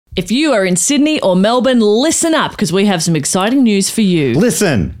If you are in Sydney or Melbourne, listen up because we have some exciting news for you.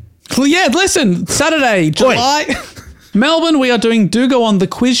 Listen. Yeah, listen. Saturday, July... Melbourne, we are doing Do Go On, the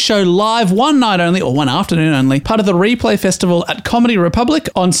quiz show live one night only, or one afternoon only, part of the Replay Festival at Comedy Republic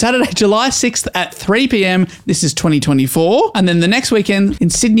on Saturday, July 6th at 3 p.m. This is 2024. And then the next weekend in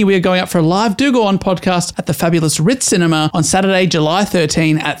Sydney, we are going up for a live Do Go On podcast at the fabulous Ritz Cinema on Saturday, July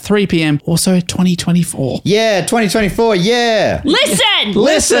 13 at 3 p.m. Also 2024. Yeah, 2024, yeah.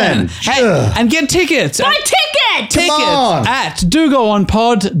 Listen! Hey, and get tickets. Buy tickets! Tickets at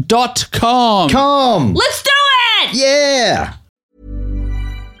dogoonpod.com. Come. Let's do it! Yeah.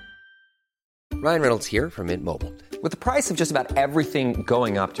 Ryan Reynolds here from Mint Mobile. With the price of just about everything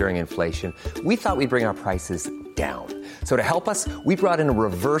going up during inflation, we thought we'd bring our prices down. So to help us, we brought in a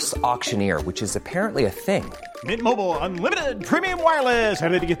reverse auctioneer, which is apparently a thing. Mint Mobile Unlimited Premium Wireless. How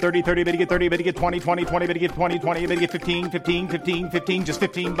to get 30, 30, bit to get 30, bit to get 20, 20, 20, bit to get 20, 20, bit to get 15, 15, 15, 15, just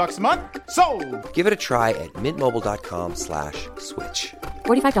 $15 a month? Sold! Give it a try at mintmobile.com/switch.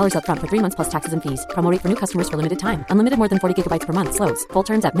 $45 up front for 3 months plus taxes and fees. Promo rate for new customers for limited time. Unlimited more than 40 gigabytes per month. Slows full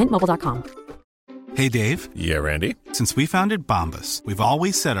terms at mintmobile.com. Hey, Dave. Yeah, Randy. Since we founded Bombas, we've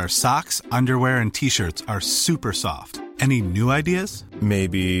always said our socks, underwear, and T-shirts are super soft. Any new ideas?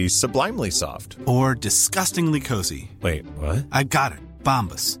 Maybe sublimely soft. Or disgustingly cozy. Wait, what? I got it.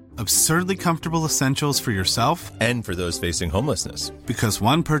 Bombas. Absurdly comfortable essentials for yourself And for those facing homelessness. because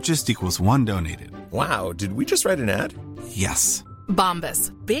one purchased equals one donated. Wow, did we just write an ad? Yes.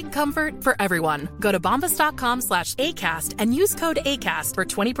 Bombas. Big comfort for everyone. Go to bombas.com/ACAST and use code ACAST for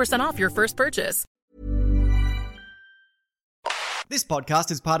 20% off your first purchase. This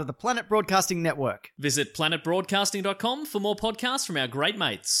podcast is part of the Planet Broadcasting Network. Visit planetbroadcasting.com for more podcasts from our great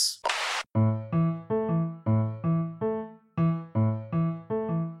mates.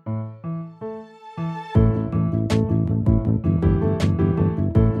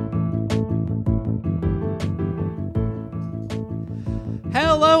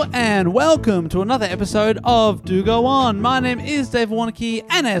 Hello and welcome to another episode of Do Go On. My name is Dave Warnocky,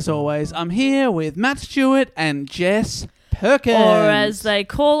 and as always, I'm here with Matt Stewart and Jess Perkins. Or as they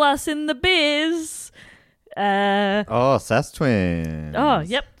call us in the biz. Sass Twins. Oh,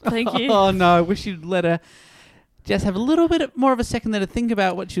 yep. Thank you. Oh no, I wish you'd let her Jess have a little bit more of a second there to think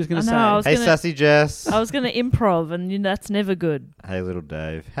about what she was going to say. Hey, Sassy Jess. I was going to improv, and that's never good. Hey, little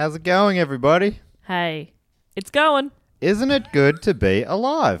Dave. How's it going, everybody? Hey, it's going. Isn't it good to be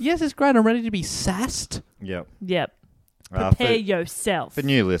alive? Yes, it's great. I'm ready to be sassed. Yep. Yep. Prepare for yourself. For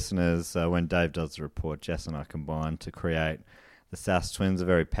new listeners, when Dave does the report, Jess and I combine to create the Sass Twins, a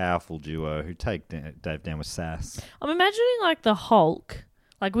very powerful duo who take Dave down with sass. I'm imagining like the Hulk.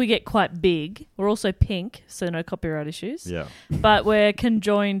 Like we get quite big. We're also pink, so no copyright issues. Yeah. But we're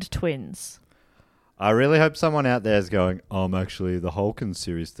conjoined twins. I really hope someone out there is going, actually, the Hulk in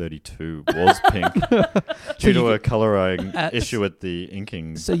Series 32 was pink due to a colouring issue at the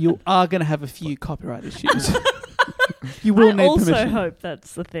inking. So you are going to have a few copyright issues. You will need also permission. hope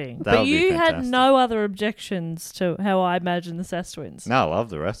that's the thing. That but would be you had fantastic. no other objections to how I imagine the Sass Twins. No, I love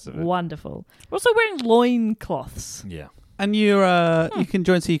the rest of it. Wonderful. We're also wearing loincloths. Yeah. And you can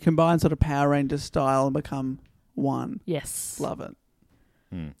join, so you combine sort of Power Rangers style and become one. Yes. Love it.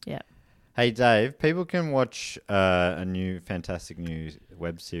 Yeah. Hey, Dave, people can watch a fantastic new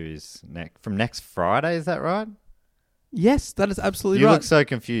web series from next Friday, is that right? Yes, that is absolutely You right. look so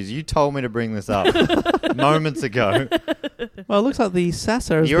confused. You told me to bring this up moments ago. Well, it looks like the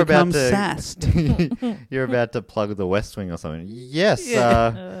Sasser has become sassed. You're about to plug the West Wing or something. Yes.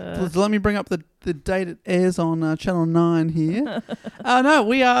 So let me bring up the date it airs on Channel 9 here. No,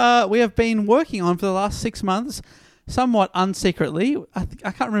 we have been working on for the last 6 months, somewhat unsecretly. I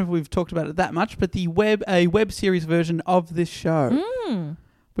can't remember if we've talked about it that much, but a web series version of this show,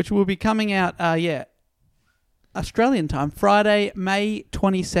 which will be coming out, Australian time, Friday, May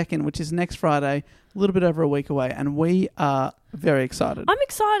 22nd, which is next Friday, a little bit over a week away, and we are very excited. I'm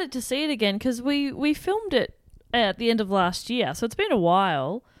excited to see it again because we filmed it at the end of last year, so it's been a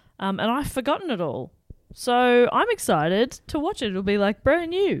while, and I've forgotten it all. So I'm excited to watch it. It'll be like brand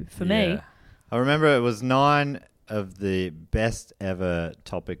new for me. I remember it was 9 of the best ever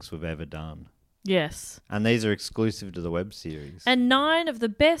topics we've ever done. Yes. And these are exclusive to the web series. And 9 of the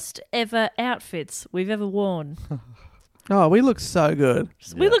best ever outfits we've ever worn. Oh, we look so good.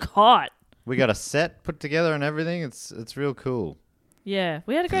 We look hot. We got a set put together and everything. It's real cool. Yeah,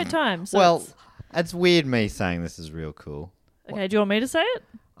 we had a great time. So well, it's weird me saying this is real cool. okay, do you want me to say it?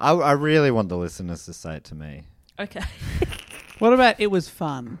 I really want the listeners to say it to me. Okay. What about it was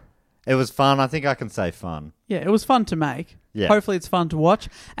fun? It was fun. I think I can say fun. Yeah, it was fun to make. Yeah. Hopefully it's fun to watch.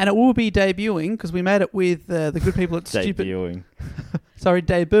 And it will be debuting because we made it with the good people at Debuting.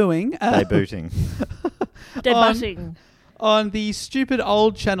 debuting. Debuting. On the Stupid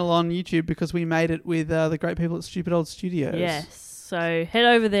Old channel on YouTube because we made it with the great people at Stupid Old Studios. Yes. So head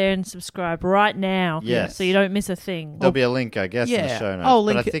over there and subscribe right now. Yes. So you don't miss a thing. There'll be a link, I guess, in the show notes. I'll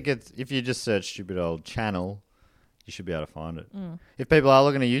link but I it. think it's if you just search Stupid Old Channel, you should be able to find it. If people are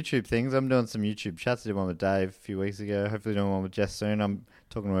looking at YouTube things, I'm doing some YouTube chats. I did one with Dave a few weeks ago. Hopefully doing one with Jess soon. I'm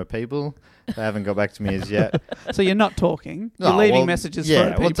talking to her people. They haven't got back to me as yet. So you're not talking. You're leaving messages for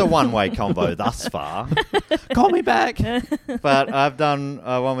people. Well, it's a one-way convo thus far. Call me back. But I've done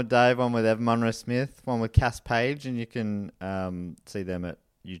one with Dave, one with Evan Munro Smith, one with Cass Page, and you can see them at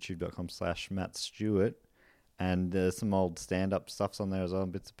youtube.com/Matt Stewart. And there's some old stand-up stuffs on there as well,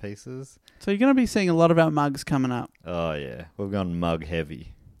 bits and pieces. So you're going to be seeing a lot of our mugs coming up. Oh, yeah. We've gone mug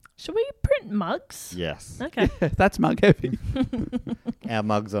heavy. Should we print mugs? Yes. Okay. That's mug heavy. Our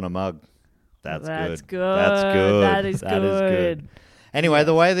mug's on a mug. That's good. That's good. That's good. That is good. Anyway,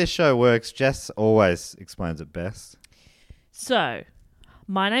 the way this show works, Jess always explains it best. So,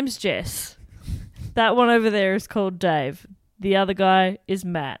 my name's Jess. That one over there is called Dave. The other guy is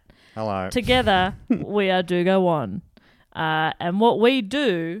Matt. Hello. Together, we are Do Go On. And what we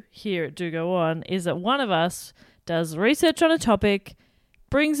do here at Do Go On is that one of us does research on a topic,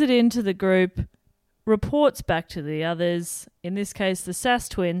 brings it into the group, reports back to the others. In this case, the Sass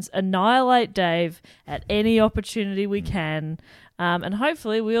twins annihilate Dave at any opportunity we can. And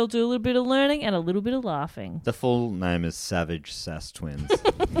hopefully we'll do a little bit of learning and a little bit of laughing. The full name is Savage Sass Twins.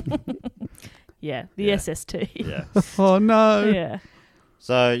 Yeah, the SST. Yeah. Oh, no. Yeah.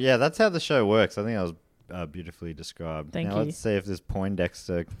 So, yeah, that's how the show works. I think that was beautifully described. Thank now, you. let's see if this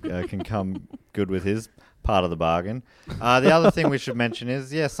Poindexter can come good with his part of the bargain. The other thing we should mention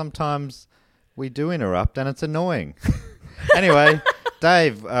is, sometimes we do interrupt and it's annoying. Anyway,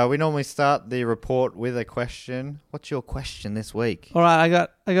 Dave, we normally start the report with a question. What's your question this week? All right,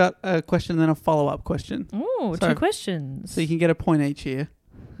 I got a question and then a follow-up question. Ooh, So- 2 questions. So you can get a point each here.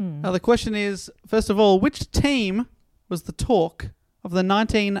 Now, the question is, first of all, which team was the talk of the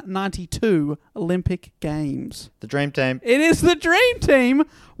 1992 Olympic Games? The Dream Team. It is the Dream Team.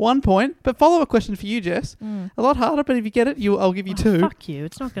 1 point. But follow-up question for you, Jess. A lot harder, but if you get it, I'll give you 2. Fuck you.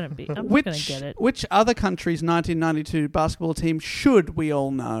 It's not going to be. I'm not going to get it. Which other country's 1992 basketball team should we all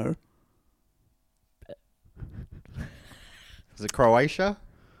know? Is it Croatia?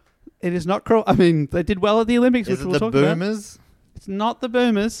 It is not I mean, they did well at the Olympics, Is which it we'll the talk about. Boomers? It's not the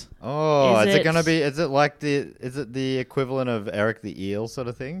Boomers. Oh, Is is it it- going to be, is it the equivalent of Eric the Eel sort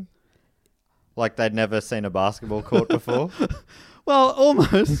of thing? Like they'd never seen a basketball court before? Well,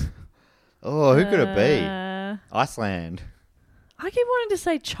 almost. Oh, who could it be? Uh, Iceland. I keep wanting to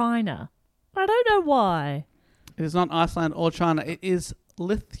say China. I don't know why. It is not Iceland or China. It is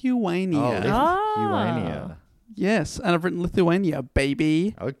Lithuania. Oh, Lithuania. Yes, and I've written Lithuania,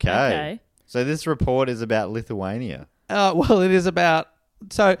 baby. Okay. So this report is about Lithuania. Well, it is about...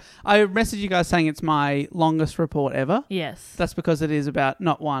 So I messaged you guys saying it's my longest report ever. Yes. That's because it is about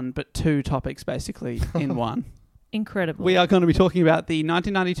not one, but 2 topics basically in one. Incredible. We are going to be talking about the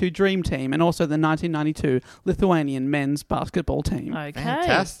 1992 Dream Team and also the 1992 Lithuanian men's basketball team. Okay.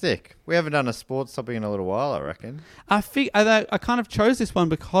 Fantastic. We haven't done a sports topic in a little while, I reckon. I kind of chose this one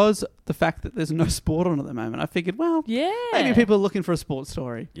because the fact that there's no sport on at the moment. I figured, well, Yeah. maybe people are looking for a sports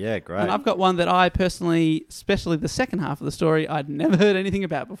story. Yeah, great. And I've got one that I personally, especially the second half of the story, I'd never heard anything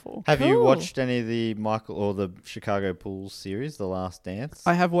about before. Have you Cool. watched any of the Michael or the Chicago Bulls series, The Last Dance?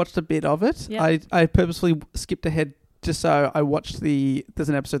 I have watched a bit of it. Yeah. I purposely skipped ahead just so I watched there's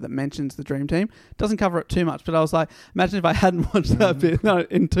an episode that mentions the Dream Team. Doesn't cover it too much, but I was like, imagine if I hadn't watched that bit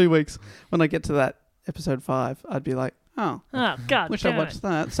in 2 weeks. When I get to that episode 5, I'd be like, oh, Oh, God. wish I damn watched it.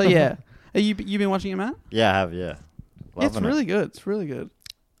 that. So yeah. You been watching it, Matt? Yeah, I have, yeah. Yeah, it's Loving it. really good. It's really good.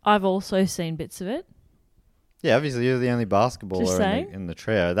 I've also seen bits of it. Yeah, obviously you're the only basketballer Just saying. in the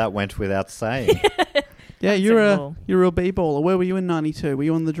trio. That went without saying. Yeah, That's you're a acceptable. real b-baller. Where were you in 92? Were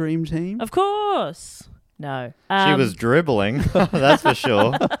you on the Dream Team? Of course. No. She was dribbling, that's for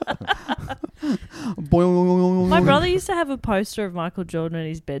sure. My brother used to have a poster of Michael Jordan in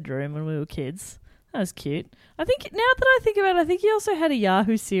his bedroom when we were kids. That was cute. I think now that I think about it, I think he also had a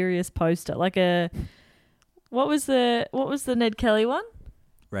Yahoo Serious poster, like a what was the Ned Kelly one?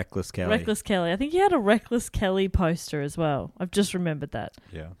 Reckless Kelly. Reckless Kelly. I think he had a Reckless Kelly poster as well. I've just remembered that.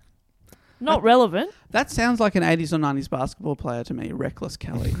 Yeah. Not relevant. That sounds like an 80s or 90s basketball player to me, Reckless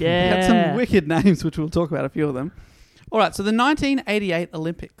Kelly. Yeah. He had some wicked names, which we'll talk about a few of them. All right, so the 1988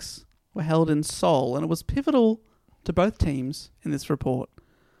 Olympics were held in Seoul, and it was pivotal to both teams in this report.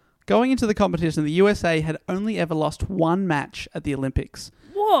 Going into the competition, the USA had only ever lost 1 match at the Olympics.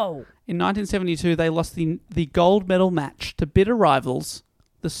 Whoa. In 1972, they lost the gold medal match to bitter rivals,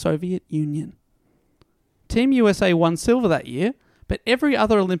 the Soviet Union. Team USA won silver that year, but every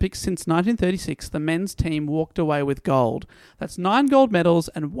other Olympics since 1936, the men's team walked away with gold. That's 9 gold medals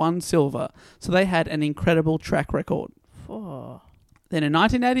and 1 silver, so they had an incredible track record. Oh. Then in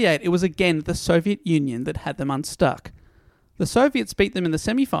 1988, it was again the Soviet Union that had them unstuck. The Soviets beat them in the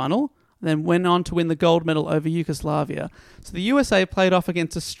semi-final, then went on to win the gold medal over Yugoslavia. So the USA played off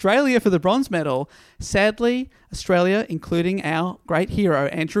against Australia for the bronze medal. Sadly, Australia, including our great hero,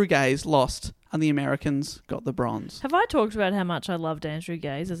 Andrew Gaze, lost, and the Americans got the bronze. Have I talked about how much I loved Andrew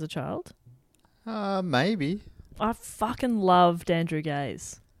Gaze as a child? Maybe. I fucking loved Andrew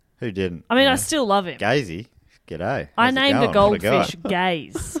Gaze. Who didn't? I mean, I still love him. Gazy. G'day. I How's it named a going? What goldfish guy.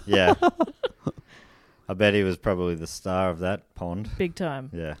 Gaze. Yeah. I bet he was probably the star of that pond. Big time.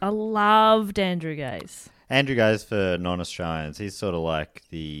 Yeah. I loved Andrew Gaze. Andrew Gaze, for non-Australians, he's sort of like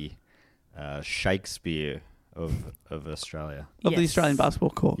the Shakespeare of Australia. Of the Australian basketball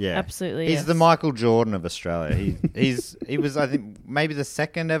court. Yeah. Absolutely, He's yes. the Michael Jordan of Australia. He was, I think, maybe the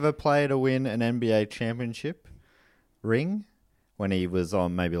second ever player to win an NBA championship ring when he was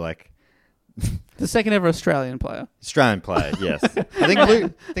on maybe like... The second ever Australian player. Australian player, yes. I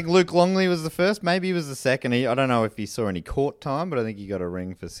think Luke Longley was the first. Maybe he was the second. I don't know if he saw any court time, but I think he got a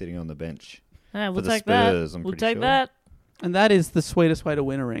ring for sitting on the bench. We'll for the take Spurs, that. I'm We'll pretty take sure. that. And that is the sweetest way to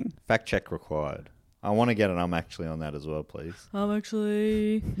win a ring. Fact check required. I want to get an I'm actually on that as well, please. I'm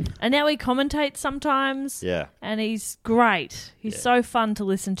actually... And now he commentates sometimes. Yeah. And he's great. He's so fun to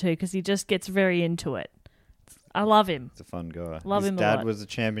listen to because he just gets very into it. I love him. He's a fun guy. Love His him a dad lot. was a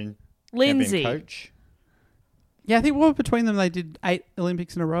champion Lindsay. coach. Yeah, I think what between them they did 8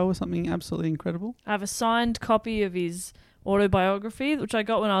 Olympics in a row or something absolutely incredible. I have a signed copy of his autobiography, which I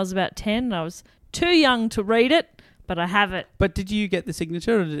got when I was about 10. And I was too young to read it, but I have it. But did you get the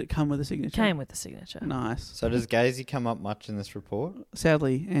signature or did it come with a signature? Came with the signature. Nice. So does Gazy come up much in this report?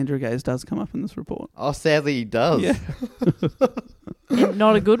 Sadly, Andrew Gaze does come up in this report. Oh, sadly he does. Yeah. In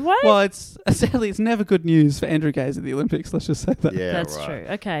not a good way? Well, sadly it's never good news for Andrew Gaze at the Olympics. Let's just say that. Yeah, That's right. true.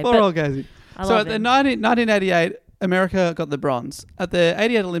 Okay. Poor but old Gazy. I So love at the him. 1988, America got the bronze. At the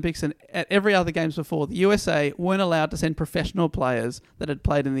 88 Olympics and at every other games before, the USA weren't allowed to send professional players that had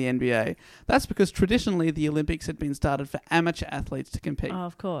played in the NBA. That's because traditionally the Olympics had been started for amateur athletes to compete. Oh,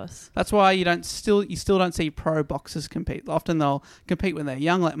 of course. That's why you still don't see pro boxers compete. Often they'll compete when they're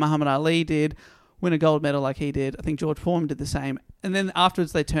young, like Muhammad Ali did, win a gold medal like he did. I think George Foreman did the same. And then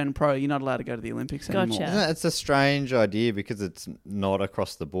afterwards they turn pro. You're not allowed to go to the Olympics anymore. Gotcha. It's a strange idea because it's not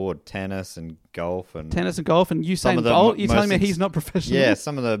across the board. Tennis and golf and Usain of the Bolt. You're most telling me he's not professional? Yeah,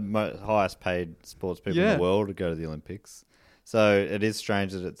 some of the highest paid sports people in Yeah. the world go to the Olympics. So it is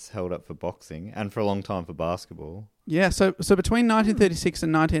strange that it's held up for boxing and for a long time for basketball. Yeah, so between 1936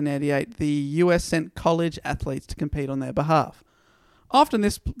 and 1988, the US sent college athletes to compete on their behalf. Often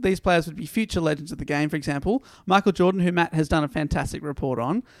these players would be future legends of the game. For example, Michael Jordan, who Matt has done a fantastic report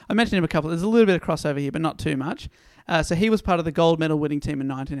on. I mentioned him a couple. There's a little bit of crossover here, but not too much. So he was part of the gold medal winning team in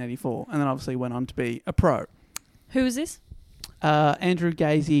 1984 and then obviously went on to be a pro. Who is this? Andrew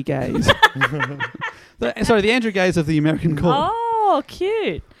Gaze. The Andrew Gaze of the American court. Oh,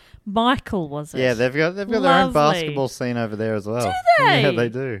 cute. Michael, was it? Yeah, they've got their own Lovely. basketball scene over there as well. Do they? Yeah, they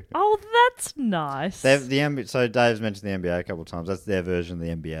do. Oh, that's nice. So Dave's mentioned the NBA a couple of times. That's their version of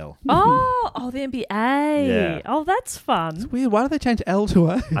the NBL. Oh, the NBA. Yeah. Oh, that's fun. It's weird. Why do they change L to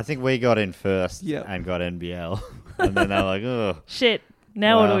A? I think we got in first Yep. and got NBL. And then they're like, oh. Shit.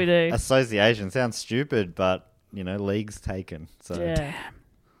 Now what do we do? Association sounds stupid, but, league's taken. So Yeah.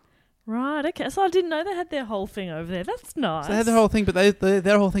 Right, okay. So I didn't know they had their whole thing over there. That's nice. So they had the whole thing, but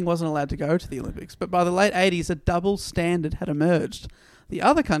their whole thing wasn't allowed to go to the Olympics. But by the late 80s, a double standard had emerged. The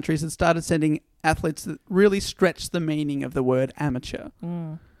other countries had started sending athletes that really stretched the meaning of the word amateur.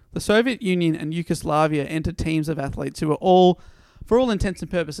 The Soviet Union and Yugoslavia entered teams of athletes who were all, for all intents and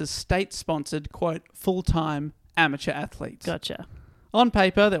purposes, state-sponsored, quote, full-time amateur athletes. Gotcha. On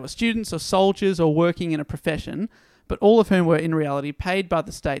paper, they were students or soldiers or working in a profession, but all of whom were in reality paid by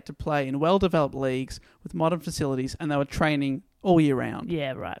the state to play in well-developed leagues with modern facilities, and they were training all year round.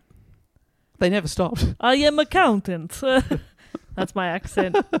 Yeah, right. They never stopped. I am accountant. That's my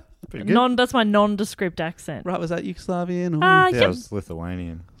accent. Pretty good. That's my nondescript accent. Right, was that Yugoslavian? Or? Yeah, Yep. it was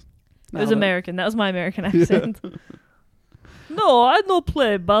Lithuanian. It was American. That was my American accent. No, I don't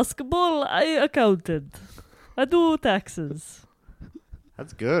play basketball. I accounted. I do taxes.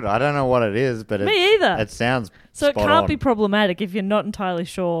 That's good. I don't know what it is, but Me either. It sounds So it spot can't on. be problematic if you're not entirely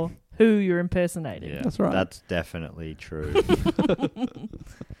sure who you're impersonating. Yeah, That's right. That's definitely true.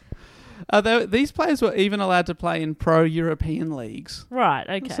 These players were even allowed to play in pro-European leagues. Right,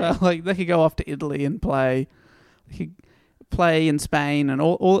 okay. So, like, they could go off to Italy and play. They could play in Spain and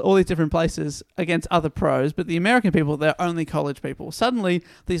all these different places against other pros. But the American people, they're only college people. Suddenly,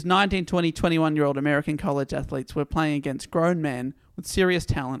 these 19, 20, 21-year-old American college athletes were playing against grown men with serious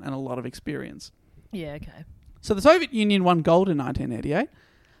talent and a lot of experience. Yeah, okay. So the Soviet Union won gold in 1988.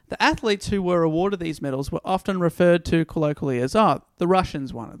 The athletes who were awarded these medals were often referred to colloquially as, the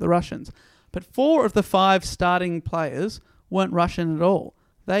Russians won it, the Russians. But 4 of the 5 starting players weren't Russian at all.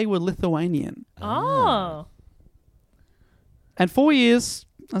 They were Lithuanian. Oh. And 4 years,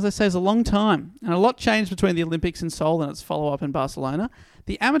 as I say, is a long time. And a lot changed between the Olympics in Seoul and its follow-up in Barcelona.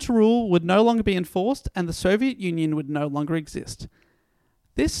 The amateur rule would no longer be enforced and the Soviet Union would no longer exist.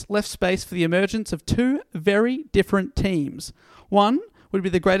 This left space for the emergence of 2 very different teams. One would be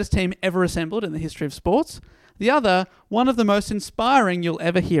the greatest team ever assembled in the history of sports. The other, one of the most inspiring you'll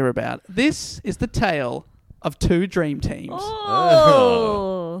ever hear about. This is the tale of 2 dream teams.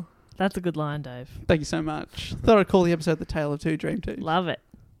 Oh, that's a good line, Dave. Thank you so much. Thought I'd call the episode The Tale of 2 Dream Teams. Love it.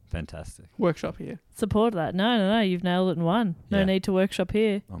 Fantastic. Workshop here. Support that. No, you've nailed it in one. No need to workshop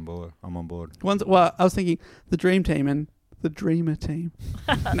here. I'm on board. Well, I was thinking the Dream Team and the Dreamer Team.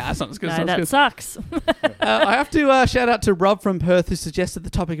 Nah, it's not as good. No, that sucks. I have to shout out to Rob from Perth who suggested the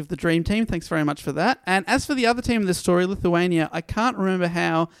topic of the Dream Team. Thanks very much for that. And as for the other team in this story, Lithuania, I can't remember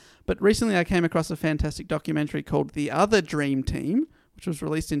how, but recently I came across a fantastic documentary called The Other Dream Team, which was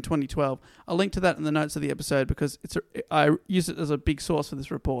released in 2012. I'll link to that in the notes of the episode because I use it as a big source for this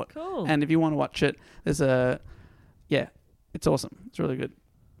report. Cool. And if you want to watch it, it's awesome. It's really good.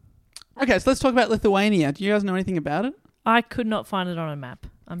 Okay, so let's talk about Lithuania. Do you guys know anything about it? I could not find it on a map.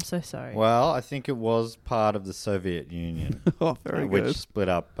 I'm so sorry. Well, I think it was part of the Soviet Union. Oh, very good. Which split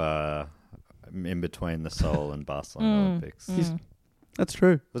up in between the Seoul and Barcelona Olympics. That's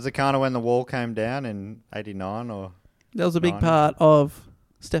true. Was it kind of when the wall came down in 89 or... That was a big part of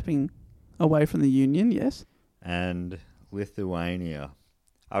stepping away from the Union, yes. And Lithuania.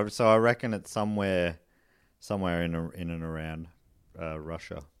 So I reckon it's somewhere in and around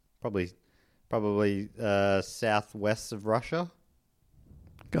Russia. Probably southwest of Russia.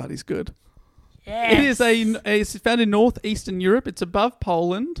 God, he's good. Yes. It's found in northeastern Europe. It's above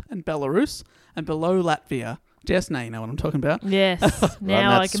Poland and Belarus and below Latvia. Just now you know what I'm talking about. Yes.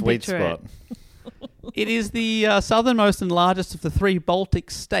 Now I can picture it. It is the southernmost and largest of the 3 Baltic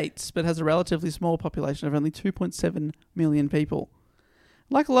states, but has a relatively small population of only 2.7 million people.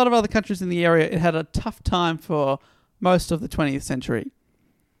 Like a lot of other countries in the area, it had a tough time for most of the 20th century.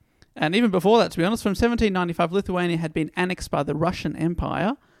 And even before that, to be honest, from 1795, Lithuania had been annexed by the Russian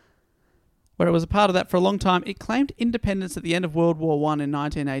Empire, where it was a part of that for a long time. It claimed independence at the end of World War I in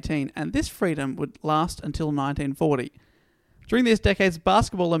 1918, and this freedom would last until 1940. During these decades,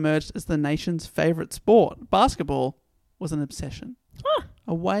 basketball emerged as the nation's favourite sport. Basketball was an obsession,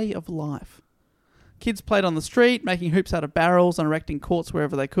 a way of life. Kids played on the street, making hoops out of barrels and erecting courts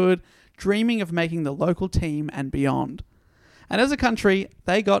wherever they could, dreaming of making the local team and beyond. And as a country,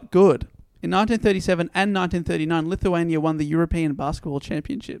 they got good. In 1937 and 1939, Lithuania won the European Basketball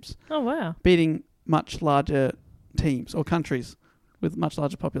Championships. Oh, wow. Beating much larger teams or countries with much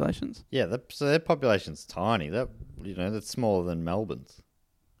larger populations. Yeah, so their population's tiny. That's smaller than Melbourne's.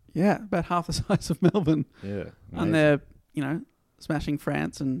 Yeah, about half the size of Melbourne. Yeah. Amazing. And they're, smashing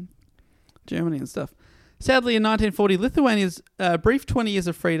France and Germany and stuff. Sadly, in 1940, Lithuania's brief 20 years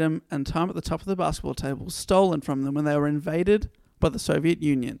of freedom and time at the top of the basketball table was stolen from them when they were invaded by the Soviet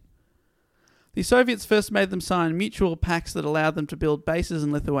Union. The Soviets first made them sign mutual pacts that allowed them to build bases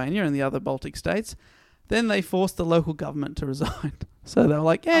in Lithuania and the other Baltic states. Then they forced the local government to resign. So they were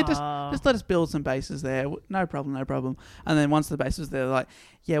like, just let us build some bases there. No problem. And then once the base was there, they're like,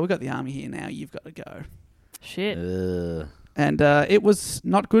 yeah, we've got the army here now. You've got to go. Shit. And it was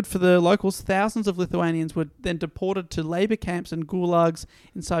not good for the locals. Thousands of Lithuanians were then deported to labour camps and gulags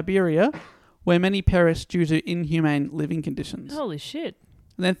in Siberia, where many perished due to inhumane living conditions. Holy shit.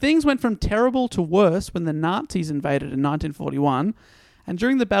 And then things went from terrible to worse when the Nazis invaded in 1941. And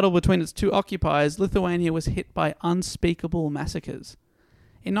during the battle between its 2 occupiers, Lithuania was hit by unspeakable massacres.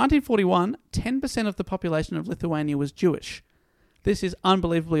 In 1941, 10% of the population of Lithuania was Jewish. This is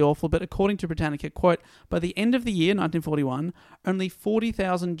unbelievably awful, but according to Britannica, quote, by the end of the year, 1941, only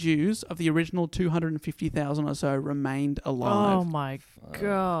 40,000 Jews of the original 250,000 or so remained alive. Oh my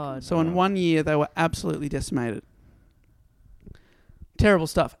God. So in 1 year, they were absolutely decimated. Terrible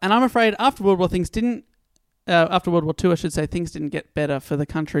stuff. And I'm afraid after World War II, I should say, things didn't get better for the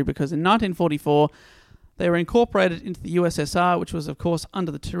country because in 1944, they were incorporated into the USSR, which was, of course,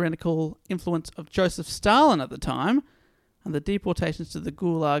 under the tyrannical influence of Joseph Stalin at the time, and the deportations to the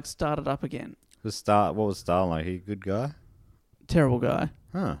Gulag started up again. What was Stalin like? He a good guy? Terrible guy.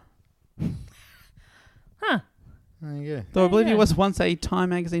 Huh. Huh. There you go. Though I believe he yeah. was once a Time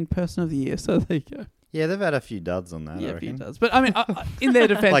Magazine Person of the Year, so there you go. Yeah, they've had a few duds on that, I Yeah, he reckon. does. But I mean, in their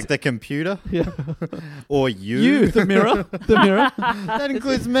defense... Like the computer? Yeah. Or you? You, the mirror. The mirror. That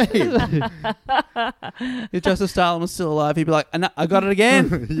includes me. If Joseph Stalin was still alive, he'd be like, I got it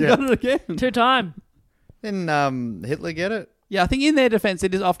again. Yeah. I got it again. 2 time. Didn't Hitler get it? Yeah, I think in their defense,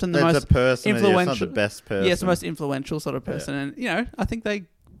 it is often the That's most a person. influential. It's not the best person. Yeah, it's the most influential sort of person. And, you know, I think they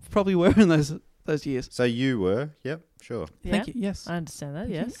probably were in those years. So you were? Yep, sure. Yeah. Thank you. Yes. I understand that,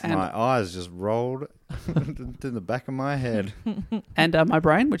 yes. And- My eyes just rolled to the back of my head. And my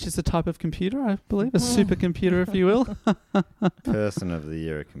brain, which is a type of computer, I believe, a supercomputer, if you will. Person of the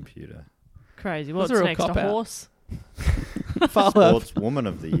year, a computer. Crazy. That's What's a real next? A cop-out. horse? Sportswoman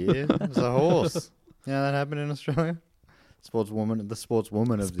of the year. It was a horse. Yeah, that happened in Australia. The sportswoman of the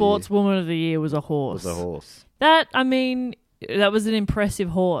Sportswoman of the year was a horse. year was a horse. That, I mean, that was an impressive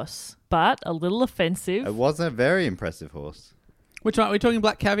horse, but a little offensive. It was a very impressive horse. Which one? Are we talking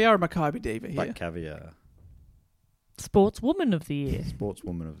Black Caviar or Maccabi Diva here? Black caviar. Sportswoman of the year.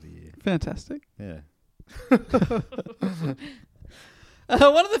 Sportswoman of the year. Fantastic. Yeah.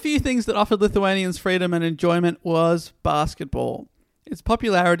 One of the few things that offered Lithuanians freedom and enjoyment was basketball. Its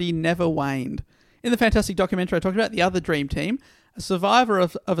popularity never waned. In the fantastic documentary I talked about, The Other Dream Team, a survivor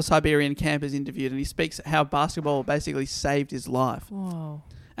of a Siberian camp is interviewed, and he speaks how basketball basically saved his life. Whoa.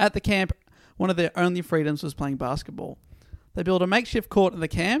 At the camp, one of their only freedoms was playing basketball. They built a makeshift court in the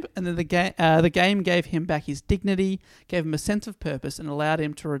camp, and then the game gave him back his dignity, gave him a sense of purpose, and allowed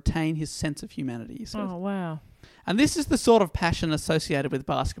him to retain his sense of humanity. He says. Oh, wow. And this is the sort of passion associated with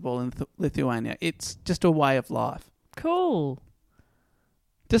basketball in Lithuania. It's just a way of life. Cool.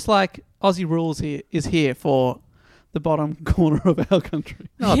 Just like Aussie Rules is here for the bottom corner of our country.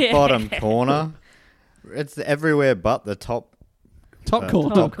 Not Yeah. bottom corner. It's everywhere but the top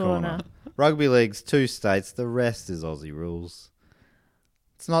Corner. Top corner. Rugby league's 2 states. The rest is Aussie rules.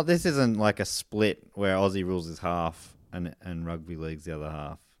 It's not. This isn't like a split where Aussie rules is half and rugby league's the other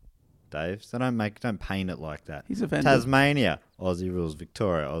half. Dave, so don't paint it like that. He's offended. Tasmania, Aussie rules.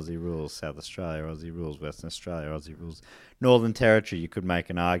 Victoria, Aussie rules. South Australia, Aussie rules. Western Australia, Aussie rules. Northern Territory, you could make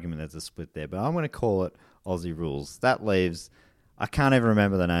an argument there's a split there, but I'm going to call it Aussie rules. That leaves. I can't even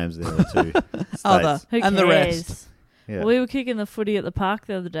remember the names of the other 2 states. Other. Who And cares? the rest. Yeah. We were kicking the footy at the park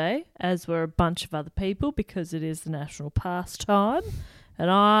the other day, as were a bunch of other people, because it is the national pastime, and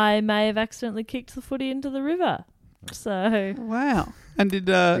I may have accidentally kicked the footy into the river. So Wow. And did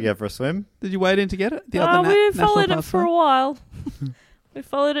You go for a swim? you wade in to get it? we national followed it for pastime? a while. We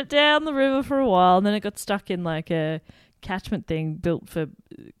followed it down the river for a while, and then it got stuck in like a catchment thing built for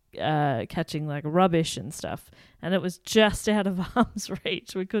catching like rubbish and stuff, and it was just out of arm's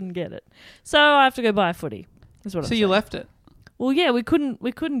reach. We couldn't get it, so I have to go buy a footy. Is what So I'm you saying. left it. Well, yeah, we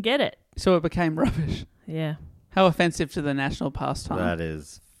couldn't get it. So it became rubbish. Yeah, How offensive to the national pastime. That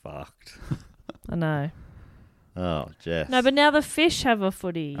is fucked. I know. Oh, Jess. No, but now the fish have a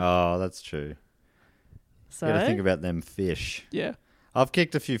footy. Oh, that's true. so Got to think about them fish. Yeah. I've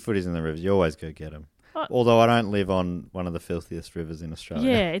kicked a few footies in the rivers. You always go get them. Oh. Although I don't live on one of the filthiest rivers in Australia.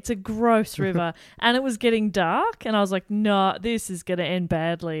 yeah, it's a gross river, and it was getting dark, and I was like, "No, this is going to end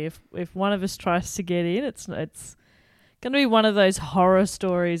badly. If one of us tries to get in, it's going to be one of those horror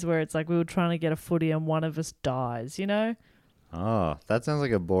stories where it's like we were trying to get a footy and one of us dies." You know? Oh, that sounds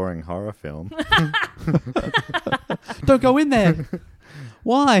like a boring horror film. Don't go in there.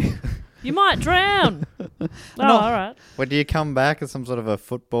 Why? You might drown. Oh, No. all right. Well, do you come back as some sort of a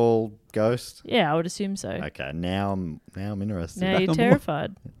football ghost? Yeah, I would assume so. Okay, now I'm interested. Now back you're on board.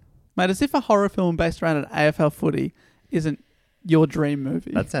 terrified. Mate, as if a horror film based around an AFL footy isn't your dream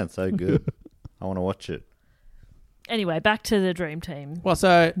movie. That sounds so good. I want to watch it. Anyway, back to the dream team. Well,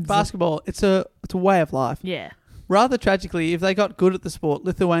 so basketball, it's a way of life. Yeah. Rather tragically, if they got good at the sport,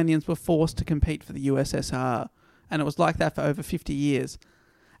 Lithuanians were forced to compete for the USSR, and it was like that for over 50 years.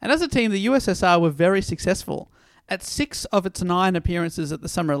 And as a team, the USSR were very successful. At 6 of its 9 appearances at the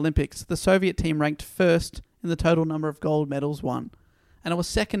Summer Olympics, the Soviet team ranked first in the total number of gold medals won, and it was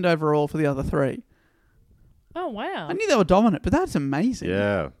second overall for the other 3. Oh, wow. I knew they were dominant, but that's amazing.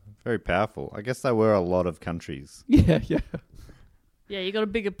 Yeah, very powerful. I guess there were a lot of countries. Yeah. Yeah, you got a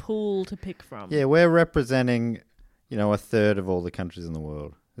bigger pool to pick from. Yeah, we're representing, a third of all the countries in the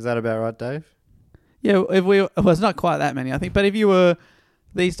world. Is that about right, Dave? Yeah, well, it's not quite that many, I think. But if you were,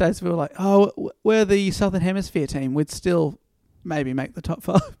 these days, we were like, oh, we're the Southern Hemisphere team, we'd still maybe make the top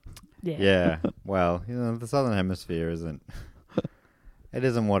 5. Yeah. Yeah. Well, the Southern Hemisphere isn't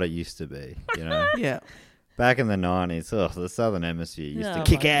what it used to be, Yeah. Back in the 90s, the Southern Hemisphere used to Oh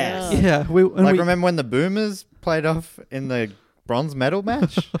kick my ass. God. Yeah. Remember when the Boomers played off in the bronze medal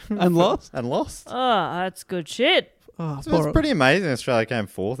match? And lost? And lost? Oh, that's good shit. Oh, So it's pretty amazing Australia came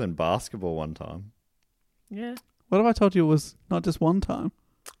fourth in basketball one time. Yeah. What if I told you it was not just one time?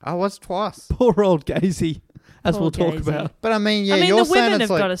 I was twice. Poor old Gazy, as Poor we'll talk Gazy. about. But I mean, yeah, I mean, you're the saying women it's have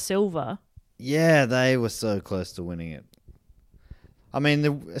like, got a silver. yeah, they were so close to winning it. I mean,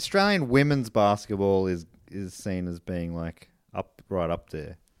 the Australian women's basketball is seen as being like right up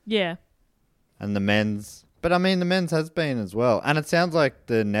there. Yeah. And the men's, but I mean, the men's has been as well. And it sounds like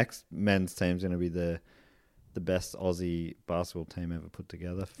the next men's team's going to be the best Aussie basketball team ever put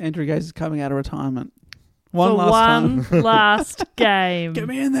together. Andrew Gaze is coming out of retirement. For One last game. Get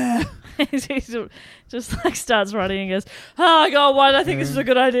me in there. He just like starts running and goes, "Oh God, why did I think this was a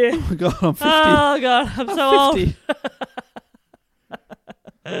good idea? Oh, God, I'm 50. Oh God, I'm so 50.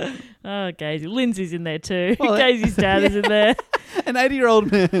 old." Oh, Gazy. Lindsay's in there too. Well, Gazy's dad is in there. An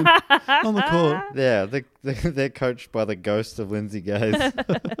 80-year-old man on the court. Yeah, they're coached by the ghost of Lindsay Gaze.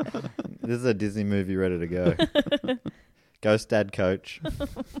 This is a Disney movie ready to go. Ghost dad coach.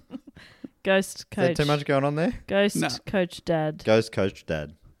 Ghost coach. Is there too much going on there? Ghost No. coach dad. Ghost coach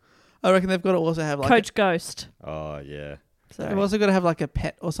dad. I reckon they've got to also have like Coach Ghost. Oh, yeah. they've also got to have like a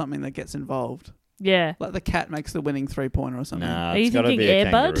pet or something that gets involved. Yeah. Like the cat makes the winning 3-pointer or something. Nah, Are you it's got to thinking be a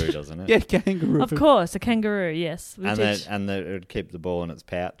Air Bud? kangaroo, doesn't it? Yeah, kangaroo. Of course, a kangaroo, yes. We And did. it would keep the ball in its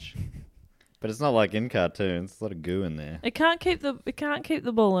pouch. But it's not like in cartoons. There's a lot of goo in there. It can't keep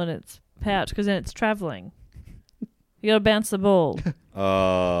the ball in its pouch because then it's travelling. You got to bounce the ball.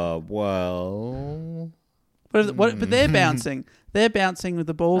 Well... But they're bouncing. They're bouncing with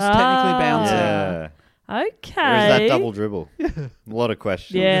the balls technically bouncing. Yeah. Okay. Or is that double dribble? A lot of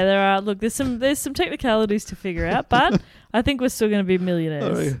questions. Yeah, there are. Look, there's some technicalities to figure out, but I think we're still going to be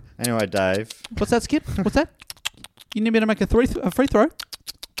millionaires. Anyway, Dave. What's that, Skip? What's that? You need me to make a free throw?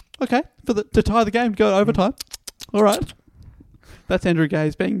 Okay, to tie the game, go to overtime. All right. That's Andrew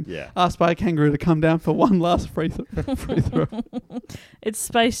Gaze being asked by a kangaroo to come down for one last free throw. It's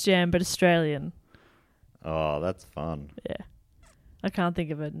Space Jam, but Australian. Oh, that's fun. Yeah. I can't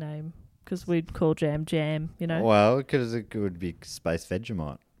think of a name because we'd call Jam, you know? Well, because it would be Space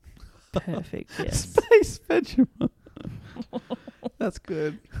Vegemite. Perfect, yes. Space Vegemite. That's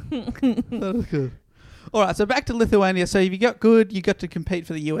good. That is good. All right, so back to Lithuania. So if you got good, you got to compete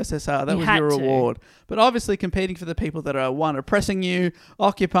for the USSR. That You was had your to. reward. But obviously competing for the people that are, one, oppressing you,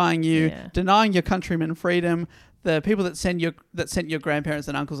 occupying you, denying your countrymen freedom, the people that sent your grandparents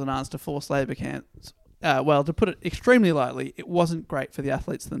and uncles and aunts to forced labour camps. Well, to put it extremely lightly, it wasn't great for the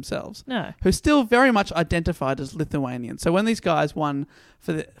athletes themselves. No. Who still very much identified as Lithuanian. So when these guys won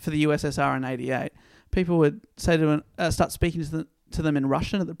for the USSR in '88, people would say to them, start speaking to them in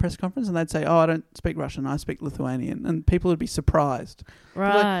Russian at the press conference, and they'd say, "Oh, I don't speak Russian, I speak Lithuanian," and people would be surprised.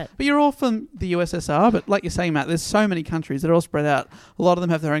 Right. But you're all from the USSR. But like you're saying, Matt, there's so many countries that are all spread out. A lot of them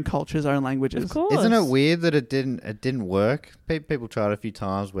have their own cultures, own languages. Of course. Isn't it weird that it didn't work? People tried a few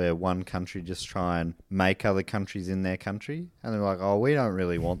times where one country just try and make other countries in their country, and they're like, "Oh, we don't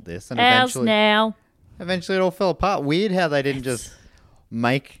really want this," and Ours now. Eventually, it all fell apart. Weird how they didn't just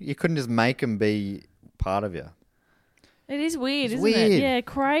you couldn't just make them be part of you. It is weird, It's isn't weird. it? Yeah,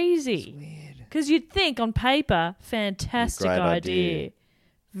 crazy. It's weird. Because you'd think on paper, fantastic Great idea. idea.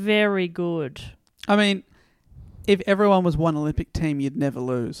 Very good. I mean, if everyone was one Olympic team, you'd never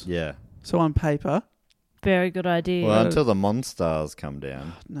lose. Yeah. So on paper, very good idea. Well, until the Monstars come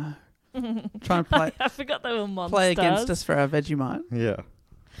down. No. Try and play. I forgot they were monsters. Play against us for our Vegemite. Yeah.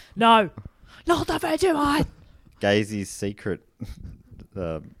 No, not the Vegemite. Gazy's secret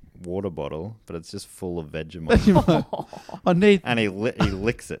water bottle, but it's just full of Vegemite. I need. And he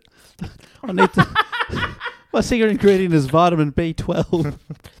licks it. I need to. My secret ingredient is vitamin B12.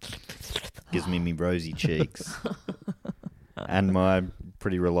 Gives me rosy cheeks. And my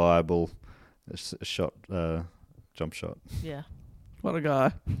pretty reliable jump shot. Yeah. What a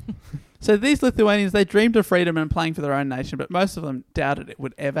guy. So these Lithuanians, they dreamed of freedom and playing for their own nation, but most of them doubted it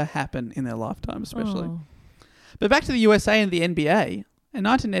would ever happen in their lifetime, especially. Oh. But back to the USA and the NBA. In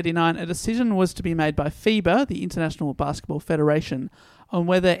 1989, a decision was to be made by FIBA, the International Basketball Federation, on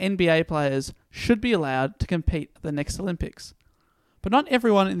whether NBA players should be allowed to compete at the next Olympics. But not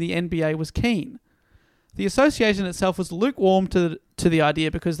everyone in the NBA was keen. The association itself was lukewarm to the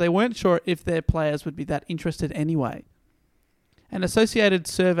idea because they weren't sure if their players would be that interested anyway. An Associated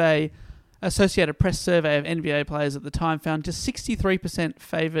Press survey of NBA players at the time found just 63%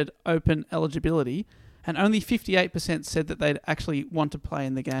 favoured open eligibility, and only 58% said that they'd actually want to play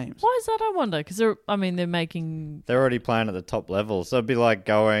in the games. Why is that, I wonder? Because they're making... They're already playing at the top level. So it'd be like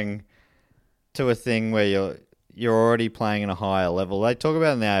going to a thing where you're already playing in a higher level. They talk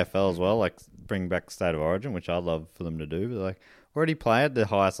about it in the AFL as well, like bring back State of Origin, which I'd love for them to do. But like already play at the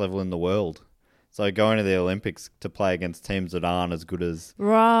highest level in the world. So going to the Olympics to play against teams that aren't as good as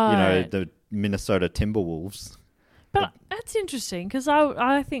the Minnesota Timberwolves. But that's interesting because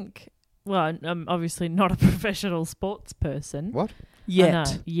I think, well, I'm obviously not a professional sports person. What?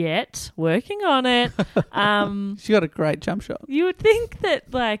 Yet. Working on it. She got a great jump shot. You would think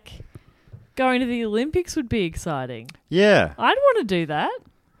that, like, going to the Olympics would be exciting. Yeah. I'd want to do that.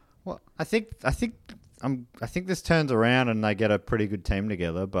 Well, I think this turns around and they get a pretty good team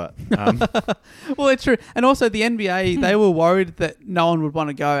together, but well, it's true. And also the NBA, they were worried that no one would want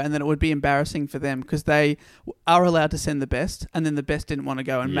to go and then it would be embarrassing for them because they are allowed to send the best and then the best didn't want to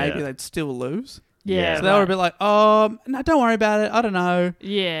go and maybe they'd still lose. Yeah. So they were a bit like, oh, no, don't worry about it. I don't know.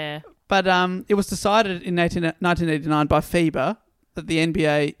 Yeah. But it was decided in 1989 by FIBA that the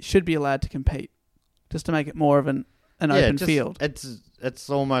NBA should be allowed to compete just to make it more of an open field. It's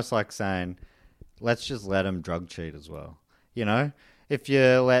almost like saying, let's just let them drug cheat as well. You know, if you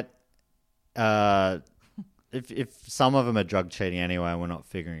let, if some of them are drug cheating anyway and we're not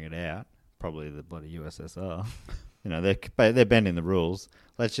figuring it out, probably the bloody USSR, you know, they're bending the rules.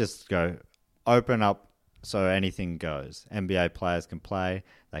 Let's just go open up so anything goes. NBA players can play.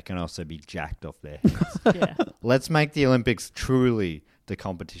 They can also be jacked off their heads. Yeah. Let's make the Olympics truly the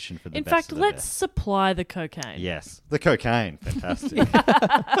competition for the In best fact, of the let's best. supply the cocaine. Yes. The cocaine. Fantastic.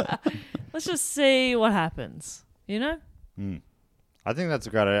 Let's just see what happens, you know? I think that's a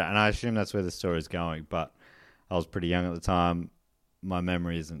great idea, and I assume that's where the story is going, but I was pretty young at the time. My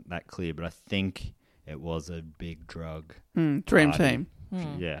memory isn't that clear, but I think it was a big drug. Dream party. team.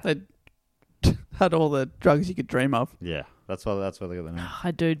 Yeah. They had all the drugs you could dream of. Yeah. That's why they got the name.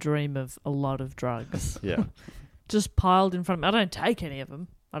 I do dream of a lot of drugs. Yeah. Just piled in front of me. I don't take any of them.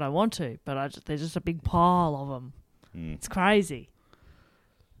 I don't want to, but there's just a big pile of them. It's crazy.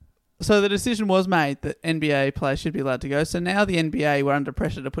 So the decision was made that NBA players should be allowed to go. So now the NBA were under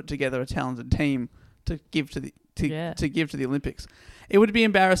pressure to put together a talented team to give to the Olympics. It would be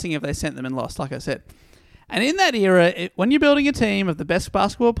embarrassing if they sent them and lost, like I said. And in that era, when you're building a team of the best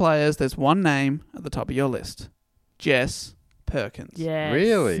basketball players, there's one name at the top of your list: Jess Perkins. Yeah.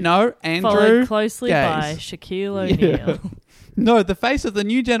 Really? No, Andrew. Followed closely Gaze. by Shaquille O'Neal. Yeah. No, the face of the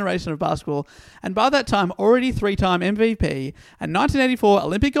new generation of basketball, and by that time already 3-time MVP and 1984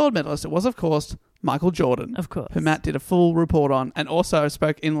 Olympic gold medalist, it was, of course, Michael Jordan. Of course. Who Matt did a full report on and also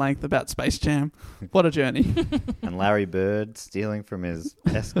spoke in length about Space Jam. What a journey. And Larry Bird stealing from his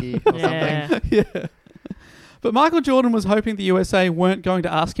esky or something. Yeah. But Michael Jordan was hoping the USA weren't going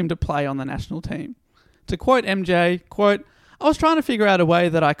to ask him to play on the national team. To quote MJ, quote, "I was trying to figure out a way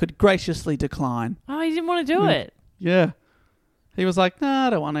that I could graciously decline." Oh, he didn't want to do it. Yeah. He was like, "Nah, I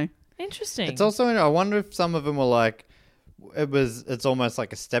don't want to." Interesting. It's also, I wonder if some of them were like, it's almost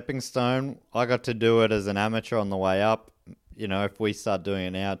like a stepping stone. I got to do it as an amateur on the way up. You know, if we start doing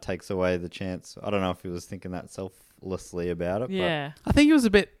it now, it takes away the chance. I don't know if he was thinking that selflessly about it. Yeah. I think it was a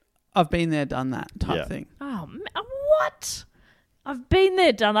bit, I've been there, done that type thing. Oh, what? I've been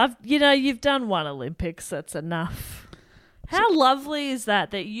there, done. You've done one Olympics. That's enough. How lovely is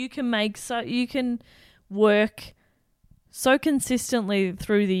that you can work so consistently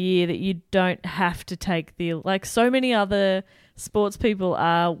through the year that you don't have to take so many other sports people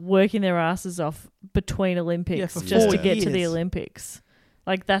are working their asses off between Olympics just to get to the Olympics.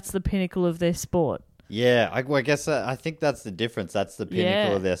 Like, that's the pinnacle of their sport. Yeah, I guess I think that's the difference. That's the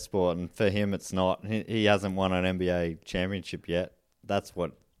pinnacle of their sport, and for him, it's not. He hasn't won an NBA championship yet. That's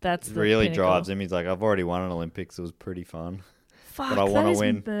what really drives him. He's like, I've already won an Olympics. It was pretty fun. Fuck, but I want to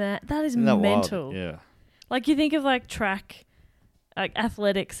win. That is Isn't that mental. Wild? Yeah. Like, you think of like track, like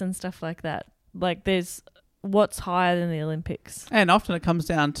athletics and stuff like that. Like, there's what's higher than the Olympics. And often it comes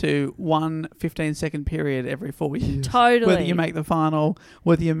down to one 15-second period every 4 years. Totally. Whether you make the final,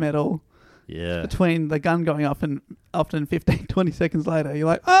 whether you medal. Yeah. Between the gun going off and often 15, 20 seconds later, you're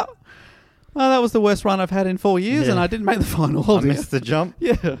like, oh, that was the worst run I've had in 4 years and I didn't make the final. I missed the jump.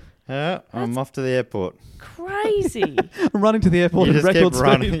 Yeah. I'm off to the airport. Crazy. I'm running to the airport You at just record keep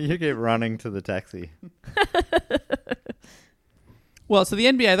running. speed. You keep running to the taxi. Well, so the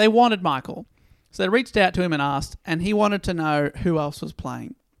NBA, they wanted Michael. So they reached out to him and asked, and he wanted to know who else was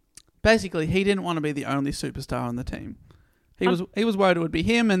playing. Basically, he didn't want to be the only superstar on the team. He was worried it would be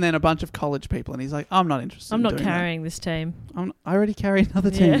him and then a bunch of college people, and he's like, I'm not interested I'm in not doing carrying this team. I already carry another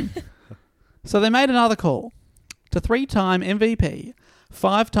team. So they made another call to 3-time MVP,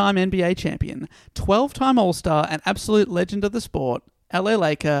 5-time NBA champion, 12-time All-Star, and absolute legend of the sport, LA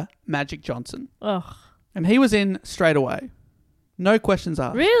Laker Magic Johnson. Ugh. And he was in straight away. No questions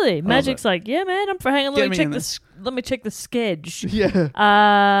asked. Really? Magic's like, yeah, man, I'm free. Hang on, Get let me me in check this. let me check the schedule.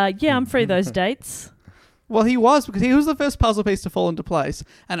 Yeah. Yeah, I'm free those dates. Well, he was, because he was the first puzzle piece to fall into place,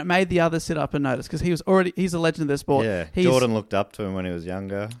 and it made the others sit up and notice, because he's a legend of their sport. Yeah, He's- Jordan looked up to him when he was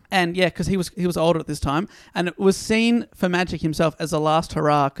younger. And yeah, because he was older at this time, and it was seen for Magic himself as a last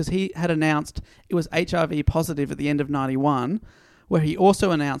hurrah, because he had announced it was HIV positive at the end of 91, where he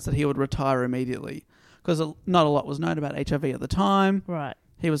also announced that he would retire immediately, because not a lot was known about HIV at the time. Right.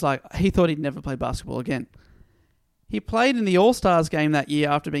 He was like, he thought he'd never play basketball again. He played in the All-Stars game that year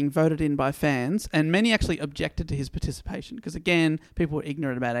after being voted in by fans, and many actually objected to his participation, because again, people were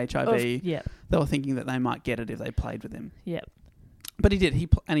ignorant about HIV. Yeah. They were thinking that they might get it if they played with him. Yep. But he did, he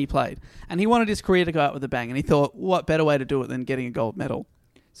played. And he wanted his career to go out with a bang, and he thought, what better way to do it than getting a gold medal?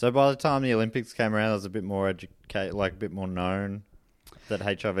 So by the time the Olympics came around, there was a bit more a bit more known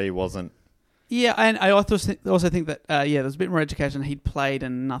that HIV wasn't. Yeah, and I also think that, there was a bit more education. He'd played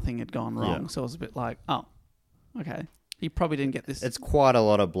and nothing had gone wrong, so it was a bit like, oh, okay. He probably didn't get this. It's quite a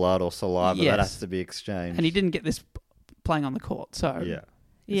lot of blood or saliva that has to be exchanged. And he didn't get this playing on the court, so it's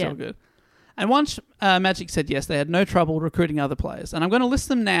Yeah. all good. And once Magic said yes, they had no trouble recruiting other players. And I'm going to list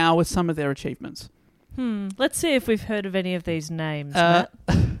them now with some of their achievements. Let's see if we've heard of any of these names, Matt.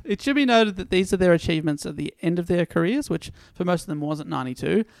 It should be noted that these are their achievements at the end of their careers, which for most of them wasn't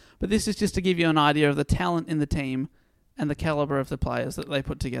 92. But this is just to give you an idea of the talent in the team and the caliber of the players that they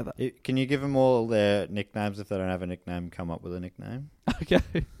put together. Can you give them all their nicknames if they don't have a nickname? Come up with a nickname. Okay.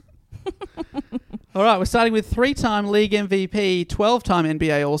 All right, we're starting with 3-time league MVP, 12-time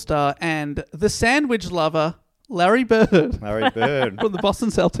NBA All-Star, and the sandwich lover, Larry Bird. Larry Bird. From the Boston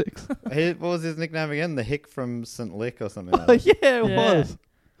Celtics. What was his nickname again? The Hick from St. Lick or something like Oh, that. yeah, it was.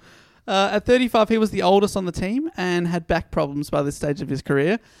 At 35, he was the oldest on the team and had back problems by this stage of his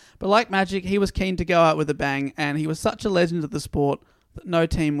career. But like Magic, he was keen to go out with a bang, and he was such a legend of the sport that no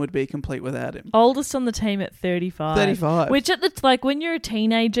team would be complete without him. Oldest on the team at 35. 35. Which when you're a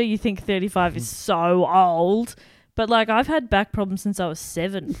teenager, you think 35 is so old. But I've had back problems since I was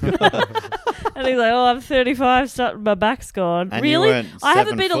 7. And he's like, oh, I'm 35, my back's gone. And you really? weren't I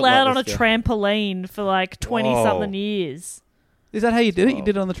haven't 7 been foot allowed like on a this guy. trampoline for 20-something years. Is that how you did it? You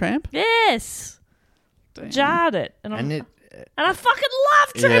did it on the tramp? Yes. Damn. Jarred it. And I fucking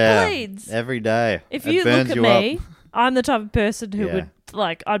love Yeah, trampolines. every day. If It you burns look at you me, up. I'm the type of person who Yeah.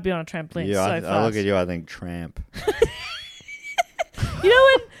 would, I'd be on a trampoline Yeah, so I fast. look at you, I think tramp. You know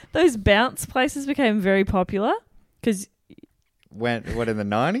when those bounce places became very popular? Because, What, in the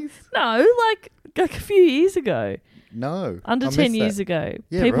 90s? no, like a few years ago. No. Under I 10 missed years that. ago.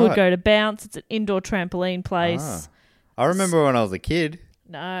 Yeah, People would right. go to Bounce. It's an indoor trampoline place. Ah. I remember when I was a kid.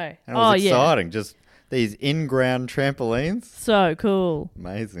 No. And it was exciting. Just these in-ground trampolines. So cool.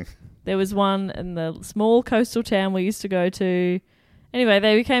 Amazing. There was one in the small coastal town we used to go to. Anyway,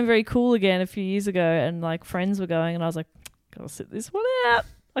 they became very cool again a few years ago, and friends were going, and I was like, gotta sit this one out.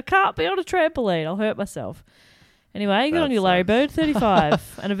 I can't be on a trampoline. I'll hurt myself. Anyway, good on you, Larry Bird,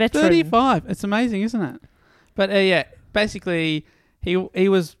 35, and a veteran. 35. It's amazing, isn't it? But basically, he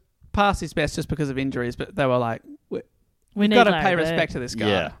was past his best just because of injuries, but they were like, we've need got to Larry pay Bird. respect to this guy.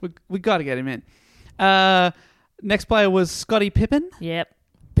 Yeah. We got to get him in. Next player was Scottie Pippen. Yep.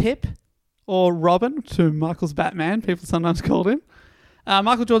 Pip, or Robin, to Michael's Batman, people sometimes called him.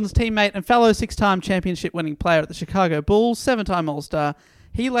 Michael Jordan's teammate and fellow 6-time championship-winning player at the Chicago Bulls, 7-time All-Star.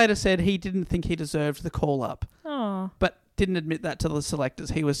 He later said he didn't think he deserved the call-up, Oh. but didn't admit that to the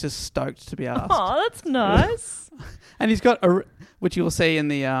selectors. He was just stoked to be asked. Oh, that's nice. And he's got which you will see in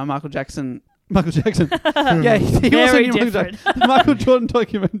the Michael Jackson. Yeah, he was Very in different. the Michael Jordan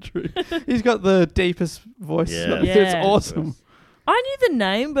documentary. He's got the deepest voice. Yeah. It's Yeah. awesome. I knew the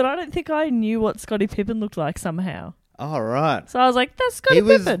name, but I don't think I knew what Scottie Pippen looked like somehow. Oh, right. So I was like, that's Scottie He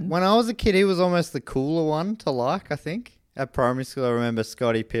was, Pippen. when I was a kid, he was almost the cooler one to like, I think. At primary school, I remember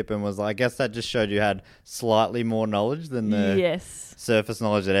Scottie Pippen was I guess that just showed you had slightly more knowledge than the Yes. surface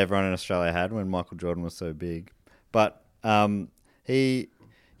knowledge that everyone in Australia had when Michael Jordan was so big. But he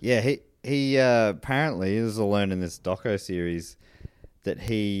apparently, this is all learned in this doco series, that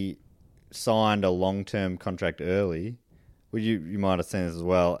he signed a long-term contract early. Well, you might have seen this as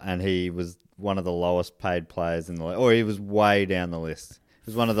well, and he was one of the lowest paid players in the league, or he was way down the list. He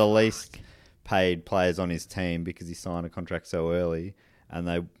was one of the least paid players on his team because he signed a contract so early, and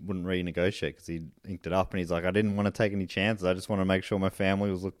they wouldn't renegotiate because he inked it up. And he's like, I didn't want to take any chances. I just want to make sure my family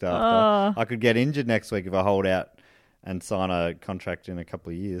was looked after. I could get injured next week if I hold out and sign a contract in a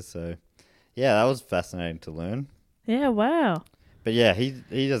couple of years. So, yeah, that was fascinating to learn. Yeah, wow. But yeah, he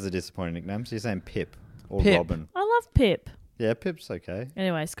does a disappointing nickname. So you're saying Pip or Pip. Robin? I love Pip. Yeah, Pip's okay.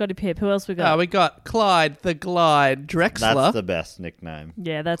 Anyway, Scotty Pip. Who else we got? We got Clyde the Glide Drexler. That's the best nickname.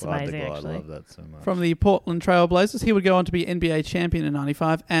 Yeah, that's Clyde amazing, the Glide. actually. I love that so much. From the Portland Trail Blazers. He would go on to be NBA champion in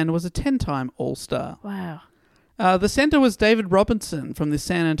 95 and was a 10-time All-Star. Wow. The centre was David Robinson from the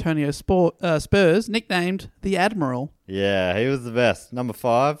San Antonio Spurs, nicknamed the Admiral. Yeah, he was the best. Number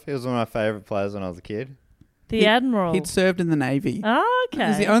 5. He was one of my favourite players when I was a kid. The Admiral. He'd served in the Navy. Oh, okay.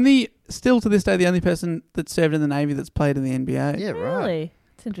 He's the only, still to this day, the only person that served in the Navy that's played in the NBA. Yeah, right. Really?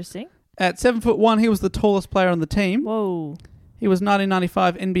 It's interesting. At 7'1", he was the tallest player on the team. Whoa. He was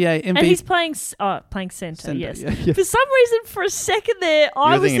 1995 NBA MVP. And he's playing centre, yes. Yeah. For some reason, for a second there,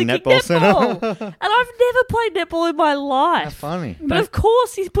 I was thinking netball. And I've never played netball in my life. That's funny. But of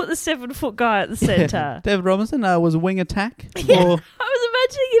course he's put the 7-foot guy at the centre. David Robinson was wing attack. Yeah, I was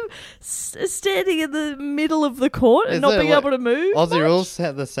imagining him standing in the middle of the court and not being able to move. Aussie rules,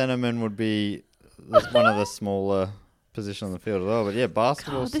 the centreman would be one of the smaller positions on the field as well. But yeah,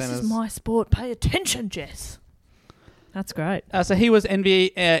 basketball God, this centres. is my sport. Pay attention, Jess. That's great. So he was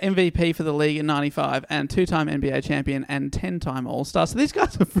MVP for the league in 95 and 2-time NBA champion and 10-time All-Star. So these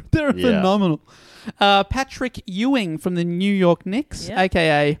guys, they're phenomenal. Patrick Ewing from the New York Knicks,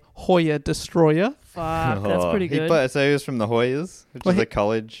 a.k.a. Hoya Destroyer. Fuck, that's pretty good. So he was from the Hoyas, which is a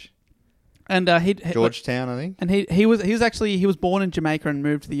college. And Georgetown, I think. And he was born in Jamaica and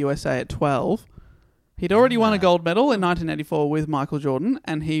moved to the USA at 12. He'd already won a gold medal in 1984 with Michael Jordan,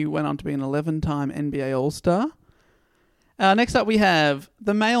 and he went on to be an 11-time NBA All-Star. Next up, we have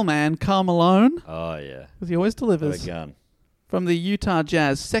the mailman, Karl Malone. Oh, yeah. Because he always delivers. What a gun. From the Utah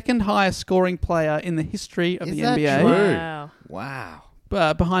Jazz, second highest scoring player in the history of the NBA. True? Wow.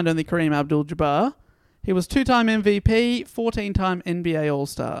 Behind only Kareem Abdul-Jabbar. He was 2-time MVP, 14-time NBA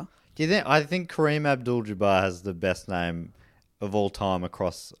All-Star. I think Kareem Abdul-Jabbar has the best name of all time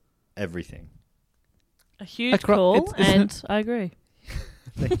across everything. A huge call, and I agree.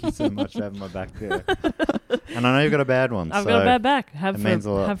 Thank you so much for having my back there. And I know you've got a bad one. I've got a bad back. Have means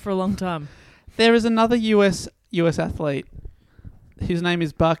for a long time. There is another US athlete whose name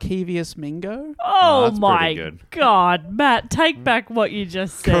is Barkevius Mingo. Oh my God, Matt, take back what you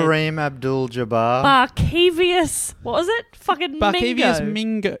just said. Kareem Abdul-Jabbar. Barkevius. What was it? Fucking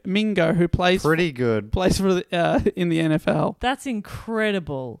Barkevius Mingo, who plays pretty good. Plays for in the NFL. That's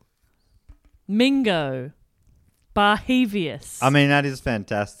incredible. Mingo. Barkevius. I mean, that is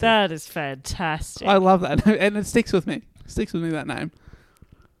fantastic. That is fantastic. I love that. And it sticks with me. That name.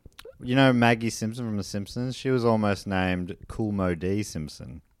 You know Maggie Simpson from The Simpsons? She was almost named Cool Mo D.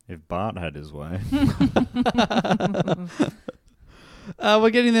 Simpson if Bart had his way. We're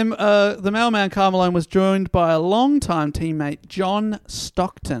getting them. The mailman Karl Malone was joined by a longtime teammate, John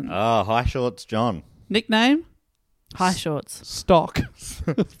Stockton. Oh, High Shorts John. Nickname? High Shorts. Stock.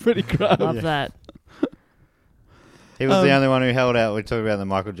 It's pretty great. Love that. He was the only one who held out. We talked about the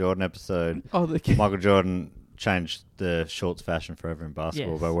Michael Jordan episode. Oh, Michael Jordan changed the shorts fashion forever in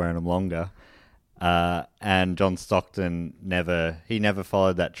basketball by wearing them longer. And John Stockton never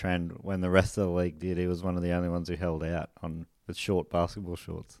followed that trend when the rest of the league did. He was one of the only ones who held out with short basketball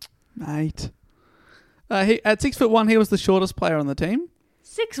shorts. Mate. At 6'1", he was the shortest player on the team.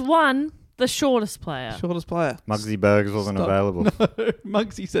 6'1", the shortest player. Muggsy Bogues wasn't available. No,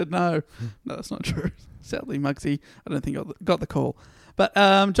 Muggsy said no. No, that's not true. Sadly, Muggsy, I don't think got the call. But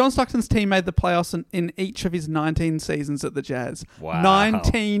John Stockton's team made the playoffs in each of his 19 seasons at the Jazz. Wow.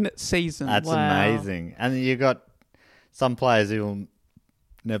 19 seasons. That's amazing. And you got some players who will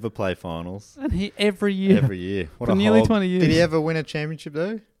never play finals. And every year. What for nearly 20 years. Did he ever win a championship,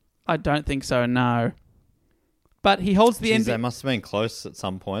 though? I don't think so, no. But he holds the NBA. They must have been close at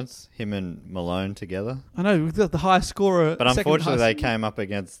some points, him and Malone together. I know, the highest scorer. But unfortunately, they came up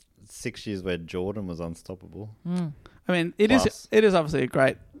against 6 years where Jordan was unstoppable. Mm. I mean, it is obviously a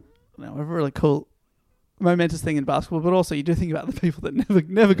great, a really cool, momentous thing in basketball, but also you do think about the people that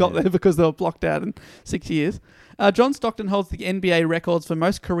never got there because they were blocked out in 6 years. John Stockton holds the NBA records for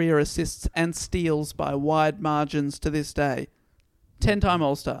most career assists and steals by wide margins to this day. 10-time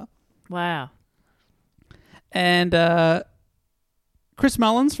All-Star. Wow. And Chris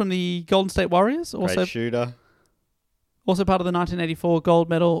Mullins from the Golden State Warriors. Great shooter. Also part of the 1984 gold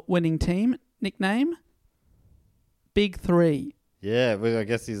medal winning team. Nickname? Big Three. Yeah, well, I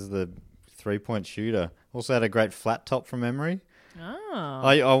guess he's the three-point shooter. Also had a great flat top from memory.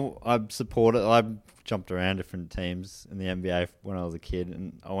 Oh. I support it. I jumped around different teams in the NBA when I was a kid,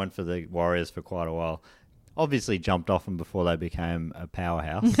 and I went for the Warriors for quite a while. Obviously jumped off them before they became a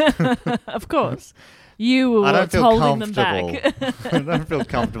powerhouse. Of course. You were what's holding them back. I don't feel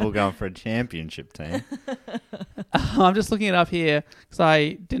comfortable going for a championship team. I'm just looking it up here because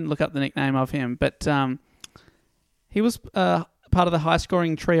I didn't look up the nickname of him, but He was part of the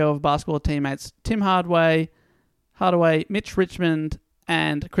high-scoring trio of basketball teammates Tim Hardaway, Mitch Richmond,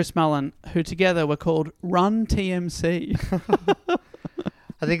 and Chris Mullen, who together were called Run TMC.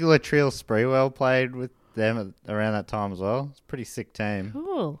 I think Latrell Sprewell played with them around that time as well. It's a pretty sick team.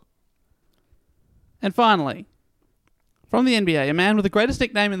 Cool. And finally, from the NBA, a man with the greatest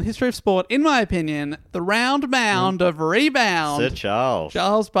nickname in the history of sport, in my opinion, the round mound of rebound. Sir Charles.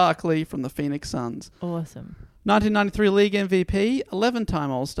 Charles Barkley from the Phoenix Suns. Awesome. 1993 League MVP,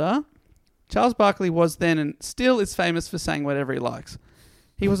 11-time All-Star. Charles Barkley was then and still is famous for saying whatever he likes.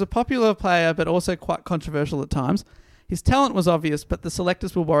 He was a popular player, but also quite controversial at times. His talent was obvious, but the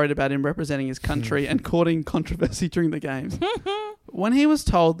selectors were worried about him representing his country and courting controversy during the games. When he was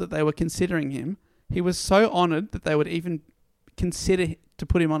told that they were considering him, he was so honoured that they would even consider to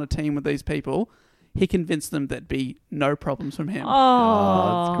put him on a team with these people. He convinced them there'd be no problems from him.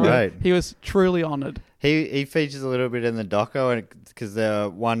 Oh, that's great. He was truly honoured. He features a little bit in the doco,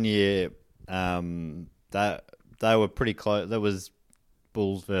 because one year that they were pretty close. There was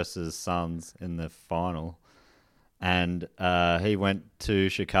Bulls versus Suns in the final, and he went to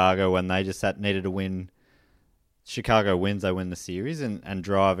Chicago when they just needed to win. Chicago wins, they win the series, and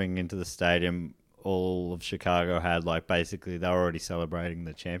driving into the stadium, all of Chicago had basically they were already celebrating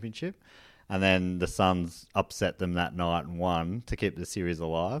the championship. And then the Suns upset them that night and won to keep the series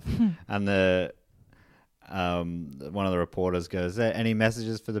alive. And one of the reporters goes, "There any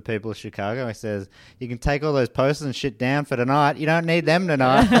messages for the people of Chicago?" He says, "You can take all those posters and shit down for tonight. You don't need them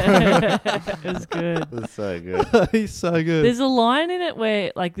tonight." It was good. It was so good. He's so good. There's a line in it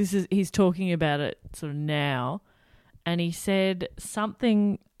where he's talking about it sort of now, and he said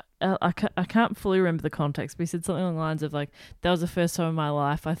something. I can't fully remember the context, but he said something along the lines of that was the first time in my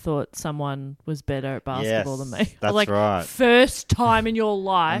life I thought someone was better at basketball than me. That's right. First time in your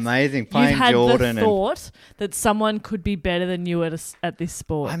life, amazing playing you've had Jordan the thought that someone could be better than you at this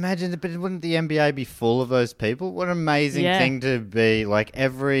sport. I imagine, but wouldn't the NBA be full of those people? What an amazing thing to be.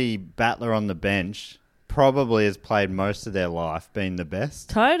 Every battler on the bench probably has played most of their life being the best.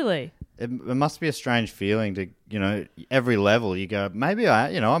 Totally. It must be a strange feeling to, every level you go, maybe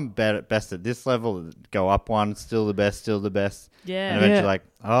I'm best at this level, go up one, still the best. Yeah. And eventually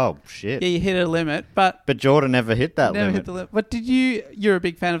oh, shit. Yeah, you hit a limit, but Jordan never hit that limit. Hit the limit. But you're a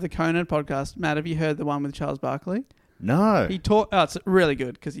big fan of the Conan podcast, Matt. Have you heard the one with Charles Barkley? No. It's really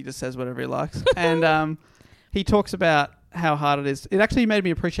good because he just says whatever he likes. And he talks about how hard it is. It actually made me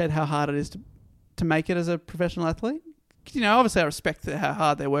appreciate how hard it is to make it as a professional athlete. Obviously I respect how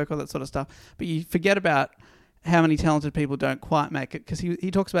hard they work, all that sort of stuff, but you forget about how many talented people don't quite make it, because he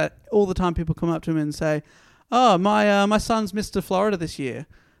talks about all the time people come up to him and say, "Oh, my son's Mr. Florida this year,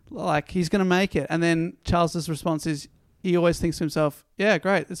 he's going to make it," and then Charles's response is he always thinks to himself, "Yeah,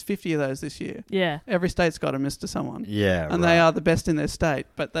 great, there's 50 of those this year. Yeah, every state's got a Mr. someone, and they are the best in their state,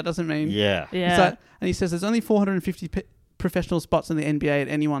 but that doesn't mean yeah." And he says there's only 450 professional spots in the NBA at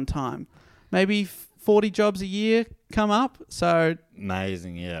any one time, maybe 40 jobs a year come up. So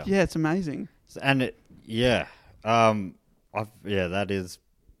amazing, yeah, it's amazing, and that is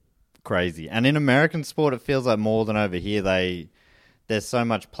crazy. And in American sport, it feels like more than over here. There's so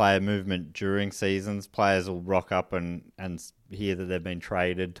much player movement during seasons. Players will rock up and hear that they've been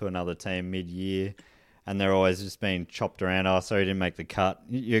traded to another team mid-year, and they're always just being chopped around. "Oh, sorry, you didn't make the cut.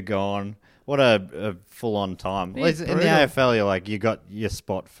 You're gone." What a full-on time. In the AFL, you got your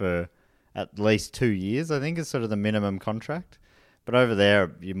spot for at least 2 years, I think, is sort of the minimum contract. But over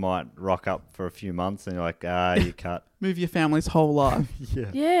there, you might rock up for a few months and you're like, you cut. Move your family's whole life.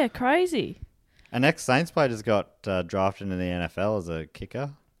 Yeah, crazy. An ex-Saints player just got drafted into the NFL as a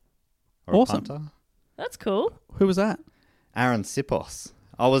kicker or awesome. a punter. That's cool. Who was that? Aaron Sipos.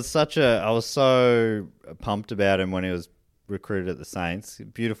 I was so pumped about him when he was recruited at the Saints.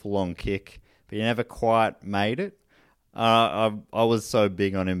 Beautiful long kick, but he never quite made it. I was so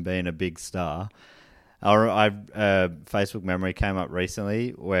big on him being a big star. Facebook memory came up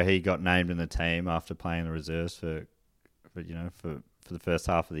recently where he got named in the team after playing the reserves for the first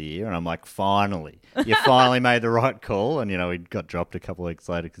half of the year, and I'm like, finally, you finally made the right call. And he got dropped a couple of weeks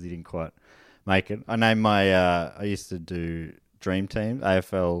later because he didn't quite make it. I named my I used to do Dream Team,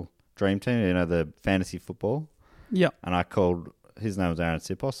 AFL Dream Team, the fantasy football. Yeah, and his name was Aaron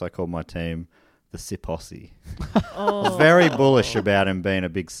Sipos. So I called my team the Siposi. I was very bullish about him being a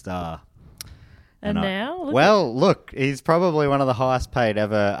big star. And now? Look, he's probably one of the highest paid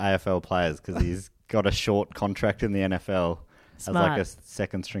ever AFL players because he's got a short contract in the NFL Smart. as a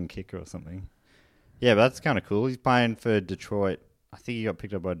second string kicker or something. Yeah, but that's kind of cool. He's playing for Detroit. I think he got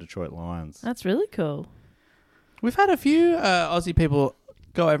picked up by Detroit Lions. That's really cool. We've had a few Aussie people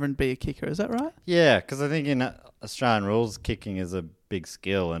go over and be a kicker. Is that right? Yeah, because I think Australian rules, kicking is a big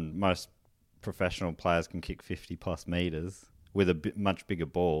skill, and most professional players can kick 50+ meters with a much bigger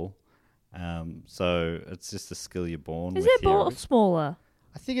ball. So it's just a skill you're born with. Is their ball smaller?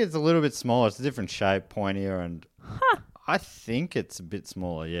 I think it's a little bit smaller. It's a different shape, pointier, and I think it's a bit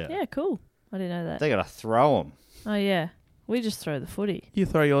smaller, yeah. Yeah, cool. I didn't know that. They got to throw them. Oh, yeah. We just throw the footy. You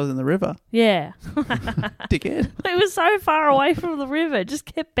throw yours in the river. Yeah. Dickhead. It was so far away from the river. It just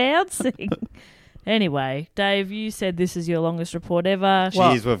kept bouncing. Anyway, Dave, you said this is your longest report ever.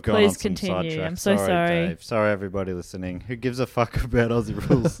 Jeez, we've gone please on some continue. sidetrack. I'm so sorry. Dave. Sorry, everybody listening. Who gives a fuck about Aussie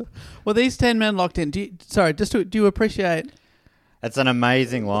rules? Well, these 10 men locked in. Do you appreciate... It's an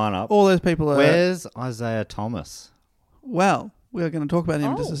amazing lineup. All those people are... Where's Isaiah Thomas? Well, we're going to talk about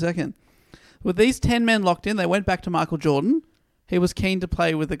him in just a second. With these 10 men locked in, they went back to Michael Jordan. He was keen to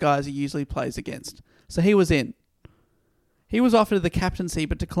play with the guys he usually plays against. So he was in. He was offered the captaincy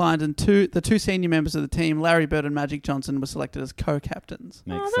but declined, and the two senior members of the team, Larry Bird and Magic Johnson, were selected as co-captains.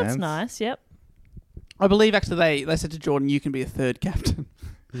 Makes that's sense. nice, yep. I believe actually they said to Jordan, you can be a third captain.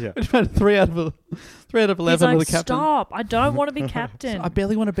 Yeah. Which made 3 out of 11 He's of like, the captain. stop. I don't want to be captain. I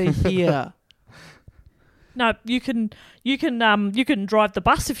barely want to be here. No, you can drive the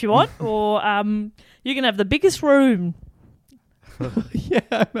bus if you want, or you can have the biggest room. Yeah,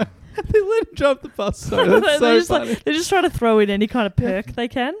 I know. They let him drive the bus. So that's so funny. They're just trying to throw in any kind of perk they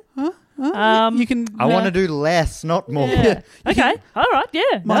can. You can. I want to do less, not more. Yeah. Okay. All right.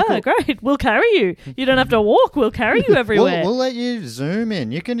 Yeah. Michael. Great. We'll carry you. You don't have to walk. We'll carry you everywhere. We'll let you Zoom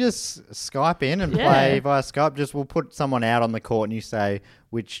in. You can just Skype in and play via Skype. We'll put someone out on the court and you say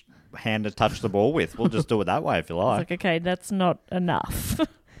which hand to touch the ball with. We'll just do it that way if you like. It's like, okay, that's not enough.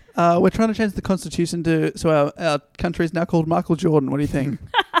 We're trying to change the constitution so our country is now called Michael Jordan. What do you think?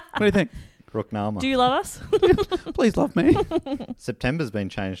 What do you think? Rooknama. Do you love us? Please love me. September's been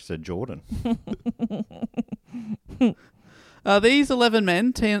changed to Jordan. These 11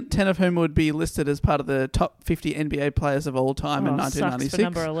 men, 10 of whom would be listed as part of the top 50 NBA players of all time in 1996. Sucks for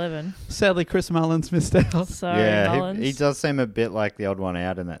number 11. Sadly, Chris Mullins missed out. Sorry, Mullins. He does seem a bit like the odd one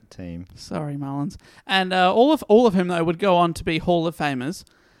out in that team. Sorry, Mullins. And all of whom, though, would go on to be Hall of Famers,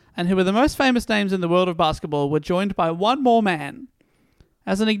 and who were the most famous names in the world of basketball, were joined by one more man.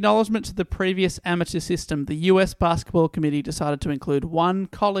 As an acknowledgement to the previous amateur system, the US Basketball Committee decided to include one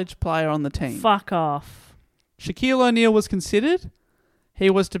college player on the team. Fuck off. Shaquille O'Neal was considered. He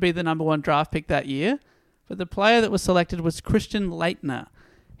was to be the number 1 draft pick that year. But the player that was selected was Christian Laettner.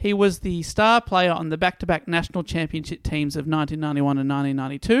 He was the star player on the back-to-back national championship teams of 1991 and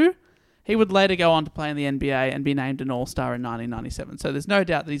 1992. He would later go on to play in the NBA and be named an All-Star in 1997. So there's no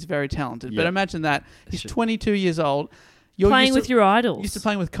doubt that he's very talented. But imagine that. He's 22 years old. You're playing with your idols. Used to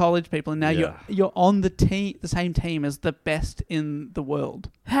playing with college people, and now you're on the same team as the best in the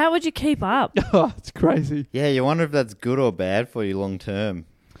world. How would you keep up? Oh, it's crazy. Yeah, you wonder if that's good or bad for you long term.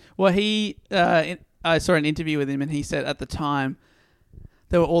 Well, I saw an interview with him, and he said at the time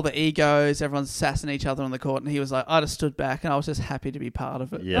there were all the egos, everyone's sassing each other on the court, and he was like, I just stood back, and I was just happy to be part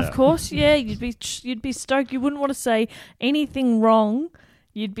of it. Yeah. Of course, yeah, you'd be stoked. You wouldn't want to say anything wrong.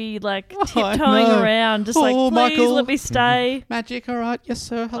 You'd be like tiptoeing around, just like, please Michael. let me stay. Magic, all right, yes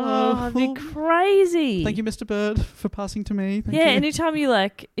sir, hello. Oh, it'd be crazy. Thank you, Mr. Bird, for passing to me. Thank you. Anytime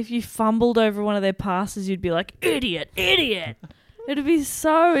if you fumbled over one of their passes, you'd be like, idiot. It'd be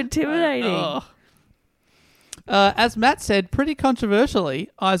so intimidating. As Matt said, pretty controversially,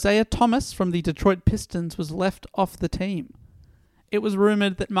 Isaiah Thomas from the Detroit Pistons was left off the team. It was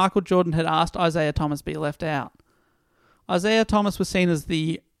rumoured that Michael Jordan had asked Isaiah Thomas be left out. Isaiah Thomas was seen as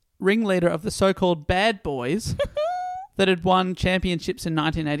the ringleader of the so-called Bad Boys that had won championships in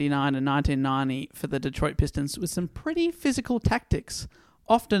 1989 and 1990 for the Detroit Pistons with some pretty physical tactics,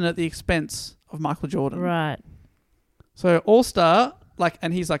 often at the expense of Michael Jordan. Right. So All-Star,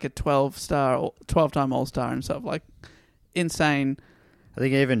 and he's like a 12-time All-Star himself, insane. I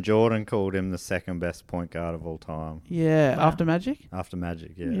think even Jordan called him the second best point guard of all time. Yeah, wow. After Magic? After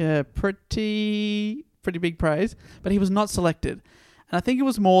Magic, yeah. Yeah, pretty big praise. But he was not selected. And I think it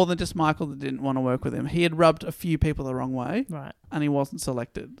was more than just Michael that didn't want to work with him. He had rubbed a few people the wrong way. Right. And he wasn't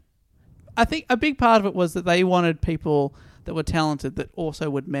selected. I think a big part of it was that they wanted people that were talented that also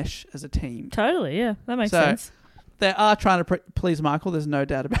would mesh as a team. Totally, yeah. That makes sense. They are trying to please Michael. There's no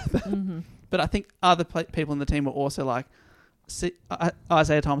doubt about that. Mm-hmm. But I think other people in the team were also like,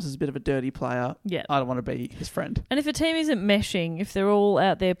 Isaiah Thomas is a bit of a dirty player. Yeah. I don't want to be his friend. And if a team isn't meshing, if they're all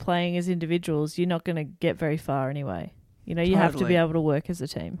out there playing as individuals, you're not going to get very far anyway. You have to be able to work as a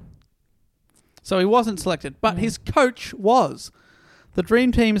team. So he wasn't selected, but his coach was. The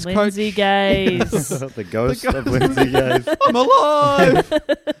Dream Team's Lindsay coach... Gaze. The ghost of Lindsay Gaze. I'm alive!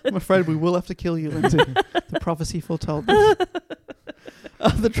 I'm afraid we will have to kill you, Lindsay. The prophecy foretold this.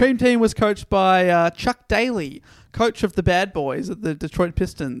 The Dream Team was coached by Chuck Daly, coach of the Bad Boys at the Detroit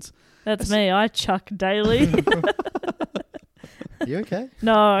Pistons. That's me. I Chuck Daly. You okay?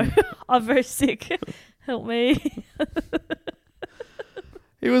 No, I'm very sick. Help me.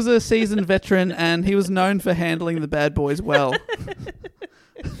 He was a seasoned veteran and he was known for handling the Bad Boys well.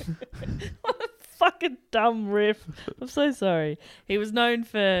 What a fucking dumb riff. I'm so sorry. He was known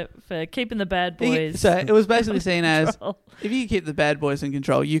for keeping the Bad Boys. So it was basically seen as, control. if you keep the Bad Boys in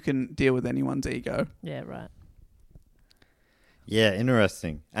control, you can deal with anyone's ego. Yeah, right. Yeah,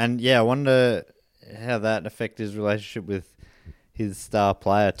 interesting. And yeah, I wonder how that affected his relationship with his star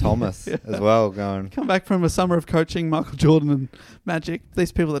player, Thomas, as well, going... Come back from a summer of coaching Michael Jordan and Magic,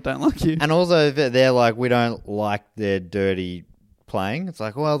 these people that don't like you. And also, they're like, we don't like their dirty playing. It's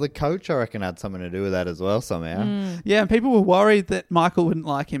like, well, the coach, I reckon, had something to do with that as well somehow. Yeah, and people were worried that Michael wouldn't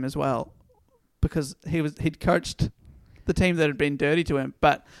like him as well because he'd coached the team that had been dirty to him,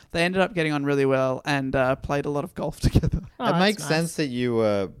 but they ended up getting on really well and played a lot of golf together. Oh, it that's makes nice. sense that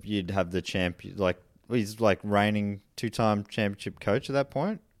you'd have the champion, like, he's like reigning 2-time championship coach at that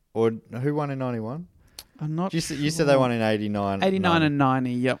point. Or who won in 91? I'm not You said they won in 89. 89 and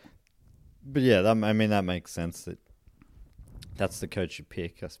 90, yep. But yeah, that makes sense that that's the coach you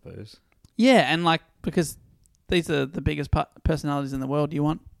pick, I suppose. Yeah, and like, because these are the biggest personalities in the world, you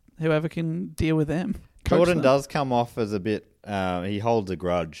want whoever can deal with them. Coach Jordan them. does come off as a bit, he holds a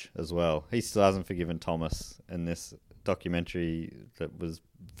grudge as well. He still hasn't forgiven Thomas in this documentary that was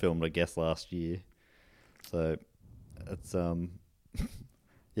filmed, I guess, last year. So it's,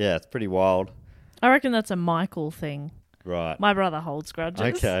 yeah, it's pretty wild. I reckon that's a Michael thing. Right. My brother holds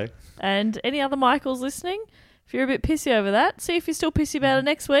grudges. Okay. And any other Michaels listening, if you're a bit pissy over that, see if you're still pissy about it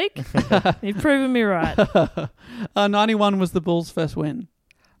next week. You've proven me right. 91 was the Bulls' first win.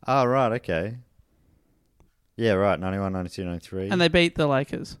 Oh, right, okay. Yeah, right, 91, 92, 93. And they beat the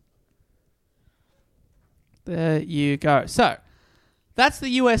Lakers. There you go. So, that's the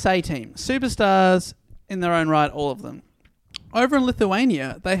USA team. Superstars in their own right, all of them. Over in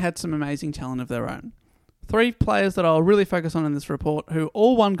Lithuania, they had some amazing talent of their own. 3 players that I'll really focus on in this report who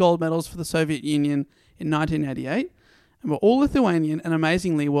all won gold medals for the Soviet Union in 1988 and were all Lithuanian and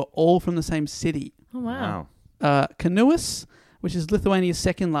amazingly were all from the same city. Oh, wow. Kaunas, which is Lithuania's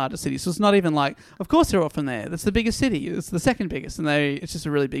second largest city. So it's not even like, of course they're all from there. That's the biggest city. It's the second biggest and it's just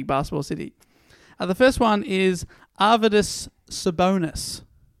a really big basketball city. The first one is Arvydas Sabonis.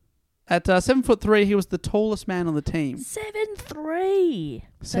 At 7'3", he was the tallest man on the team. 7'3".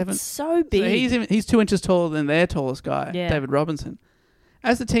 That's so big. So he's 2 inches taller than their tallest guy, Yeah. David Robinson.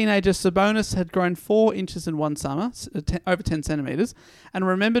 As a teenager, Sabonis had grown 4 inches in one summer, over 10 centimetres, and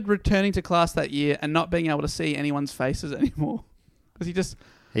remembered returning to class that year and not being able to see anyone's faces anymore. Because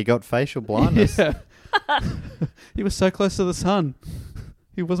he got facial blindness. Yeah. He was so close to the sun.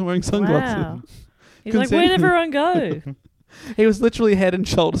 He wasn't wearing sunglasses. Wow. He's like, where'd everyone go? He was literally head and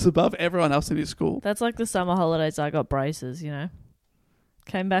shoulders above everyone else in his school. That's like the summer holidays. I got braces, you know.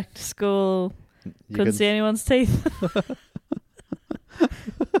 Came back to school, couldn't see anyone's teeth.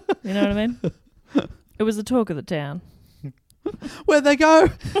 You know what I mean? It was the talk of the town. Where'd they go?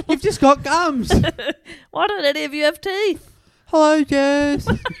 You've just got gums. Why don't any of you have teeth? Hello, Jess.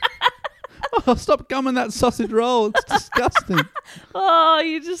 Oh, stop gumming that sausage roll. It's disgusting. Oh,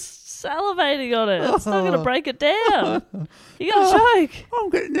 you're just salivating on it. It's not going to break it down. You got to choke. I'm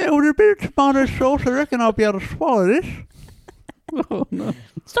getting there with a bit of tomato sauce. I reckon I'll be able to swallow this. Oh, no.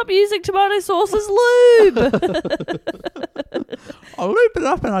 Stop using tomato sauce as lube. I loop it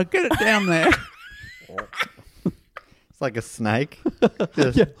up and I get it down there. It's like a snake.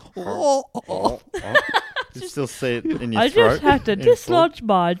 Yeah. You still see it in your I throat. just had to dislodge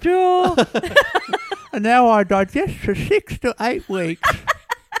my jaw. And now I digest for 6 to 8 weeks.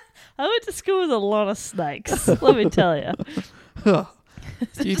 I went to school with a lot of snakes, let me tell you.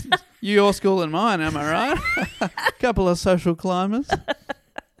 Your school and mine, am I right? Couple of social climbers.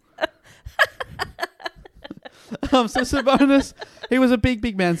 So Sabonis, he was a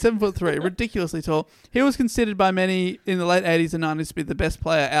big man, 7'3", ridiculously tall. He was considered by many in the late 80s and 90s to be the best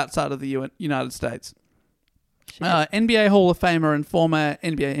player outside of the United States. NBA Hall of Famer and former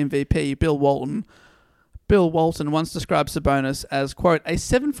NBA MVP Bill Walton once described Sabonis as, quote, a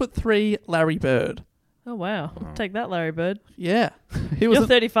 7'3" Larry Bird. Oh, wow. Take that, Larry Bird. Yeah. You're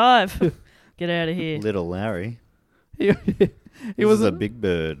 35. Get out of here. Little Larry. He was a big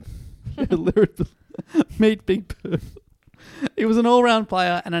bird. Meet Big Bird. He was an all-round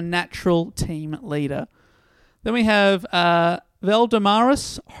player and a natural team leader. Then we have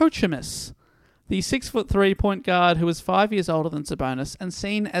Valdemaris Hochemis, the 6'3" point guard who was 5 years older than Sabonis and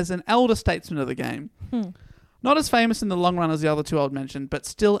seen as an elder statesman of the game. Not as famous in the long run as the other two I've mentioned, but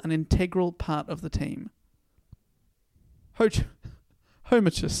still an integral part of the team.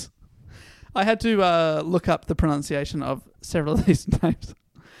 Homichus. I had to look up the pronunciation of several of these names.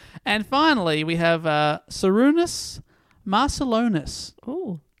 And finally, we have Sarunas Marcellonis.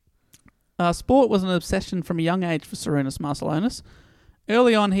 Ooh. Sport was an obsession from a young age for Sarunas Marcellonis.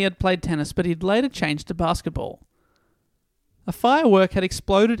 Early on, he had played tennis, but he'd later changed to basketball. A firework had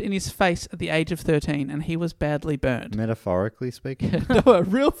exploded in his face at the age of 13, and he was badly burned. Metaphorically speaking? No, a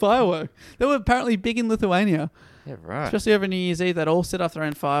real firework. They were apparently big in Lithuania. Yeah, right. Especially over New Year's Eve, they'd all set off their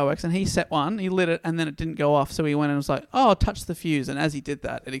own fireworks, and he set one, he lit it, and then it didn't go off, so he went and was like, oh, I'll touch the fuse, and as he did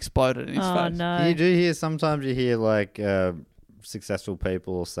that, it exploded in his face. Oh, no. You do hear, sometimes you hear like successful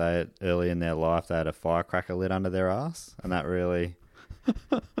people say it early in their life, they had a firecracker lit under their ass, and that really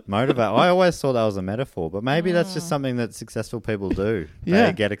motivate. I always thought that was a metaphor, but maybe that's just something that successful people do.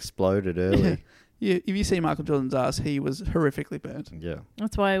 They get exploded early. Yeah, if you see Michael Jordan's ass, he was horrifically burnt. Yeah.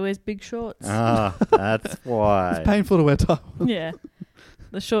 That's why he wears big shorts. Ah, that's why. It's painful to wear top. Yeah.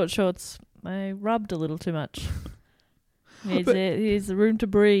 The short shorts, they rubbed a little too much. He needs the room to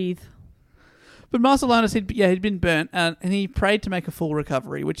breathe. But Marcellonis, he'd been burnt, and he prayed to make a full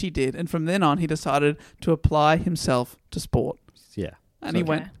recovery, which he did. And from then on, he decided to apply himself to sport. Yeah. And he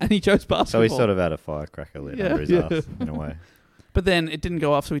went, and he chose basketball. So he sort of had a firecracker lit under his ass, in a way. But then it didn't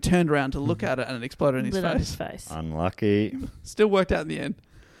go off, so he turned around to look at it, and it exploded in his face. Unlucky. Still worked out in the end.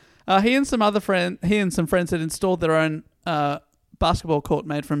 He and some friends had installed their own basketball court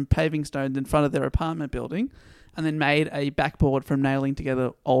made from paving stones in front of their apartment building, and then made a backboard from nailing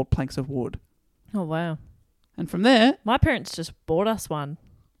together old planks of wood. Oh, wow. And from there... My parents just bought us one.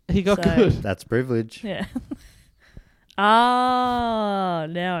 He got good. That's privilege. Yeah. Ah,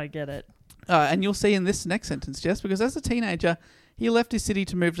 now I get it. And you'll see in this next sentence, Jess, because as a teenager, he left his city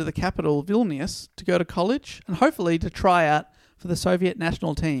to move to the capital, Vilnius, to go to college and hopefully to try out for the Soviet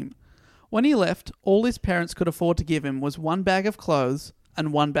national team. When he left, all his parents could afford to give him was one bag of clothes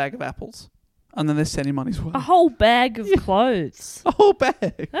and one bag of apples. And then they sent him on his way. A whole bag of clothes. A whole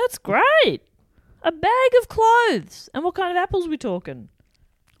bag. That's great. A bag of clothes. And what kind of apples are we talking?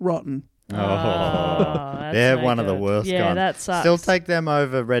 Rotten. Oh, they're one of the worst kinds. Yeah, that sucks. Still take them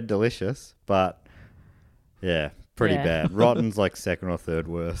over Red Delicious, but yeah, pretty bad. Rotten's like second or third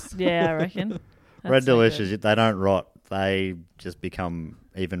worst. Yeah, I reckon. Red Delicious, they don't rot. They just become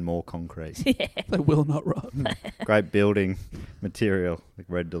even more concrete. Yeah. They will not rot. Great building material, like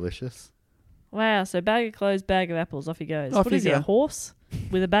Red Delicious. Wow, so bag of clothes, bag of apples, off he goes. Off What you is he, go. a horse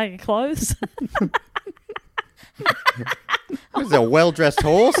with a bag of clothes? Is it a well-dressed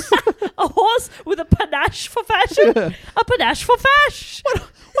horse? A horse with a panache for fashion? Yeah. A panache for fash?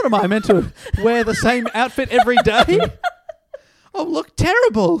 What am I meant to wear the same outfit every day? Oh, look,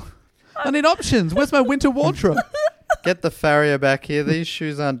 terrible. I need options. Where's my winter wardrobe? Get the farrier back here. These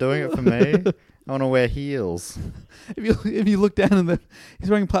shoes aren't doing it for me. I want to wear heels. If you look down and he's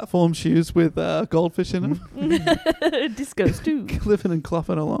wearing platform shoes with goldfish in them. Discos too. Cliffing and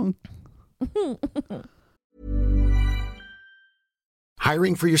clopping along.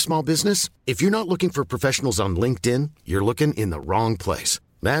 Hiring for your small business? If you're not looking for professionals on LinkedIn, you're looking in the wrong place.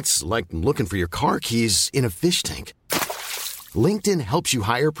 That's like looking for your car keys in a fish tank. LinkedIn helps you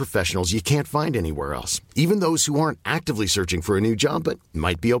hire professionals you can't find anywhere else, even those who aren't actively searching for a new job but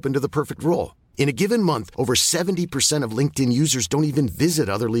might be open to the perfect role. In a given month, over 70% of LinkedIn users don't even visit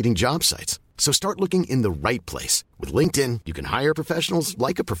other leading job sites. So start looking in the right place. With LinkedIn, you can hire professionals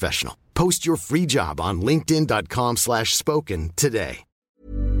like a professional. Post your free job on linkedin.com/spoken today.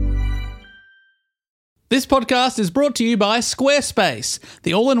 This podcast is brought to you by Squarespace,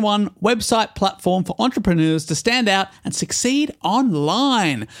 the all-in-one website platform for entrepreneurs to stand out and succeed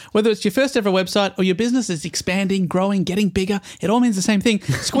online. Whether it's your first ever website or your business is expanding, growing, getting bigger, it all means the same thing.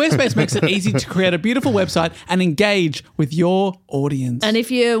 Squarespace makes it easy to create a beautiful website and engage with your audience. And if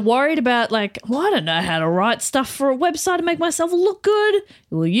you're worried about I don't know how to write stuff for a website to make myself look good,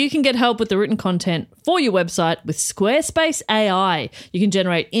 well, you can get help with the written content for your website with Squarespace AI. You can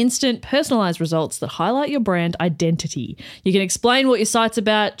generate instant, personalized results that highlight your brand identity. You can explain what your site's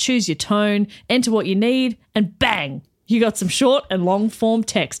about, choose your tone, enter what you need, and bang, you got some short and long form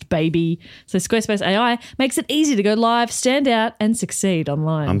text, baby. So Squarespace AI makes it easy to go live, stand out, and succeed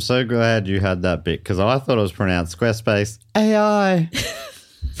online. I'm so glad you had that bit because I thought it was pronounced Squarespace AI.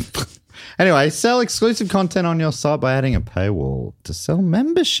 Anyway, sell exclusive content on your site by adding a paywall to sell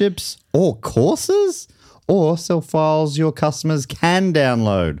memberships or courses or sell files your customers can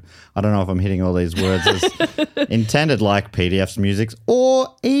download. I don't know if I'm hitting all these words as intended, like PDFs, musics,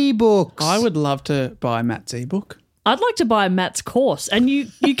 or ebooks. I would love to buy Matt's ebook. I'd like to buy Matt's course, and you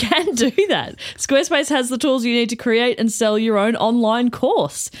can do that. Squarespace has the tools you need to create and sell your own online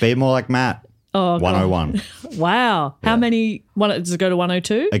course. Be more like Matt. Oh, 101. God. Wow. How many? Does it go to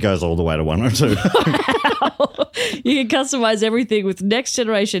 102? It goes all the way to 102. You can customize everything with next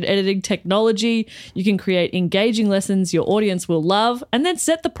generation editing technology. You can create engaging lessons your audience will love and then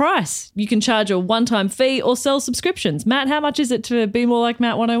set the price. You can charge a one-time fee or sell subscriptions. Matt, how much is it to be more like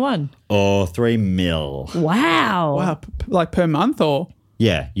Matt 101? Or $3 million. Wow. Wow, like per month or?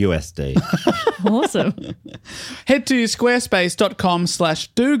 Yeah, USD. Awesome. Head to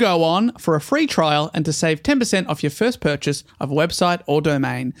squarespace.com/do-go-on for a free trial and to save 10% off your first purchase of a website or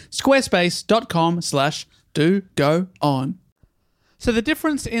domain. Squarespace.com/do-go-on. So the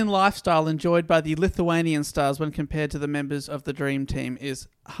difference in lifestyle enjoyed by the Lithuanian stars when compared to the members of the Dream Team is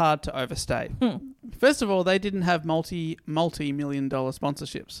hard to overstate. First of all, they didn't have multi-million-dollar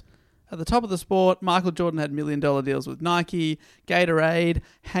sponsorships. At the top of the sport, Michael Jordan had $1 million deals with Nike, Gatorade,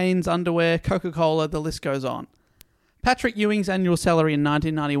 Hanes Underwear, Coca-Cola, the list goes on. Patrick Ewing's annual salary in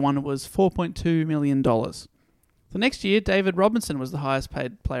 1991 was $4.2 million. The next year, David Robinson was the highest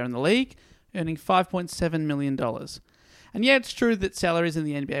paid player in the league, earning $5.7 million. And yeah, it's true that salaries in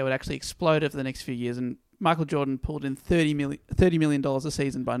the NBA would actually explode over the next few years, and Michael Jordan pulled in $30 million a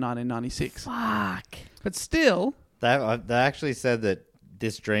season by 1996. Fuck. But still... They actually said that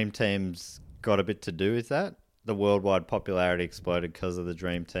this Dream Team's got a bit to do with that. The worldwide popularity exploded because of the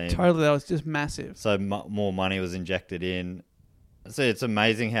Dream Team. Totally, that was just massive. So more money was injected in. So it's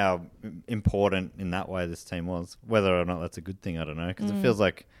amazing how important in that way this team was. Whether or not that's a good thing, I don't know. Because it feels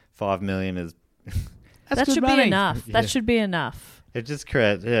like $5 million is... that should be enough. That should be enough. It just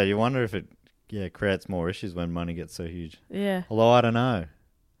creates... Yeah, you wonder if it creates more issues when money gets so huge. Yeah. Although I don't know.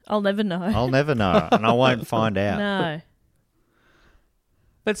 I'll never know. I'll never know. And I won't find out. No.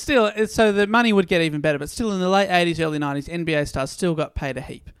 But still, so the money would get even better. But still, in the late 80s, early 90s, NBA stars still got paid a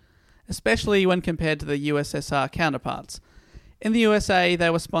heap, especially when compared to the USSR counterparts. In the USA,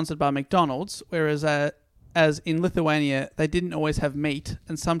 they were sponsored by McDonald's, whereas as in Lithuania, they didn't always have meat,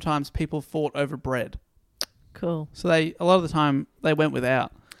 and sometimes people fought over bread. Cool. So a lot of the time, they went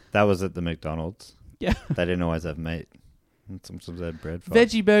without. That was at the McDonald's. Yeah. They didn't always have meat. And sometimes they had bread.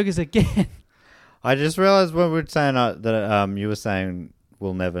 Veggie burgers again. I just realised when we were saying that you were saying...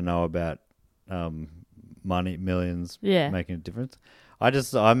 we'll never know about money, millions making a difference. I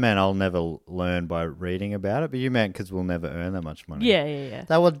meant I'll never learn by reading about it, but you meant because we'll never earn that much money. Yeah.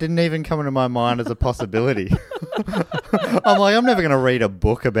 That one didn't even come into my mind as a possibility. I'm like, I'm never going to read a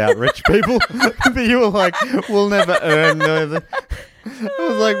book about rich people. But you were like, we'll never earn millions. It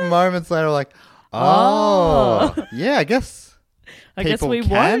was like moments later, like, yeah, I guess we can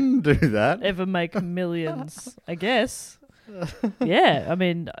won't do that. ever make millions, I guess. Yeah, I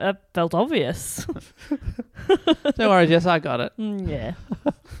mean, that felt obvious. Don't worry, Jess, I got it. Yeah.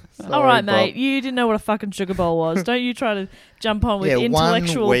 Sorry, all right, Bob. mate. You didn't know what a fucking sugar bowl was. Don't you try to jump on with Yeah,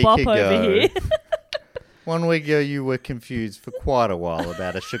 intellectual 1 week bop ago. over here. 1 week ago, you were confused for quite a while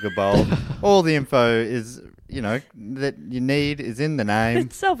about a sugar bowl. All the info is, that you need is in the name.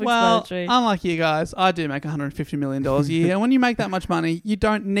 It's self-explanatory. Well, unlike you guys, I do make $150 million a year. And when you make that much money, you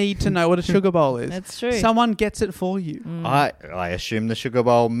don't need to know what a sugar bowl is. That's true. Someone gets it for you. I assume the sugar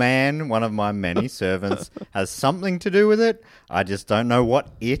bowl man, one of my many servants, has something to do with it. I just don't know what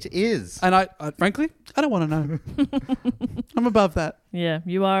it is. And I frankly, I don't want to know. I'm above that. Yeah,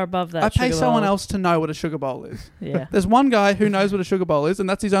 you are above that. I pay sugar someone bowl. else to know what a sugar bowl is. Yeah. There's one guy who knows what a sugar bowl is, and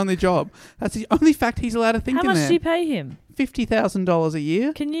that's his only job. That's the only fact he's allowed to think How in much there. do you pay him? $50,000 a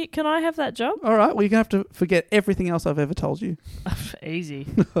year. Can I have that job? All right, well, you're going to have to forget everything else I've ever told you. Easy.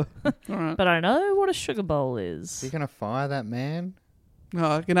 All right. But I know what a sugar bowl is. Are you going to fire that man?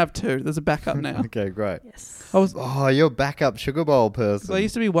 No, I can have two. There's a backup now. Okay, great. Yes. You're a backup sugar bowl person. So I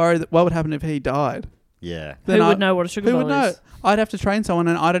used to be worried that what would happen if he died. Yeah. Who would know what a sugar bowl Who would know? is? I'd have to train someone,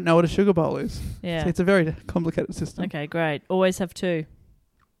 and I don't know what a sugar bowl is. Yeah. So it's a very complicated system. Okay, great. Always have two.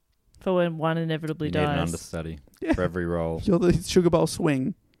 For when one inevitably You dies. need an understudy for every role. You're the sugar bowl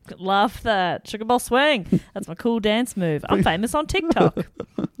swing. Love that. Sugar bowl swing. That's my cool dance move. I'm famous on TikTok.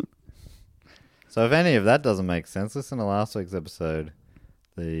 So if any of that doesn't make sense, listen to last week's episode,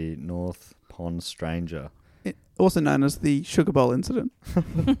 the North Pond Stranger. Also known as the sugar bowl incident.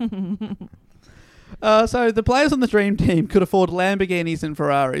 So the players on the Dream Team could afford Lamborghinis and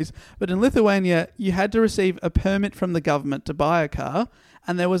Ferraris, but in Lithuania, you had to receive a permit from the government to buy a car,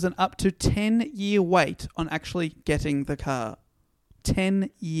 and there was an up to 10-year wait on actually getting the car. 10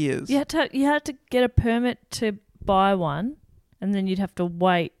 years. You had to get a permit to buy one, and then you'd have to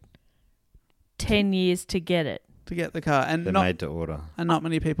wait 10 years to get it. To get the car. And They're made to order. And not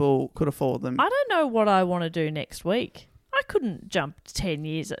many people could afford them. I don't know what I want to do next week. I couldn't jump 10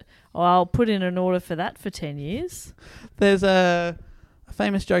 years. I'll put in an order for that for 10 years. There's a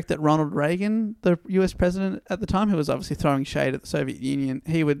famous joke that Ronald Reagan, the US president at the time, who was obviously throwing shade at the Soviet Union,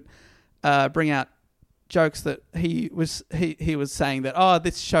 he would bring out jokes that he was saying that,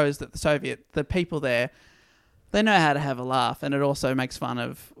 this shows that the people there, they know how to have a laugh, and it also makes fun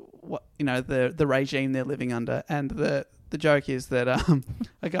of what the regime they're living under. And the joke is that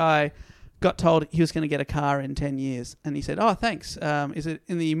a guy got told he was going to get a car in 10 years, and he said, thanks, is it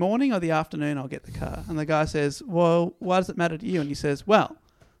in the morning or the afternoon I'll get the car? And the guy says, well, why does it matter to you? And he says, well,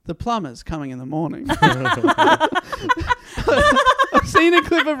 the plumber's coming in the morning. I've seen a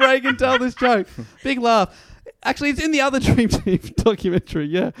clip of Reagan tell this joke. Big laugh. Actually, it's in the other Dream Team documentary.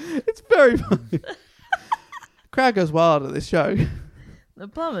 Yeah, it's very funny. Crowd goes wild at this show. The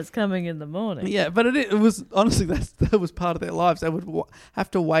plumber's coming in the morning. Yeah, but it was honestly that was part of their lives. They would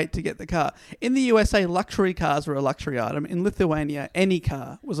have to wait to get the car. In the USA, luxury cars were a luxury item. In Lithuania, any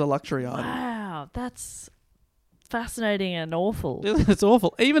car was a luxury item. Wow, that's fascinating and awful. It's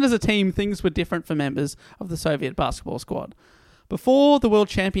awful. Even as a team, things were different for members of the Soviet basketball squad. Before the World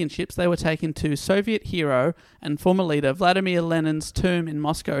Championships, they were taken to Soviet hero and former leader Vladimir Lenin's tomb in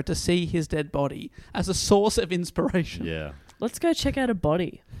Moscow to see his dead body as a source of inspiration. Yeah. Let's go check out a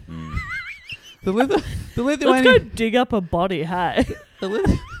body. The Lithuanian... Let's go dig up a body, hey?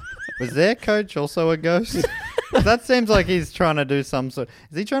 Was their coach also a ghost? That seems like he's trying to do some sort...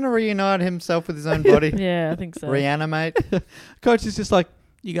 Is he trying to reunite himself with his own body? Yeah, I think so. Reanimate? Coach is just like,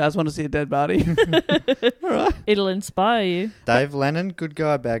 you guys want to see a dead body? All right. It'll inspire you. Dave Lennon, good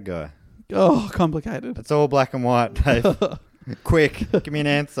guy, bad guy? Oh, complicated. It's all black and white, Dave. Quick, give me an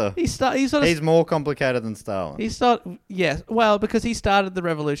answer. He's more complicated than Stalin. Yes, well, because he started the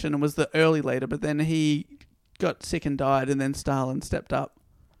revolution and was the early leader, but then he got sick and died, and then Stalin stepped up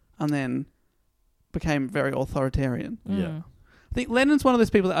and then became very authoritarian. Yeah. I think Lenin's one of those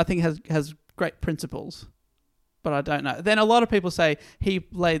people that I think has great principles, but I don't know. Then a lot of people say he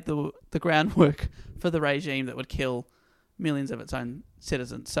laid the groundwork for the regime that would kill millions of its own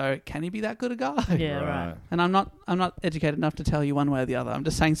citizens. So can he be that good a guy? Yeah, right. And I'm not educated enough to tell you one way or the other. I'm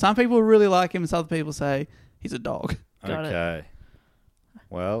just saying some people really like him and some other people say he's a dog. Okay.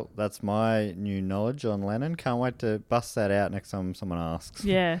 Well, that's my new knowledge on Lennon. Can't wait to bust that out next time someone asks.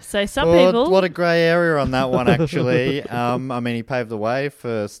 Yeah, so people... What a grey area on that one, actually. I mean, he paved the way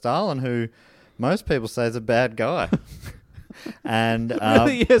for Stalin, who most people say is a bad guy. And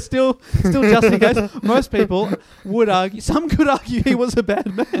yeah, still just in case, most people would argue, some could argue he was a bad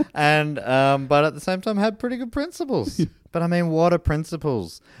man. And but at the same time had pretty good principles. But I mean, what are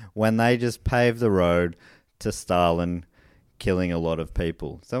principles when they just paved the road to Stalin killing a lot of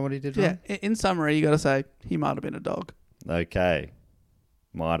people? Is that what he did wrong? Yeah, in summary, you got to say he might have been a dog. Okay.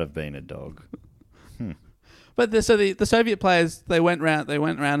 Might have been a dog. But the Soviet players, they went round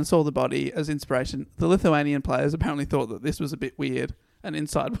and saw the body as inspiration. The Lithuanian players apparently thought that this was a bit weird, and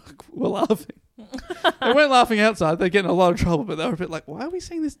inside were laughing. They weren't laughing outside. They're getting a lot of trouble, but they were a bit like, why are we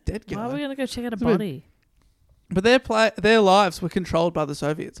seeing this dead guy? Why are we going to go check out a body? But their lives were controlled by the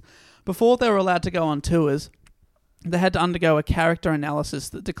Soviets. Before they were allowed to go on tours, they had to undergo a character analysis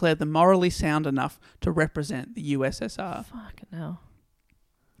that declared them morally sound enough to represent the USSR. Fucking hell.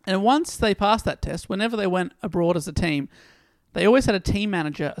 And once they passed that test, whenever they went abroad as a team, they always had a team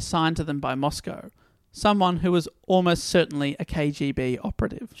manager assigned to them by Moscow. Someone who was almost certainly a KGB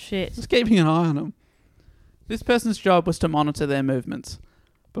operative. Shit. Just keeping an eye on them. This person's job was to monitor their movements.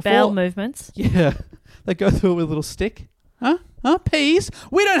 Bowel movements? Yeah. They go through it with a little stick. Huh? Peas?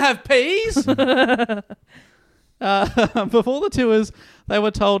 We don't have peas! Before the tours, they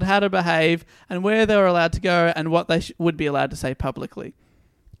were told how to behave and where they were allowed to go and what they would be allowed to say publicly.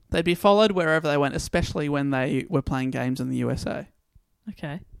 They'd be followed wherever they went, especially when they were playing games in the USA.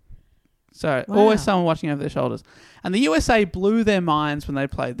 Okay. So always someone watching over their shoulders. And the USA blew their minds when they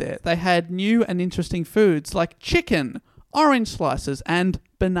played there. They had new and interesting foods like chicken, orange slices, and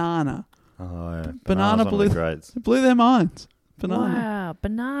banana. Oh, yeah. Banana blew their minds. Banana. Wow,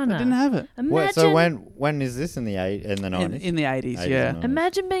 banana. They didn't have it. Imagine, so when is this in the 90s? In the 80s, yeah.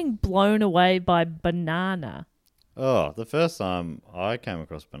 Imagine being blown away by banana. Oh, the first time I came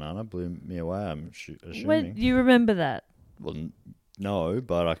across banana blew me away, I'm assuming. When you remember that? Well, no,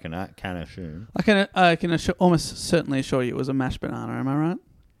 but I can assume. I can almost certainly assure you it was a mashed banana, am I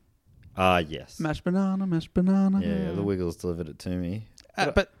right? Yes. Mashed banana. Yeah, the Wiggles delivered it to me.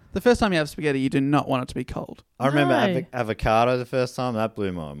 But The first time you have spaghetti, you do not want it to be cold. I remember No. avocado the first time. That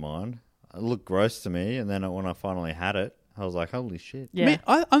blew my mind. It looked gross to me, and then when I finally had it, I was like, holy shit. Yeah.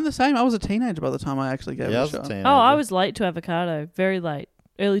 I'm the same. I was a teenager by the time I actually gave it Yeah, I a was a shot. teenager. Oh, I was late to avocado. Very late.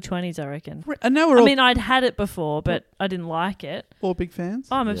 Early 20s, I reckon. And now we're all, I'd had it before, but I didn't like it. all big fans.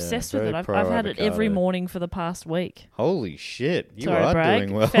 Oh, I'm Yeah, obsessed with very it. I've pro had it every avocado. morning for the past week. Holy shit. You Sorry, are Bragg.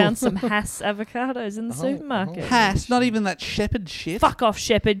 doing well. Found some Hass avocados in the supermarket. Hass, not even that shepherd shit. Fuck off,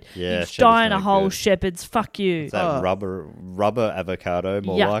 Shepherd. Yeah, You Shepherd's die in a no hole, good. Shepherds. Fuck you. It's that Oh. rubber avocado,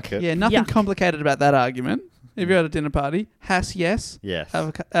 more Yuck. like it. Yeah, nothing Yuck. complicated about that argument. If you're at a dinner party, Hass, yes. Yes.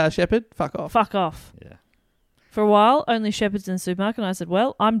 Shepherd, fuck off. Fuck off. Yeah. For a while, only Shepherds in the supermarket. And I said,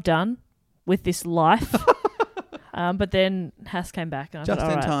 well, I'm done with this life. But then Hass came back. And I Just said,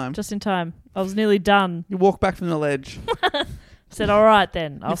 in "All right." time. Just in time. I was nearly done. You walk back from the ledge. Said, all right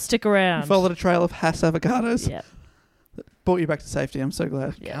then. I'll stick You around. followed a trail of Hass avocados. Yep. Brought you back to safety. I'm so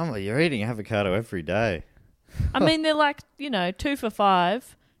glad. Yeah. Come on, you're eating avocado every day. I mean, they're like, 2 for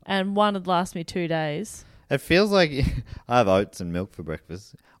 $5, and one would last me 2 days. It feels like I have oats and milk for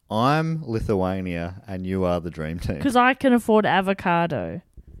breakfast. I'm Lithuania, and you are the dream team. Because I can afford avocado.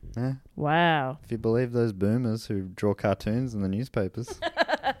 Yeah. Wow. If you believe those boomers who draw cartoons in the newspapers.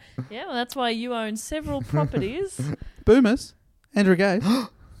 Yeah, well, that's why you own several properties. Boomers. Andrew Gaze.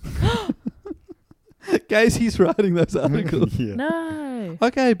 Gaze, he's writing those articles. Yeah. No.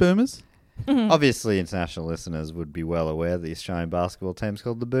 Okay, boomers. Obviously, international listeners would be well aware the Australian basketball team's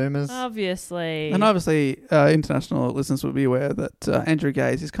called the Boomers. Obviously. And obviously, international listeners would be aware that Andrew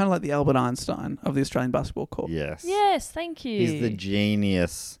Gaze is kind of like the Albert Einstein of the Australian Basketball Corps. Yes. Yes, thank you. He's the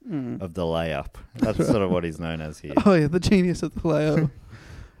genius of the layup. That's sort of what he's known as here. Oh, yeah, the genius of the layup.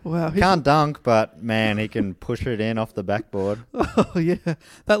 Wow. Can't dunk, but man, he can push it in off the backboard. Oh, yeah.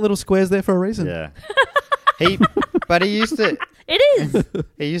 That little square's there for a reason. Yeah. But he used to. It is.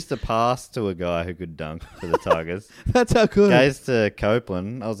 He used to pass to a guy who could dunk for the Tigers. That's how good. Goes to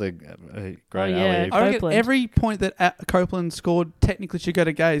Copeland. That was a great alley. I reckon Copeland. every point that Copeland scored technically should go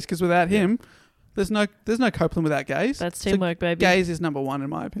to Gaze, because without him, there's no Copeland without Gaze. That's teamwork, baby. Gaze is number one in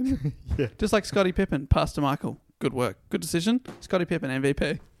my opinion. Just like Scottie Pippen, pass to Michael. Good work. Good decision. Scottie Pippen,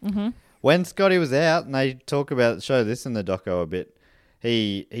 MVP. Mm-hmm. When Scotty was out, and they show this in the doco a bit,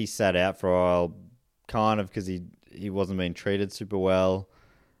 he sat out for a while, kind of because he wasn't being treated super well.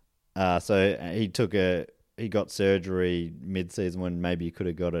 So he got surgery mid-season when maybe he could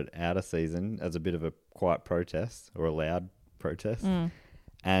have got it out of season as a bit of a quiet protest or a loud protest.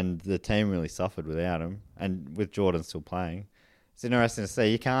 And the team really suffered without him. And with Jordan still playing, it's interesting to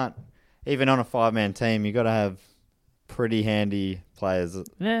see. You can't, even on a 5-man team, you got to have pretty handy players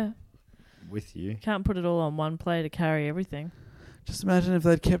Yeah. with you. Can't put it all on one play to carry everything. Just imagine if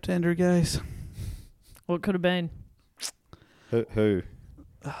they'd kept Andrew Gaze. What could have been? Who?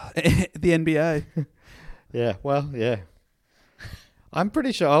 The NBA. Yeah, well, yeah. I'm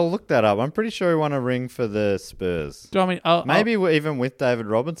pretty sure. I'll look that up. I'm pretty sure he won a ring for the Spurs. Do you want me? Maybe even with David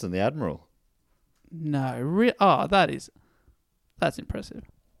Robinson, the Admiral. No. That's impressive.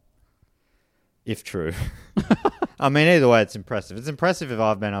 If true. I mean, either way, it's impressive. It's impressive if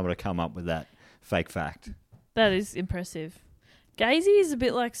I've been able to come up with that fake fact. That is impressive. Gazy is a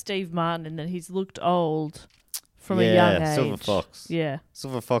bit like Steve Martin in that he's looked old from a young age. Silver Fox. Yeah.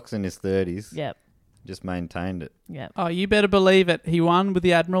 Silver Fox in his 30s. Yep. Just maintained it. Yep. Oh, you better believe it. He won with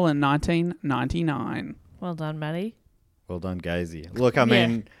the Admiral in 1999. Well done, Matty. Well done, Gazy. Look, I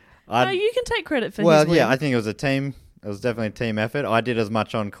mean... No, you can take credit for his Well, win. yeah, I think it was a team... It was definitely a team effort. I did as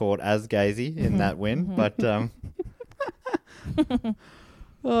much on court as Gazy in that win, but...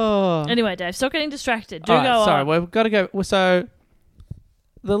 Oh. Anyway, Dave, stop getting distracted. Do All right, go sorry, on. we've got to go. So,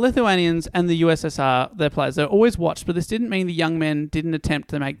 the Lithuanians and the USSR, their players, they're always watched, but this didn't mean the young men didn't attempt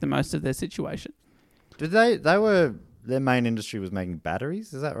to make the most of their situation. Did their main industry was making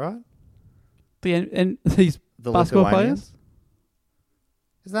batteries, is that right? And these The basketball Lithuanians? players?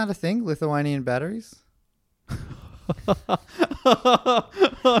 Is that a thing? Lithuanian batteries?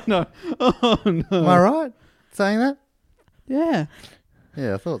 Oh, no. Oh, no. Am I right saying that? Yeah.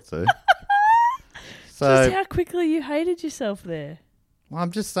 Yeah, I thought so. Just how quickly you hated yourself there. Well,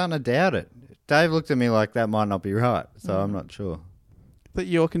 I'm just starting to doubt it. Dave looked at me like that might not be right, so I'm not sure. That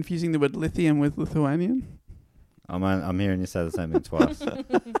you're confusing the word lithium with Lithuanian? I'm hearing you say the same thing twice.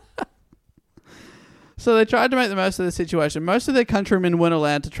 So they tried to make the most of the situation. Most of their countrymen weren't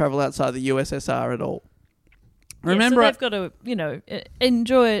allowed to travel outside the USSR at all. Remember, so they've got to,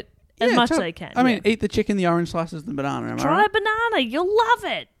 enjoy it as much as they can. I mean, eat the chicken, the orange slices, the banana. Am I try right? a banana. You'll love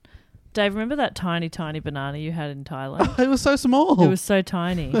it. Dave, remember that tiny, tiny banana you had in Thailand? It was so small. It was so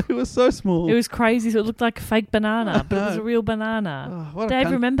tiny. It was so small. It was crazy. So it looked like a fake banana, but it was a real banana.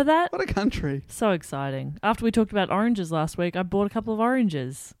 Dave, remember that? What a country. So exciting. After we talked about oranges last week, I bought a couple of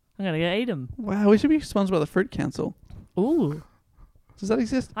oranges. I'm going to go eat them. Wow, we should be sponsored by the Fruit Council. Ooh. Does that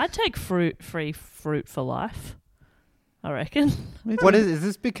exist? I'd take free fruit for life, I reckon. What is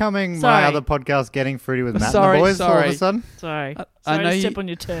this becoming Sorry. my other podcast, Getting Fruity with Matt Sorry, and the Boys, all of sorry. a sudden? Sorry. I know to you, step on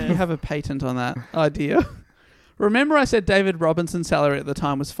your turf. you have a patent on that idea. Remember I said David Robinson's salary at the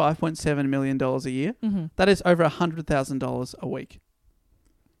time was $5.7 million a year? Mm-hmm. That is over $100,000 a week.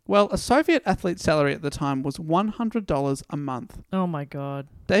 Well, a Soviet athlete's salary at the time was $100 a month. Oh, my God.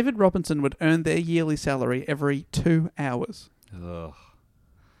 David Robinson would earn their yearly salary every 2 hours. Ugh.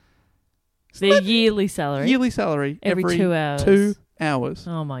 Their yearly salary? Yearly salary Every 2 hours. 2 hours.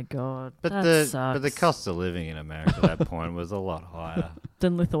 Oh, my God. But that sucks. the cost of living in America at that point was a lot higher.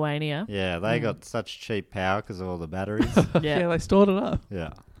 Than Lithuania. Yeah, they got such cheap power because of all the batteries. Yeah, they stored it up.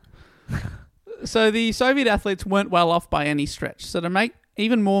 Yeah. So the Soviet athletes weren't well off by any stretch. So to make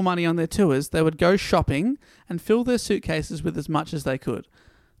even more money on their tours, they would go shopping and fill their suitcases with as much as they could.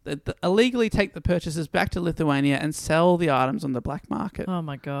 They'd illegally take the purchases back to Lithuania and sell the items on the black market. Oh,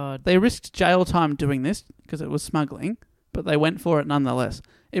 my God. They risked jail time doing this because it was smuggling, but they went for it nonetheless.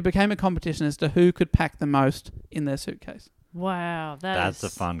 It became a competition as to who could pack the most in their suitcase. Wow. That's a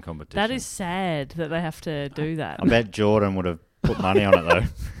fun competition. That is sad that they have to do that. I bet Jordan would have put money on it, though.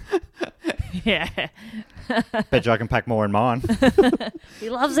 Yeah. Bet you I can pack more in mine. He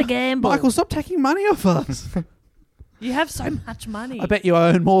loves a gamble. Michael, stop taking money off us. You have so much money. I bet you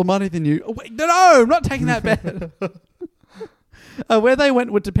I earn more money than you. Oh, wait, no, I'm not taking that bet. Where they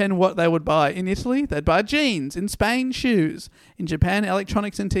went would depend what they would buy. In Italy, they'd buy jeans. In Spain, shoes. In Japan,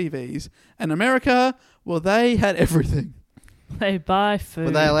 electronics and TVs. And America, well, they had everything. They buy food.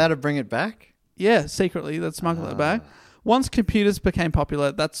 Were they allowed to bring it back? Yeah, secretly, they'd smuggle it back. Once computers became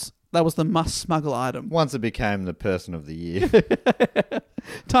popular, that was the must-smuggle item. Once it became the person of the year.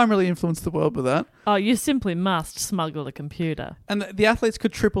 Time really influenced the world with that. Oh, you simply must smuggle a computer. And the athletes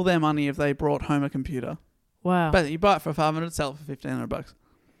could triple their money if they brought home a computer. Wow. But you buy it for $500, sell it for $1,500.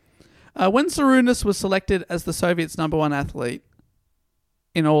 When Sarunas was selected as the Soviets' #1 athlete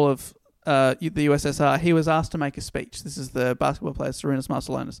in all of the USSR, he was asked to make a speech. This is the basketball player Sarunas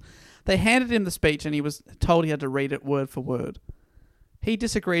Marciulionis. They handed him the speech and he was told he had to read it word for word. He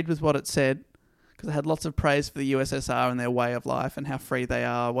disagreed with what it said because it had lots of praise for the USSR and their way of life and how free they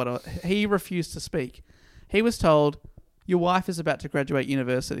are. He refused to speak. He was told, your wife is about to graduate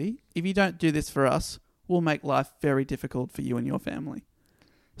university. If you don't do this for us, we'll make life very difficult for you and your family.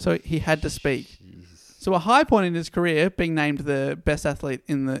 So he had to speak. So a high point in his career, being named the best athlete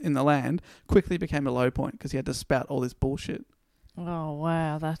in the land, quickly became a low point because he had to spout all this bullshit. Oh,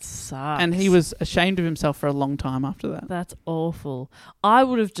 wow, that sucks. And he was ashamed of himself for a long time after that. That's awful. I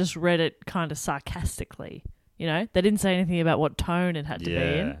would have just read it kind of sarcastically. You know, they didn't say anything about what tone it had to be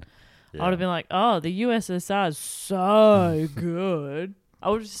in. Yeah. I would have been like, oh, the USSR is so good. I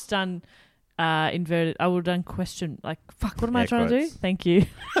would have just done inverted. I would have done question, like, fuck, what am I trying to do? Thank you.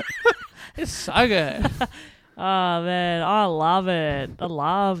 It's so good. Oh, man, I love it. I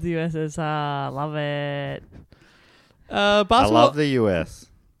love the USSR. I love it. I love the US.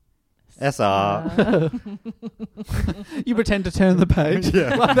 SR. You pretend to turn the page.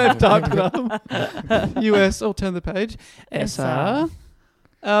 Yeah. Like they've typed it up. US, or turn the page. SR.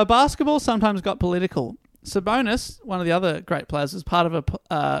 Basketball sometimes got political. Sabonis, one of the other great players, was part of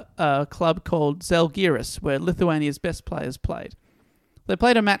a club called Žalgiris, where Lithuania's best players played. They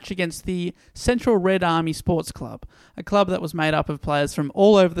played a match against the Central Red Army Sports Club, a club that was made up of players from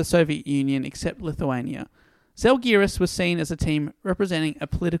all over the Soviet Union except Lithuania. Žalgiris was seen as a team representing a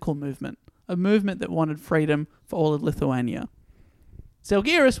political movement, a movement that wanted freedom for all of Lithuania.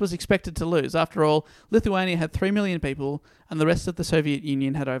 Žalgiris was expected to lose. After all, Lithuania had 3 million people, and the rest of the Soviet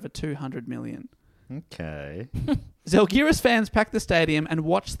Union had over 200 million. Okay. Žalgiris fans packed the stadium and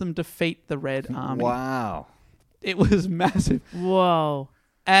watched them defeat the Red Army. Wow. It was massive. Whoa.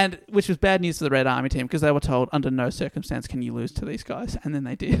 And which was bad news for the Red Army team because they were told under no circumstance can you lose to these guys, and then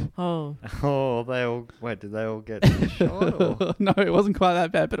they did. Oh. Oh, did they all get shot? Or? No, it wasn't quite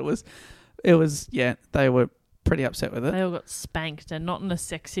that bad, but it was yeah, they were pretty upset with it. They all got spanked, and not in a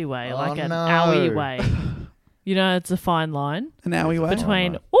sexy way, Oh, like an no. owie way. You know, it's a fine line. An owie way?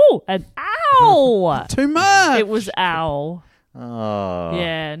 Between, an ow! Too much! It was ow. Oh.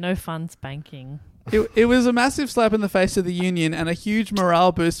 Yeah, no fun spanking. It was a massive slap in the face of the Union and a huge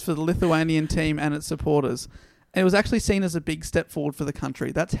morale boost for the Lithuanian team and its supporters. And it was actually seen as a big step forward for the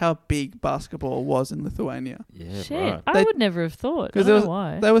country. That's how big basketball was in Lithuania. Yeah, Shit, right. I would never have thought. I don't know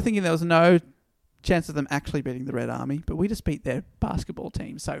why. They were thinking there was no chance of them actually beating the Red Army, but we just beat their basketball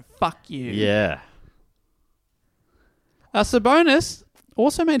team, so fuck you. Yeah. Sabonis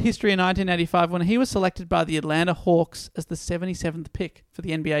also made history in 1985 when he was selected by the Atlanta Hawks as the 77th pick for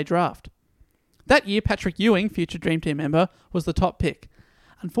the NBA draft. That year, Patrick Ewing, future Dream Team member, was the top pick.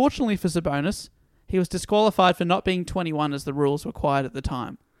 Unfortunately for Sabonis, he was disqualified for not being 21 as the rules required at the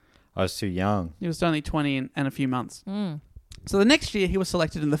time. I was too young. He was only 20 and a few months. So the next year, he was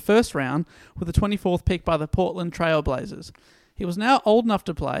selected in the first round with the 24th pick by the Portland Trail Blazers. He was now old enough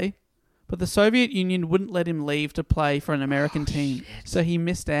to play, but the Soviet Union wouldn't let him leave to play for an American team, so he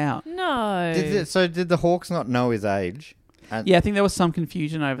missed out. No. Did the Hawks not know his age? Yeah, I think there was some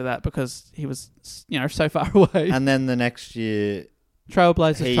confusion over that because he was, so far away. And then the next year,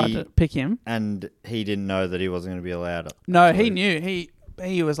 Trailblazers tried to pick him, and he didn't know that he wasn't going to be allowed. No, he knew.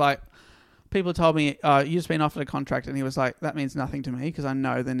 He was like, people told me, "You've just been offered a contract," and he was like, "That means nothing to me because I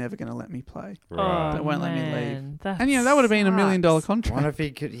know they're never going to let me play. Right. They won't let me leave." And that would have been $1 million contract. I wonder if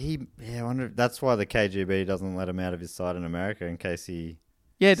he could. I wonder if that's why the KGB doesn't let him out of his side in America in case he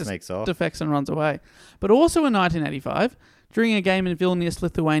sneaks off, defects and runs away. But also in 1985. During a game in Vilnius,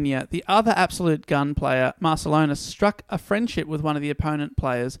 Lithuania, the other absolute gun player, Marcelonis, struck a friendship with one of the opponent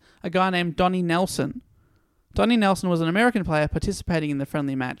players, a guy named Donnie Nelson. Donnie Nelson was an American player participating in the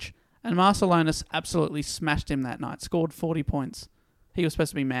friendly match, and Marcelonis absolutely smashed him that night, scored 40 points. He was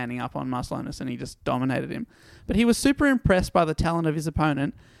supposed to be manning up on Marcelonis, and he just dominated him. But he was super impressed by the talent of his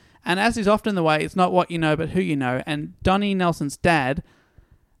opponent, and as is often the way, it's not what you know, but who you know, and Donnie Nelson's dad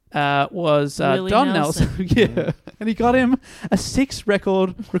was Don Nelson. Yeah. And he got him a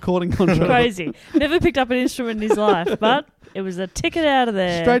 6-record recording contract. Crazy. Never picked up an instrument in his life, but it was a ticket out of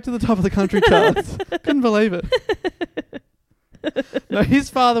there. Straight to the top of the country charts. Couldn't believe it. No,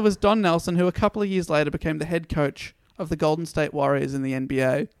 his father was Don Nelson, who a couple of years later became the head coach of the Golden State Warriors in the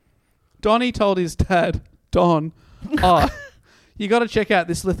NBA. Donnie told his dad, Don, you got to check out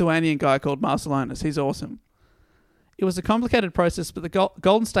this Lithuanian guy called Marcelonis. He's awesome. It was a complicated process, but the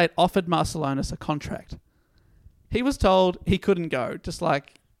Golden State offered Marcelonis a contract. He was told he couldn't go, just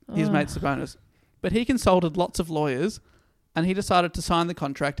like his mate Sabonis. But he consulted lots of lawyers, and he decided to sign the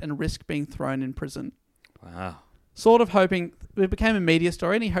contract and risk being thrown in prison. Wow. Sort of hoping... It became a media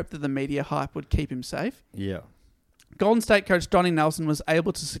story, and he hoped that the media hype would keep him safe. Yeah. Golden State coach Donnie Nelson was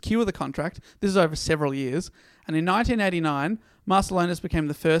able to secure the contract. This is over several years. And in 1989... Marcelonis became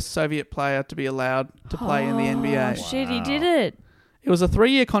the first Soviet player to be allowed to play in the NBA. Oh, shit, he did it. It was a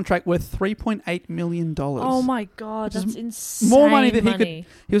 3-year contract worth $3.8 million. Oh, my God. That's insane more money than money.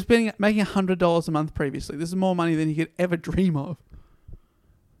 He was making $100 a month previously. This is more money than he could ever dream of.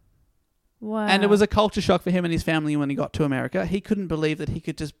 Wow. And it was a culture shock for him and his family when he got to America. He couldn't believe that he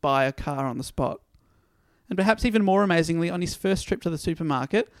could just buy a car on the spot. And perhaps even more amazingly, on his first trip to the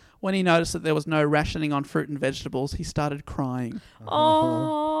supermarket, when he noticed that there was no rationing on fruit and vegetables, he started crying.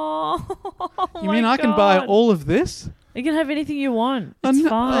 Oh, you mean I can buy all of this? You can have anything you want. It's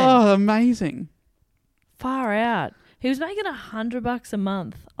fine. Oh, amazing. Far out. He was making $100 a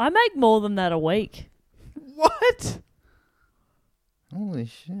month. I make more than that a week. What? Holy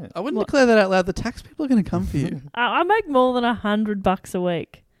shit. I wouldn't declare that out loud. The tax people are going to come for you. I make more than $100 a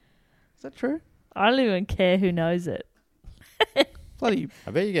week. Is that true? I don't even care who knows it. Bloody.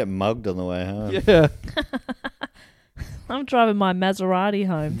 I bet you get mugged on the way home. Yeah. I'm driving my Maserati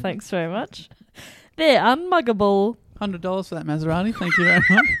home. Thanks very much. They're unmuggable. $100 for that Maserati. Thank you very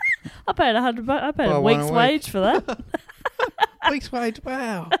much. I paid $100. I paid Buy a one week's a week. wage for that. Week's wage.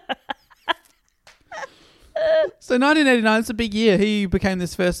 Wow. So 1989, it's a big year. He became the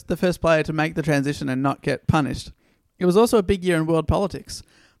first player to make the transition and not get punished. It was also a big year in world politics.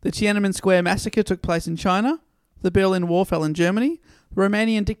 The Tiananmen Square massacre took place in China. The Berlin Wall fell in Germany. The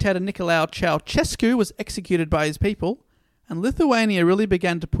Romanian dictator Nicolae Ceausescu was executed by his people. And Lithuania really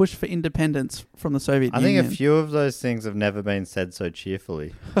began to push for independence from the Soviet Union. I think a few of those things have never been said so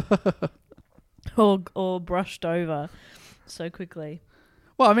cheerfully. or brushed over so quickly.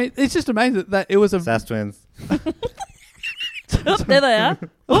 Well, I mean, it's just amazing that it was a... Sass twins. Oh, there they are.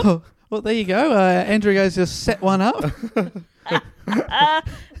 Oh, well, there you go. Andrew goes just set one up.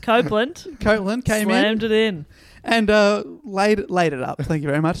 Copeland came slammed it in. And laid it up. Thank you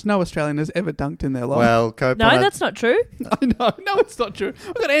very much. No Australian has ever dunked in their life. Well, Copeland... No, that's not true. I know. No, it's not true.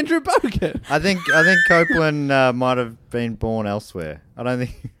 We've got Andrew Bogut. I think Copeland might have been born elsewhere. I don't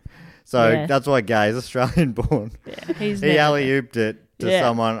think... So Yeah. that's why Gay's Australian born. Yeah, he's He never- alley-ooped it to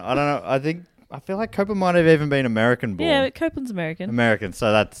someone. I don't know. I feel like Copeland might have even been American born. Yeah, but Copeland's American. American.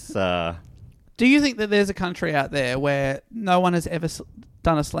 So that's... Do Do you think that there's a country out there where no one has ever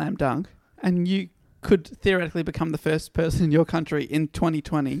done a slam dunk and you could theoretically become the first person in your country in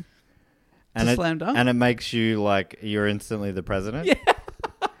 2020 to slam dunk? And it makes you like you're instantly the president? Yeah.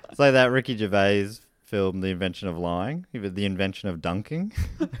 It's like that Ricky Gervais film, The Invention of Lying, The Invention of Dunking.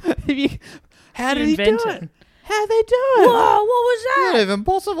 How did he do it? How'd they do it? Whoa, what was that? Not even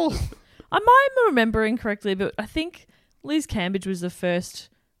possible. I might be remembering correctly, but I think Liz Cambridge was the first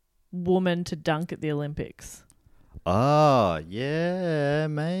woman to dunk at the Olympics. Oh, yeah,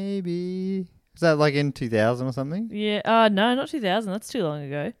 maybe. Is that like in 2000 or something? Yeah. No, not 2000. That's too long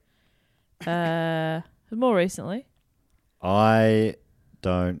ago. More recently. I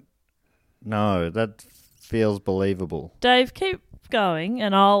don't know. That feels believable. Dave, keep going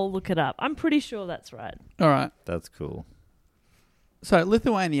and I'll look it up. I'm pretty sure that's right. All right. That's cool. So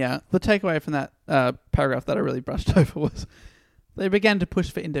Lithuania, the takeaway from that paragraph that I really brushed over was they began to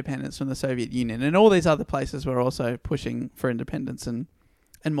push for independence from the Soviet Union, and all these other places were also pushing for independence and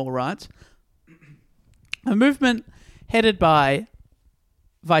more rights. A movement headed by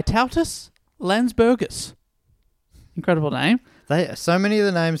Vytautas Landsbergis. Incredible name. So many of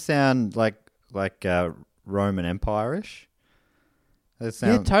the names sound like Roman Empire-ish.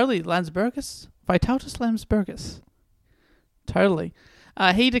 Yeah, totally. Landsbergis. Vytautas Landsbergis. Totally.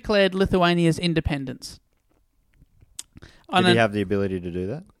 He declared Lithuania's independence. Did he have the ability to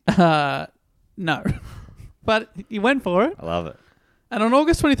do that? No. But he went for it. I love it. And on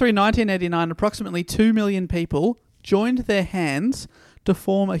August 23, 1989, approximately 2 million people joined their hands to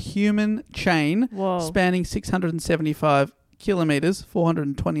form a human chain spanning 675 kilometres,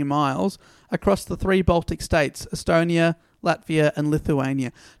 420 miles, across the 3 Baltic states, Estonia, Latvia and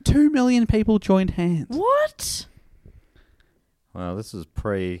Lithuania. 2 million people joined hands. What? Well, this is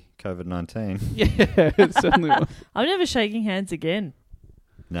pre-COVID-19. Yeah, it certainly was. I'm never shaking hands again.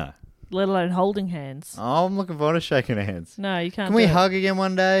 No. Let alone holding hands. Oh, I'm looking forward to shaking hands. No, you can't. Can we hug again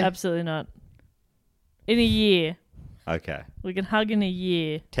one day? Absolutely not. In a year. Okay. We can hug in a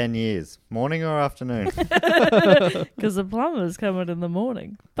year. 10 years. Morning or afternoon? Because the plumber's coming in the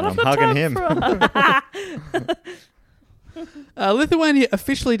morning. But I'm hugging him. Lithuania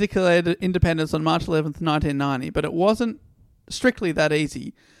officially declared independence on March 11th, 1990, but it wasn't strictly that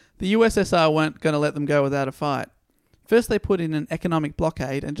easy. The USSR weren't going to let them go without a fight. First, they put in an economic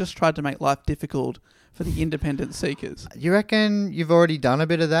blockade and just tried to make life difficult for the independence seekers. You reckon you've already done a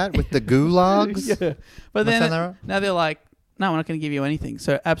bit of that with the gulags? Yeah. But then now they're like, no, we're not going to give you anything.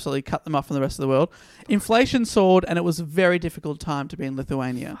 So absolutely cut them off from the rest of the world. Inflation soared and it was a very difficult time to be in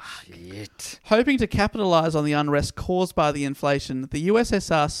Lithuania. Shit. Hoping to capitalise on the unrest caused by the inflation, the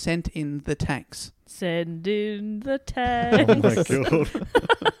USSR sent in the tanks. Send in the tanks. Oh my God.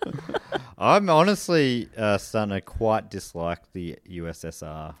 I'm honestly starting to quite dislike the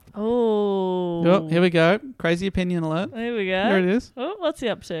USSR. Oh. Here we go. Crazy opinion alert. Here we go. Here it is. Oh, what's he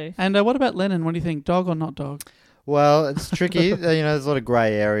up to? And what about Lenin? What do you think? Dog or not dog? Well, it's tricky. There's a lot of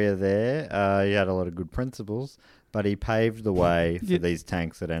grey area there. He had a lot of good principles, but he paved the way for these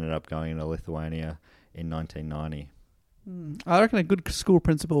tanks that ended up going into Lithuania in 1990. I reckon a good school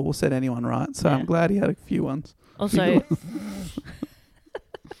principal will set anyone right, so I'm glad he had a few ones. Also...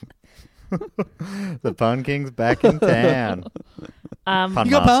 The Pun King's back in town.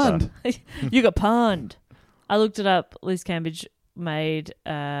 You got panned. You got panned. I looked it up. Liz Cambridge made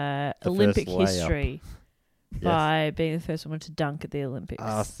Olympic history by being the first woman to dunk at the Olympics.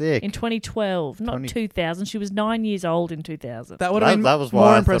 Oh, sick. In 2012, not 2000. She was 9 years old in 2000. That would have been that was more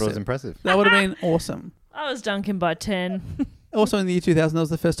why I impressive. thought it was impressive. That would have been awesome. I was dunking by 10. Also in the year 2000, that was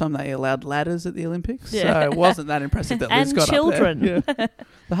the first time they allowed ladders at the Olympics. Yeah. So it wasn't that impressive that Liz got children. up there. Yeah.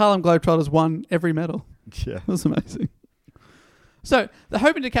 The Harlem Globetrotters won every medal. Yeah. It was amazing. So, they're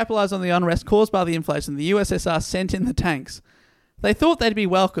hoping to capitalise on the unrest caused by the inflation. The USSR sent in the tanks. They thought they'd be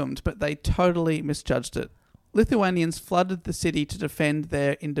welcomed, but they totally misjudged it. Lithuanians flooded the city to defend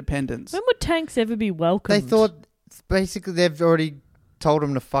their independence. When would tanks ever be welcomed? They thought, basically, they've already told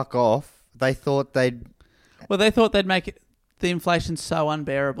them to fuck off. They thought they'd... Well, they thought they'd make the inflation so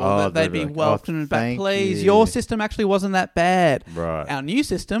unbearable that they'd be welcomed back. Please, your system actually wasn't that bad. Right. Our new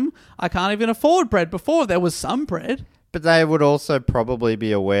system, I can't even afford bread. Before, there was some bread. But they would also probably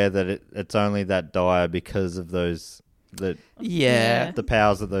be aware that it's only that dire because of those... The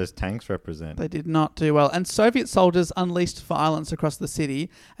powers that those tanks represent. They did not do well. And Soviet soldiers unleashed violence across the city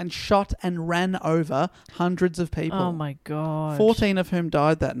and shot and ran over hundreds of people. Oh, my God. 14 of whom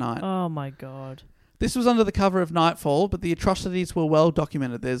died that night. Oh, my God. This was under the cover of nightfall, but the atrocities were well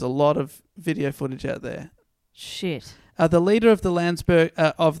documented. There's a lot of video footage out there. Shit. The leader of the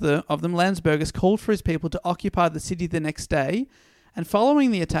Landsbergis called for his people to occupy the city the next day, And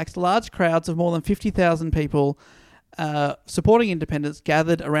following the attacks, large crowds of more than 50,000 people supporting independence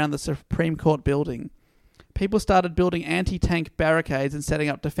gathered around the Supreme Court building. People started building anti-tank barricades and setting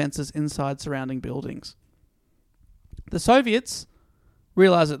up defences inside surrounding buildings. The Soviets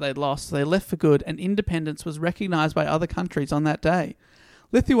realised that they'd lost, so they left for good, and independence was recognised by other countries on that day.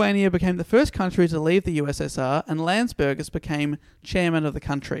 Lithuania became the first country to leave the USSR, and Landsbergis became chairman of the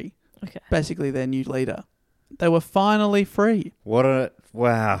country. Okay. Basically their new leader. They were finally free. Wow.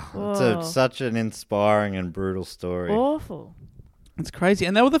 Whoa. It's such an inspiring and brutal story. Awful. It's crazy.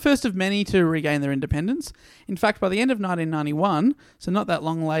 And they were the first of many to regain their independence. In fact, by the end of 1991, so not that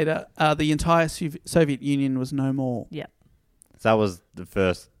long later, the entire Soviet Union was no more. Yeah. So that was the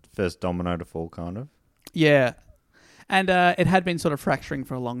first domino to fall, kind of? Yeah. And it had been sort of fracturing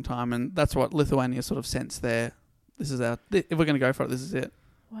for a long time, and that's what Lithuania sort of sensed there. This is if we're going to go for it, this is it.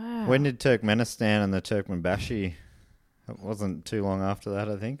 Wow. When did Turkmenistan and the Turkmenbashi? It wasn't too long after that,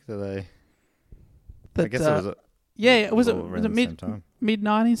 I think. I guess it was. It was around the mid same time.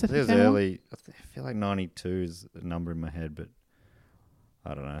 Mid-90s. I think it was early. I feel like 92 is a number in my head, but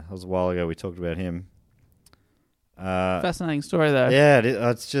I don't know. It was a while ago. We talked about him. Fascinating story, though. Yeah,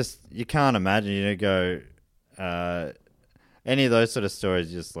 it's just you can't imagine. Go any of those sort of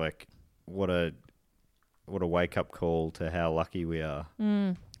stories. Just like what a wake up call to how lucky we are.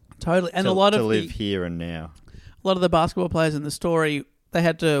 Totally, and to live here and now. A lot of the basketball players in the story, they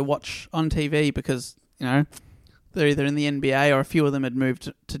had to watch on TV because they're either in the NBA or a few of them had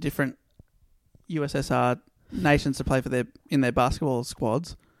moved to different USSR nations to play in their basketball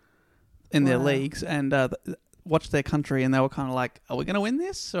squads in their leagues, and watched their country, and they were kind of like, "Are we going to win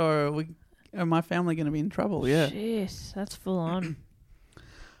this, or are my family going to be in trouble?" Yeah, Jeez, that's full on.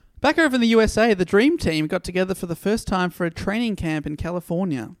 Back over in the USA, the Dream Team got together for the first time for a training camp in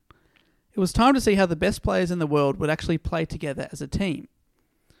California. It was time to see how the best players in the world would actually play together as a team.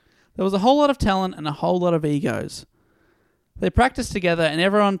 There was a whole lot of talent and a whole lot of egos. They practiced together and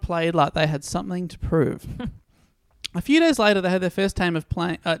everyone played like they had something to prove. A few days later, they had their first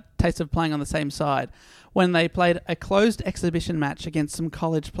taste of playing on the same side when they played a closed exhibition match against some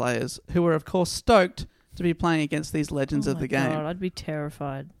college players who were, of course, stoked to be playing against these legends of the game. God, I'd be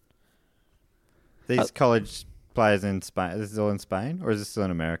terrified. These college players in Spain, this is all in Spain, or is this still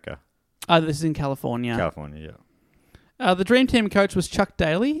in America? This is in California. California, yeah. The Dream Team coach was Chuck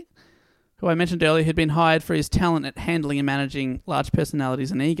Daly, who I mentioned earlier, who'd been hired for his talent at handling and managing large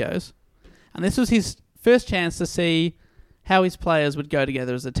personalities and egos. And this was his first chance to see how his players would go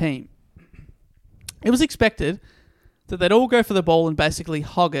together as a team. It was expected that they'd all go for the ball and basically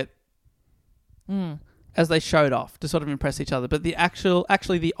hog it as they showed off to sort of impress each other. But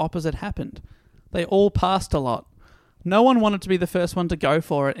actually the opposite happened. They all passed a lot. No one wanted to be the first one to go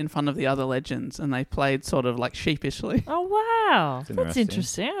for it in front of the other legends, and they played sort of like sheepishly. Oh, wow. That's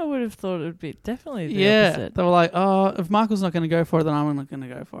interesting. I would have thought it would be definitely the opposite. They were like, oh, if Michael's not going to go for it, then I'm not going to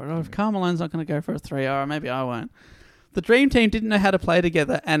go for it. Or if Carmelone's not going to go for a 3, or maybe I won't. The Dream Team didn't know how to play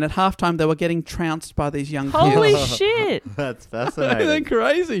together, and at halftime they were getting trounced by these young kids. Holy shit. That's fascinating. They're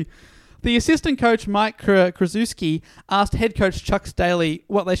crazy. The assistant coach, Mike Krasuski, asked head coach Chuck Daly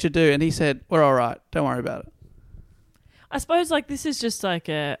what they should do, and he said, we're all right. Don't worry about it. I suppose this is just like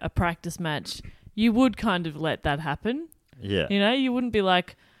a practice match. You would kind of let that happen. Yeah. You wouldn't be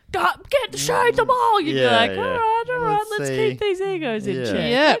like, show them all. You'd be like, all right, let's keep these egos in check.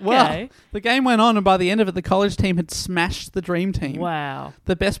 Yeah, okay. well, the game went on, and by the end of it, the college team had smashed the Dream Team. Wow.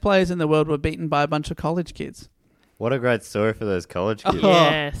 The best players in the world were beaten by a bunch of college kids. What a great story for those college kids.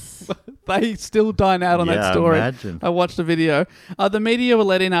 Yes. They still dine out on that story. Imagine. I watched the video. The media were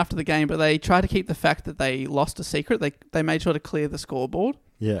let in after the game, but they tried to keep the fact that they lost a secret. They made sure to clear the scoreboard.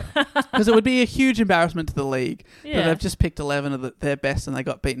 Yeah. Because it would be a huge embarrassment to the league Yeah. that they've just picked 11 of their best and they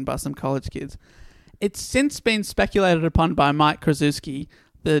got beaten by some college kids. It's since been speculated upon by Mike Krasuski,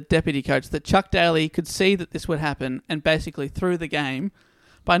 the deputy coach, that Chuck Daly could see that this would happen and basically threw the game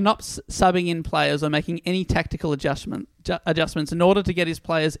by not subbing in players or making any tactical adjustments in order to get his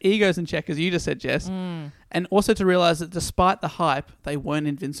players' egos in check, as you just said, Jess, and also to realise that despite the hype, they weren't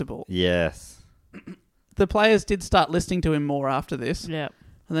invincible. Yes. The players did start listening to him more after this. Yeah.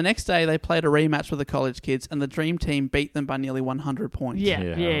 And the next day, they played a rematch with the college kids, and the Dream Team beat them by nearly 100 points.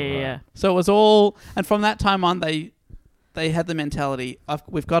 Yeah. So it was all... And from that time on, they had the mentality,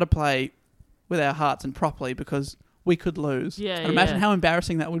 we've got to play with our hearts and properly because we could lose. And imagine how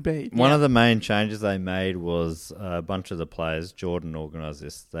embarrassing that would be. One of the main changes they made was a bunch of the players, Jordan organised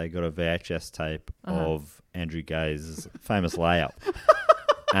this, they got a VHS tape of Andrew Gaze's famous layup.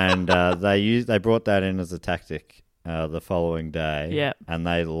 And they brought that in as a tactic the following day. Yeah. And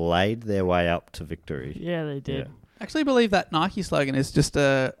they laid their way up to victory. Yeah, they did. I actually believe that Nike slogan is just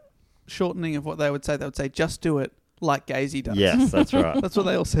a shortening of what they would say. They would say, just do it like Gazy does. Yes, that's right. That's what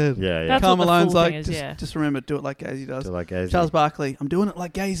they all said. Yeah, yeah. That's Karl what the Malone's full like, thing is, just remember, do it like Gazy does. Do it like Gazy. Charles Barkley, I'm doing it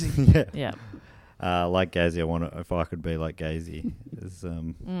like Gazy. Yeah. Yeah. Like Gazy, I want to, if I could be like Gazy, is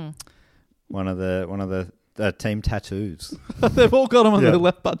one of the team tattoos. They've all got them on Yeah. their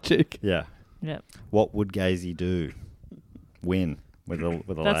left butt cheek. Yeah. Yeah. What would Gazy do? Win with a That's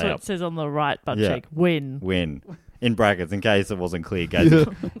layup. what it says on the right butt Yeah. cheek. Win. Win. In brackets, in case it wasn't clear,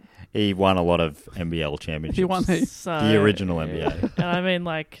 Gazy. He won a lot of NBL championships. He won the original NBA. And I mean,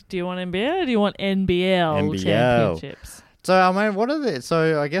 like, do you want NBA or do you want NBL NBL. championships? So, I mean, what are the...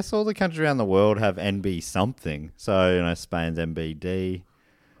 So, I guess all the countries around the world have NB something. So, you know, Spain's NBD,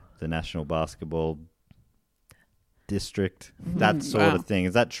 the National Basketball District, that sort of thing.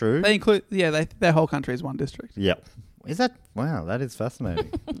 Is that true? They include, their whole country is one district. Yep. Is that... Wow, that is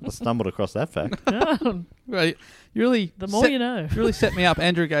fascinating. I stumbled across that fact. Right. You really... The more you know. You really set me up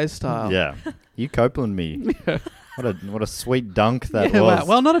Andrew Gaze style. Yeah. You Copeland me. What a sweet dunk that Yeah, was. wow.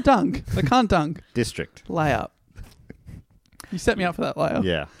 Well, not a dunk. I can't dunk. District. Layup. You set me up for that layup.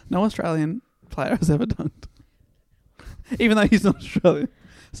 Yeah. No Australian player has ever dunked. Even though he's not Australian.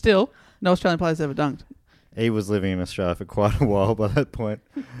 Still, no Australian player has ever dunked. He was living in Australia for quite a while by that point.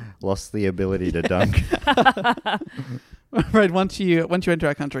 Lost the ability to dunk. Right, once you enter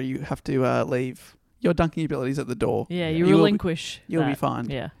our country, you have to leave your dunking abilities at the door. Yeah, you relinquish. You'll be that. fine.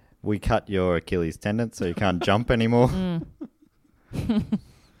 Yeah. We cut your Achilles tendon so you can't jump anymore.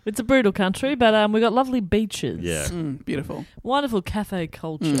 It's a brutal country, but we got lovely beaches. Yeah. Beautiful. Wonderful cafe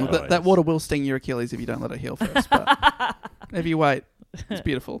culture. That water will sting your Achilles if you don't let it heal first. But if you wait, it's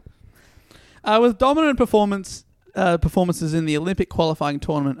beautiful. With dominant performances in the Olympic qualifying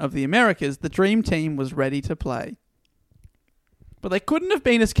tournament of the Americas, the Dream Team was ready to play. But they couldn't have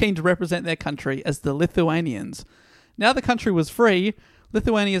been as keen to represent their country as the Lithuanians. Now the country was free,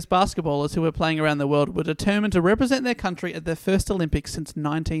 Lithuania's basketballers who were playing around the world were determined to represent their country at their first Olympics since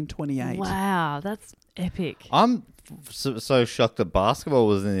 1928. Wow, that's epic. I'm so shocked that basketball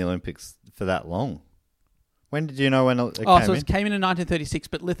was in the Olympics for that long. When did you know when it came So in? it came in 1936,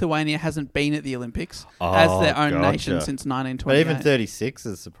 but Lithuania hasn't been at the Olympics as their own nation since 1928. But even 36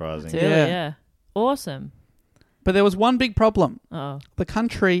 is surprising. Yeah. Awesome. But there was one big problem. Oh. The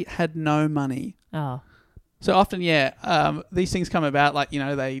country had no money. Oh. So often, these things come about, like,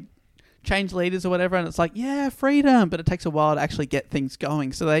 they change leaders or whatever, and it's like, yeah, freedom, but it takes a while to actually get things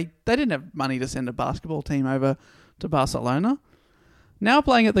going. So they didn't have money to send a basketball team over to Barcelona. Now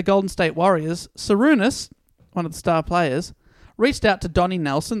playing at the Golden State Warriors, Sarunas, one of the star players, reached out to Donnie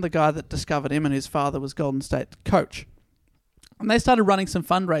Nelson, the guy that discovered him and whose father was Golden State coach. And they started running some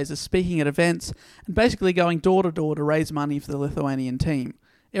fundraisers, speaking at events, and basically going door to door to raise money for the Lithuanian team.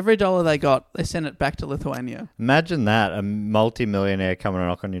 Every dollar they got, they sent it back to Lithuania. Imagine that, a multi-millionaire coming and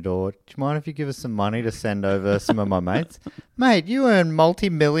knock on your door. Do you mind if you give us some money to send over some of my mates? Mate, you earn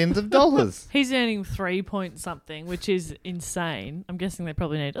multi-millions of dollars. He's earning 3 point something, which is insane. I'm guessing they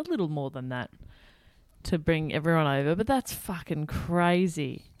probably need a little more than that to bring everyone over, but that's fucking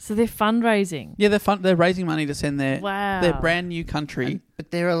crazy. So they're fundraising. Yeah, they're raising money to send their brand new country.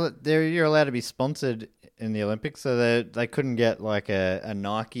 But you're allowed to be sponsored in the Olympics, so they couldn't get like a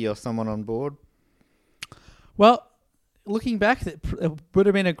Nike or someone on board. Well, looking back, it would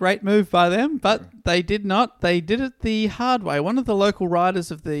have been a great move by them, but they did not. They did it the hard way. One of the local writers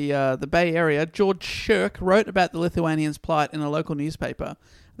of the Bay Area, George Shirk, wrote about the Lithuanians' plight in a local newspaper.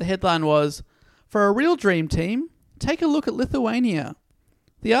 The headline was, "For a real dream team, take a look at Lithuania."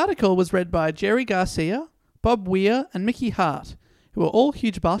 The article was read by Jerry Garcia, Bob Weir, and Mickey Hart, who were all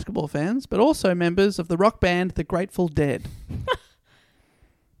huge basketball fans, but also members of the rock band The Grateful Dead.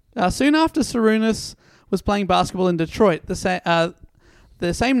 Soon after Sarunas was playing basketball in Detroit, the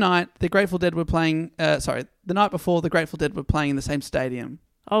same night the Grateful Dead were playing. The night before, the Grateful Dead were playing in the same stadium.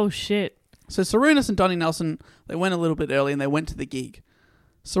 Oh shit! So Sarunas and Donnie Nelson, they went a little bit early and they went to the gig.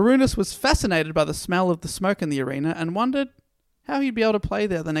 Sarunas was fascinated by the smell of the smoke in the arena and wondered how he'd be able to play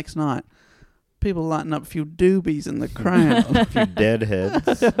there the next night. People lighting up a few doobies in the crowd. A few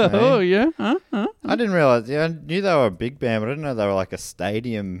deadheads. Oh, yeah? I didn't realise. Yeah, I knew they were a big band, but I didn't know they were like a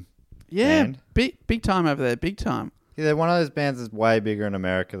stadium band. Big time over there, big time. Yeah, they're one of those bands that's way bigger in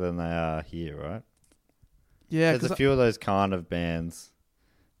America than they are here, right? Yeah. There's a few of those kind of bands.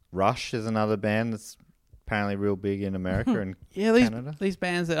 Rush is another band that's apparently real big in America and Canada. These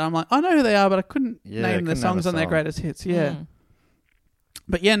bands that I'm like, I know who they are, but I couldn't name the songs on their greatest hits. Yeah.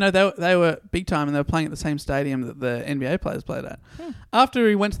 But yeah, no, they were big time, and they were playing at the same stadium that the NBA players played at. After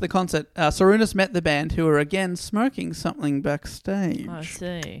he went to the concert, Sarunas met the band, who were again smoking something backstage. I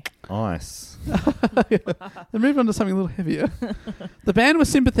see. Nice. They moved on to something a little heavier. The band was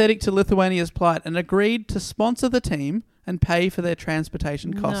sympathetic to Lithuania's plight and agreed to sponsor the team and pay for their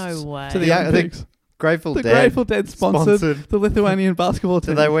transportation costs No way. to the Olympics. Grateful The Dead. Grateful Dead sponsored the Lithuanian basketball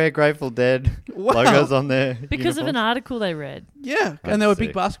team. Do they wear Grateful Dead logos on their Because of an uniforms? article they read. Yeah, I and they were see.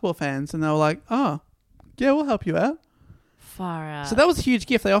 big basketball fans, and they were like, "Oh, yeah, we'll help you out." Far out. So that was a huge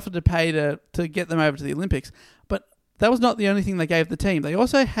gift. They offered to pay to get them over to the Olympics, but that was not the only thing they gave the team. They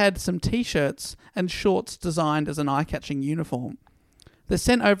also had some T-shirts and shorts designed as an eye-catching uniform. They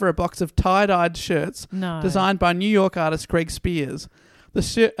sent over a box of tie-dyed shirts designed by New York artist Greg Spears. The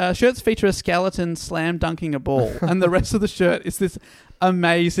shirts feature a skeleton slam dunking a ball, and the rest of the shirt is this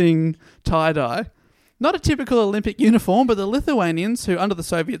amazing tie-dye. Not a typical Olympic uniform, but the Lithuanians, who under the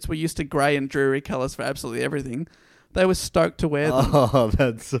Soviets were used to grey and dreary colours for absolutely everything, they were stoked to wear them. Oh,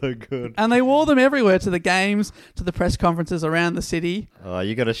 that's so good. And they wore them everywhere, to the games, to the press conferences around the city. Oh,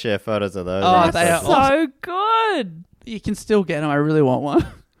 you got to share photos of those. Oh, That's they are so good. You can still get them. I really want one.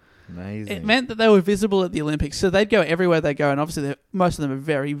 Amazing. It meant that they were visible at the Olympics, so they'd go everywhere they go, and obviously most of them are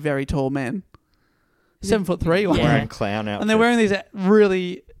very, very tall men. 7'3", one. Wearing clown outfits. And they're wearing these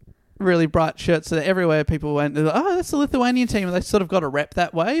really, really bright shirts, so that everywhere people went, they're like, oh, that's the Lithuanian team, and they sort of got a rep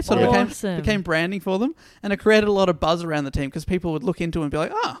that way. Sort of became branding for them, and it created a lot of buzz around the team because people would look into it and be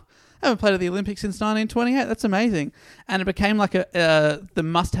like, oh, I haven't played at the Olympics since 1928. That's amazing. And it became like the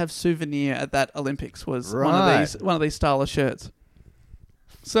must-have souvenir at that Olympics was one of these style of shirts.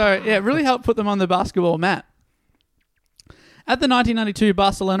 So, yeah, it really helped put them on the basketball map. At the 1992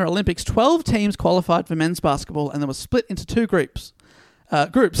 Barcelona Olympics, 12 teams qualified for men's basketball, and they were split into two groups.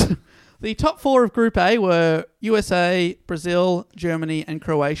 The top four of Group A were USA, Brazil, Germany, and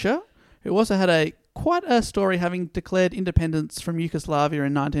Croatia, who also had quite a story, having declared independence from Yugoslavia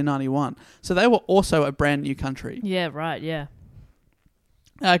in 1991. So they were also a brand new country. Yeah, right, yeah.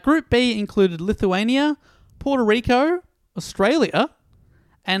 Group B included Lithuania, Puerto Rico, Australia,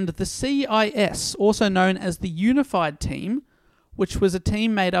 and the CIS, also known as the Unified Team, which was a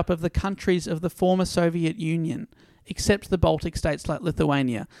team made up of the countries of the former Soviet Union, except the Baltic states like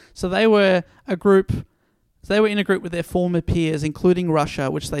Lithuania. So they were in a group with their former peers, including Russia,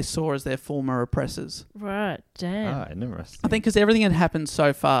 which they saw as their former oppressors. Right, damn. Ah, interesting. I think because everything had happened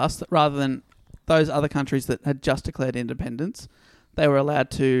so fast that rather than those other countries that had just declared independence, they were allowed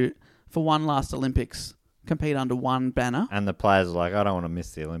to, for one last Olympics, compete under one banner. And the players are like, I don't want to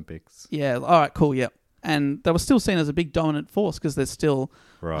miss the Olympics. Yeah, all right, cool, yep. And they were still seen as a big dominant force because there's still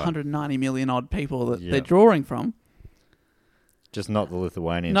 190 million odd people that they're drawing from. Just not the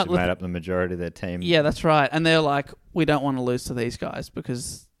Lithuanians who made up the majority of their team. Yeah, that's right. And they're like, we don't want to lose to these guys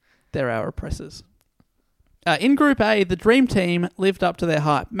because they're our oppressors. In Group A, the Dream Team lived up to their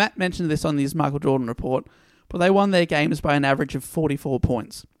hype. Matt mentioned this on his Michael Jordan report, but they won their games by an average of 44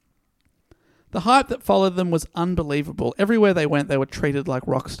 points. The hype that followed them was unbelievable. Everywhere they went, they were treated like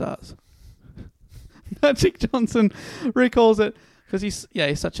rock stars. Magic Johnson recalls it because he's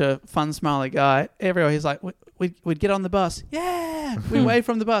such a fun, smiley guy. Everywhere he's like, we'd get on the bus, yeah. We'd wave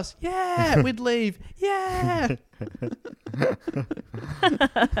from the bus, yeah. We'd leave, yeah.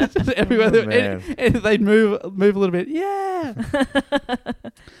 Everywhere they'd move a little bit, yeah.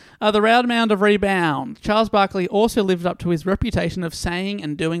 The round mound of rebound. Charles Barkley also lived up to his reputation of saying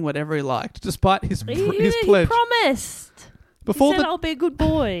and doing whatever he liked, despite his pledge. He promised. He said, I'll be a good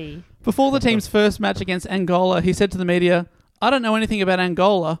boy. Before the team's first match against Angola, he said to the media, I don't know anything about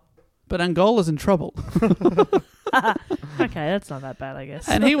Angola, but Angola's in trouble. Okay, that's not that bad, I guess.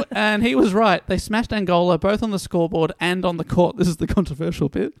 And he was right. They smashed Angola both on the scoreboard and on the court. This is the controversial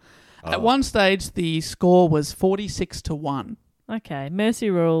bit. Oh. At one stage, the score was 46-1. Okay, mercy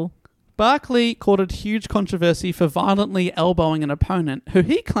rule. Barkley courted huge controversy for violently elbowing an opponent who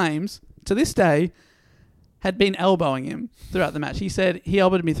he claims, to this day, had been elbowing him throughout the match. He said, he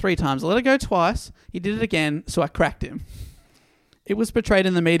elbowed me 3 times. I let it go twice. He did it again, so I cracked him. It was portrayed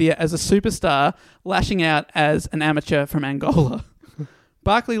in the media as a superstar lashing out as an amateur from Angola.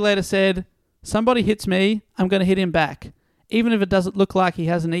 Barkley later said, somebody hits me, I'm going to hit him back, even if it doesn't look like he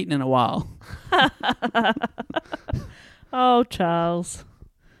hasn't eaten in a while. Oh, Charles.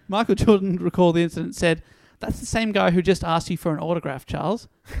 Michael Jordan recalled the incident and said, that's the same guy who just asked you for an autograph, Charles.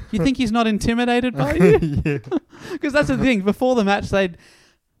 You think he's not intimidated by you? Because that's the thing. Before the match, the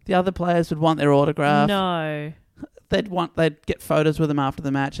other players would want their autograph. No. They'd get photos with him after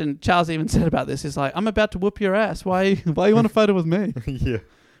the match. And Charles even said about this, he's like, I'm about to whoop your ass. Why you want a photo with me? Yeah.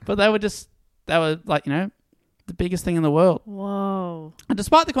 But they were like, The biggest thing in the world. Whoa. And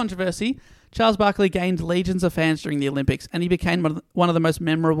despite the controversy, Charles Barkley gained legions of fans during the Olympics, and he became one of the most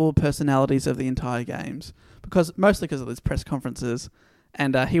memorable personalities of the entire games, mostly because of his press conferences.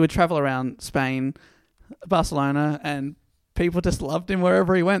 And he would travel around Spain, Barcelona, and people just loved him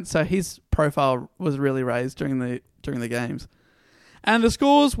wherever he went. So his profile was really raised during the games. And the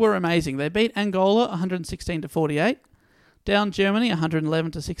scores were amazing. They beat Angola 116-48, down Germany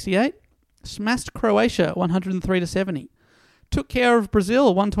 111-68, smashed Croatia 103-70, took care of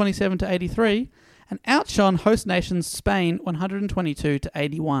Brazil 127-83, and outshone host nations Spain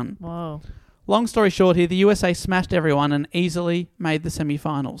 122-81. Whoa. Long story short here, the USA smashed everyone and easily made the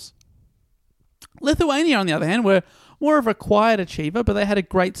semi-finals. Lithuania, on the other hand, were more of a quiet achiever, but they had a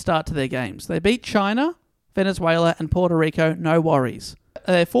great start to their games. They beat China, Venezuela, and Puerto Rico, no worries.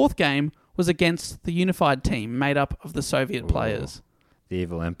 Their fourth game was against the unified team made up of the Soviet players. The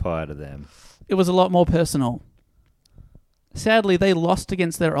evil empire to them. It was a lot more personal. Sadly, they lost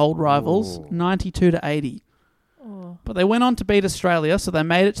against their old rivals, 92-80. But they went on to beat Australia, so they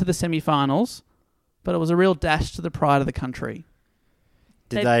made it to the semi-finals. But it was a real dash to the pride of the country.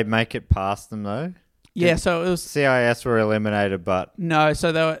 Did they make it past them, though? Yeah, so it was... CIS were eliminated, but... No,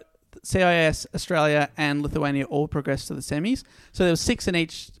 so they were... CIS, Australia, and Lithuania all progressed to the semis. So there was 6 in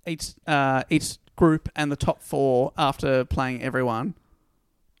each group, and the top 4, after playing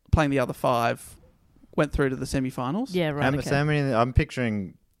the other 5, went through to the semi-finals. Yeah, right. How many? I'm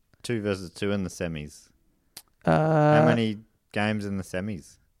picturing 2 versus 2 in the semis. How many games in the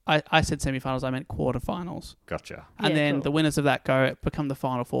semis? I said semi-finals. I meant quarterfinals. Gotcha. And then the winners of that become the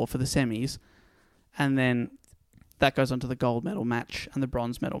final 4 for the semis, and then that goes on to the gold medal match and the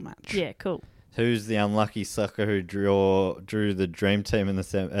bronze medal match. Yeah, cool. Who's the unlucky sucker who drew the dream team in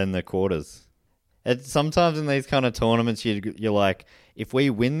the quarters? Sometimes in these kind of tournaments, you're like, if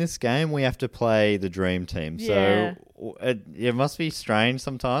we win this game, we have to play the dream team. Yeah. So it must be strange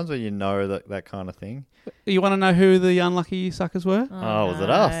sometimes when you know that kind of thing. You want to know who the unlucky suckers were? Was it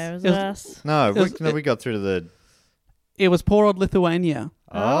us? Was it us? No, we got through to the... It was poor old Lithuania.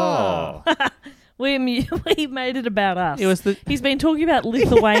 Oh. We made it about us. It was He's been talking about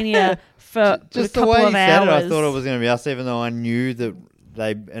Lithuania for just a couple the way of he said hours. it, I thought it was going to be us, even though I knew that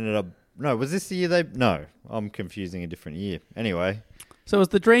they ended up... No, was this the year No, I'm confusing a different year. Anyway. So it was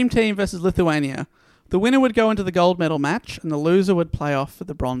the dream team versus Lithuania. The winner would go into the gold medal match, and the loser would play off for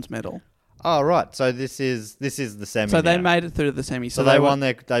the bronze medal. Oh, right. So this is the semi. So they made it through to the semi. So they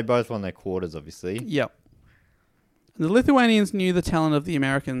both won their quarters, obviously. Yep. The Lithuanians knew the talent of the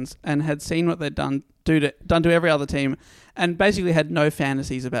Americans and had seen what they'd done to every other team, and basically had no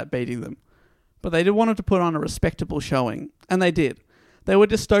fantasies about beating them. But they wanted to put on a respectable showing, and they did. They were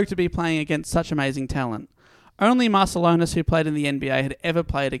just stoked to be playing against such amazing talent. Only Marcelonis, who played in the NBA, had ever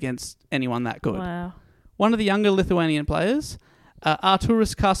played against anyone that good. Wow. One of the younger Lithuanian players,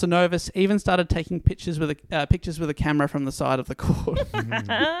 Arturas Karsanovas, even started taking pictures with a camera from the side of the court.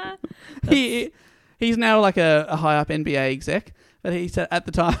 He's now like a high-up NBA exec, but he said at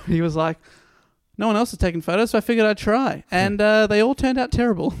the time, he was like, no one else is taking photos, so I figured I'd try. And they all turned out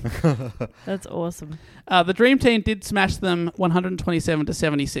terrible. That's awesome. The Dream Team did smash them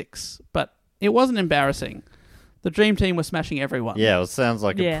 127-76, but it wasn't embarrassing. The Dream Team was smashing everyone. Yeah, it sounds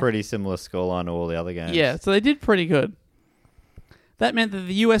like a pretty similar scoreline to all the other games. Yeah, so they did pretty good. That meant that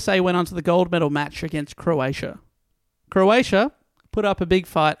the USA went on to the gold medal match against Croatia. Croatia put up a big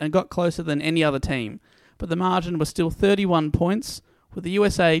fight and got closer than any other team, but the margin was still 31 points, with the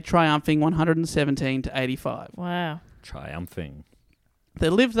USA triumphing 117-85. Wow. Triumphing. They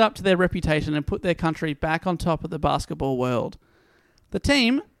lived up to their reputation and put their country back on top of the basketball world. The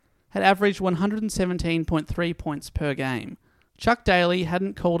team had averaged 117.3 points per game. Chuck Daly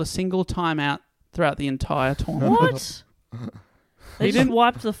hadn't called a single timeout throughout the entire tournament. What? They just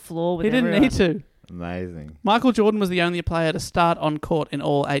wiped the floor with everyone. He didn't need to. Amazing. Michael Jordan was the only player to start on court in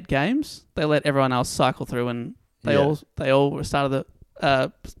all 8 games. They let everyone else cycle through, and they all started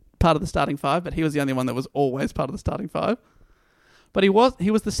part of the starting 5, but he was the only one that was always part of the starting 5. But he was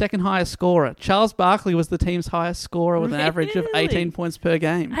the second highest scorer. Charles Barkley was the team's highest scorer with an average of 18 points per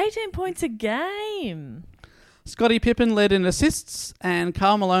game. 18 points a game. Scottie Pippen led in assists, and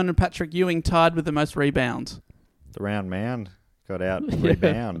Karl Malone and Patrick Ewing tied with the most rebounds. The round mound got out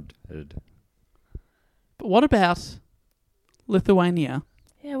rebounded. But what about Lithuania?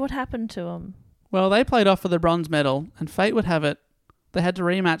 Yeah, what happened to them? Well, they played off for the bronze medal, and fate would have it, they had to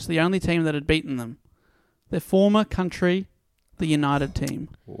rematch the only team that had beaten them. Their former country, the United team.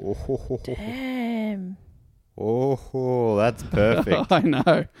 Damn. Oh, that's perfect. I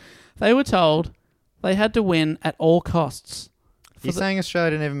know. They were told they had to win at all costs. You're saying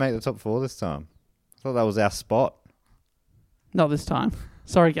Australia didn't even make the top 4 this time? thought that was our spot. Not this time.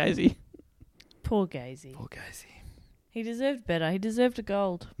 Sorry, Gazy. Poor Gazy. Poor Gazy. He deserved better. He deserved a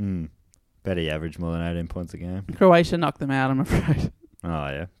gold. Bet he averaged more than 18 points a game. Croatia knocked them out, I'm afraid. Oh,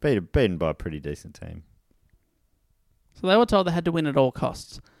 yeah. Beaten by a pretty decent team. So they were told they had to win at all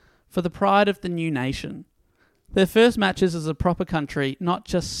costs. For the pride of the new nation. Their first matches as a proper country, not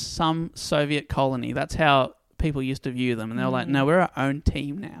just some Soviet colony. That's how people used to view them. And they were like, no, we're our own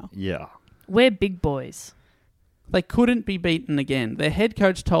team now. Yeah. We're big boys. They couldn't be beaten again. Their head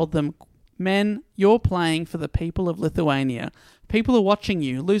coach told them, men, you're playing for the people of Lithuania. People are watching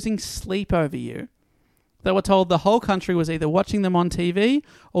you, losing sleep over you. They were told the whole country was either watching them on TV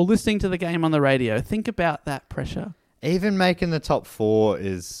or listening to the game on the radio. Think about that pressure. Even making the top 4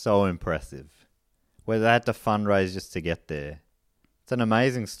 is so impressive. Where they had to fundraise just to get there. It's an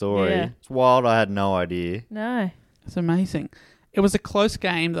amazing story. Yeah. It's wild. I had no idea. No. It's amazing. It was a close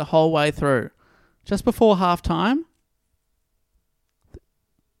game the whole way through. Just before halftime,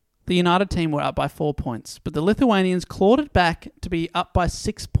 the United team were up by 4 points, but the Lithuanians clawed it back to be up by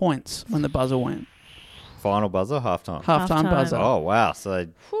 6 points when the buzzer went. Final buzzer, halftime. Halftime buzzer. Oh, wow. So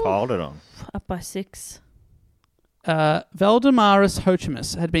they piled it on. Up by 6. Valdemaras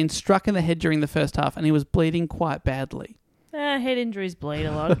Hochimus had been struck in the head during the first half and he was bleeding quite badly. Head injuries bleed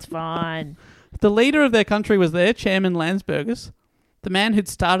a lot. It's fine. The leader of their country was there, Chairman Landsbergis, the man who'd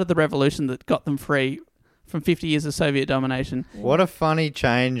started the revolution that got them free from 50 years of Soviet domination. What a funny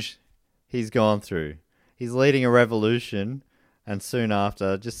change he's gone through. He's leading a revolution and soon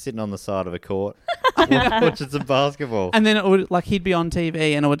after just sitting on the side of a court watching some basketball. And then it would, like, he'd be on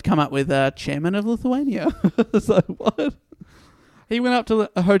TV and it would come up with Chairman of Lithuania. It's like, what? He went up to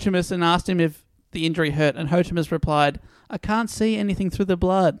Hochimus and asked him if the injury hurt, and Hochimus replied, I can't see anything through the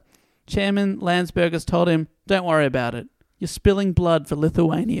blood. Chairman Landsbergis told him, don't worry about it. You're spilling blood for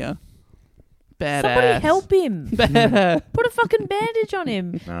Lithuania. Badass. Somebody help him. Badass. Put a fucking bandage on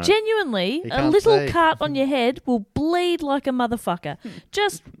him. No. Genuinely, He a can't little see. cut on your head will bleed like a motherfucker.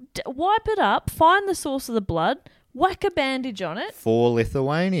 Just wipe it up, find the source of the blood, whack a bandage on it. For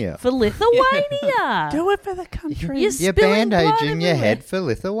Lithuania. For Lithuania. Do it for the country. You're You're spilling blood bandaging your everywhere. head for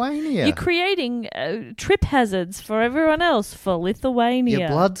Lithuania. You're creating trip hazards for everyone else for Lithuania. Your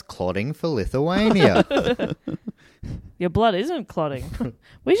blood's clotting for Lithuania. Your blood isn't clotting.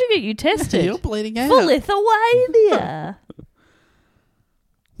 We should get you tested. You're bleeding out. For Lithuania.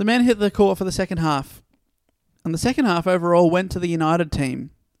 The men hit the court for the second half. And the second half overall went to the United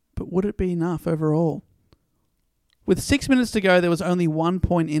team. But would it be enough overall? With 6 minutes to go, there was only 1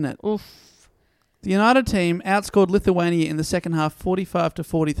 point in it. Oof. The United team outscored Lithuania in the second half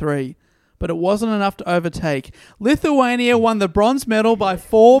 45-43. But it wasn't enough to overtake. Lithuania won the bronze medal by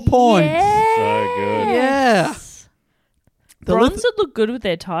 4 points. So good. Yeah. The Bronze would look good with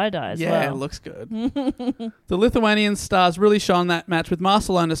their tie-dye as Yeah, well. it looks good. The Lithuanian stars really shone that match, with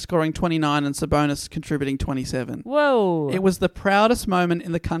Marcelona scoring 29 and Sabonis contributing 27. Whoa. It was the proudest moment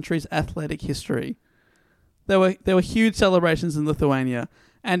in the country's athletic history. There were huge celebrations in Lithuania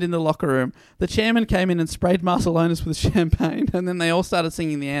and in the locker room. The chairman came in and sprayed Marcelonis with champagne, and then they all started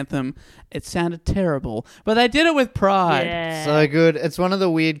singing the anthem. It sounded terrible, but they did it with pride. Yeah. So good. It's one of the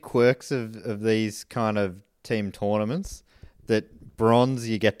weird quirks of these kind of team tournaments that bronze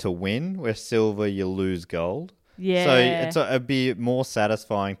you get to win, where silver you lose gold. Yeah. So it'd be more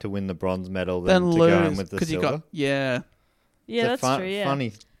satisfying to win the bronze medal than Then to go in lose with the 'cause silver. you got Yeah, It's that's true, yeah.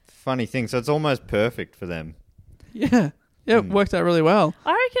 Funny thing. So it's almost perfect for them. Yeah, it worked out really well.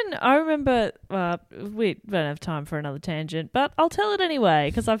 I remember, we don't have time for another tangent, but I'll tell it anyway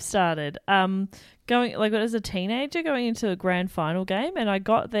because I've started. Going, like, as a teenager, going into a grand final game, and I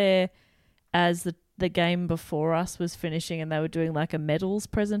got there as the game before us was finishing and they were doing like a medals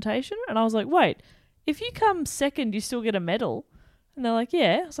presentation, and I was like, wait, if you come second, you still get a medal? And they're like,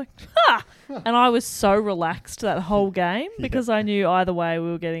 yeah. I was like, ha! And I was so relaxed that whole game because I knew either way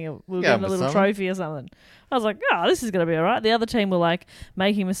we were getting a little trophy or something. I was like, oh, this is going to be all right. The other team were like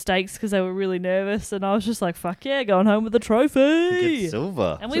making mistakes because they were really nervous, and I was just like, fuck yeah, going home with the trophy. Get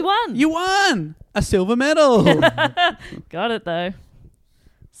silver. And we won. You won a silver medal. Got it though.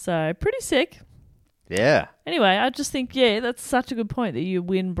 So pretty sick. Yeah. Anyway, I just think, yeah, that's such a good point that you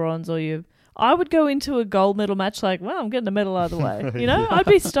win bronze or you... I would go into a gold medal match like, well, I'm getting a medal either way. You know, I'd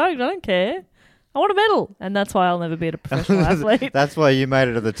be stoked. I don't care. I want a medal. And that's why I'll never be a professional athlete. That's why you made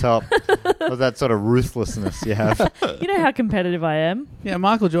it to the top. With that sort of ruthlessness you have. You know how competitive I am. Yeah,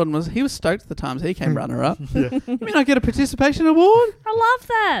 Michael Jordan was stoked at the times he came runner-up. You mean I get a participation award? I love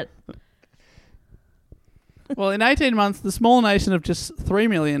that. Well, in 18 months, the small nation of just 3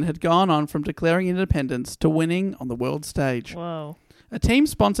 million had gone on from declaring independence to winning on the world stage. Whoa. a team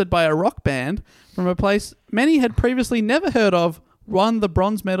sponsored by a rock band from a place many had previously never heard of, won the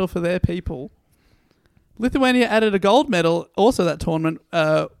bronze medal for their people. Lithuania added a gold medal, also that tournament,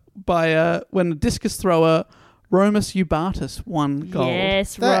 when a discus thrower Romas Ubartas won gold.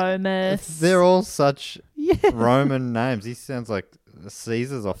 Yes, Romas. They're all such Roman names. He sounds like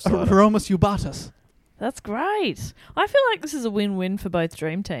Caesar's offside. Romas Ubartas. That's great. I feel like this is a win-win for both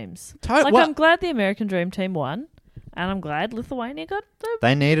dream teams. Well- I'm glad the American dream team won, and I'm glad Lithuania got the...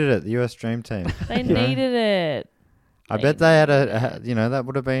 They needed it, the US Dream Team. They needed it. I bet they had that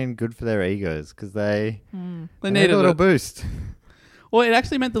would have been good for their egos because they needed a little it. boost. Well, it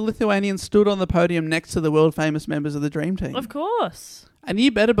actually meant the Lithuanians stood on the podium next to the world-famous members of the Dream Team. Of course. And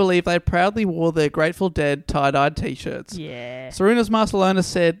you better believe they proudly wore their Grateful Dead tie-dyed T-shirts. Yeah. Sarunas Marcelonis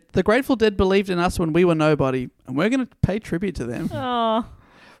said, "The Grateful Dead believed in us when we were nobody, and we're going to pay tribute to them." Oh.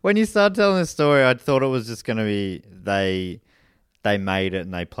 When you started telling this story, I thought it was just going to be they made it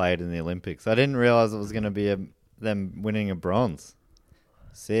and they played in the Olympics. I didn't realize it was going to be them winning a bronze.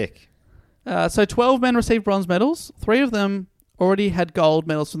 Sick. So 12 men received bronze medals. 3 of them already had gold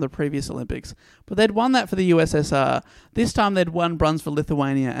medals from the previous Olympics, but they'd won that for the USSR. This time they'd won bronze for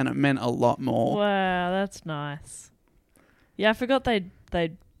Lithuania, and it meant a lot more. Wow, that's nice. Yeah, I forgot they'd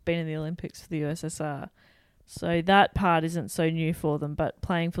been in the Olympics for the USSR. So that part isn't so new for them, but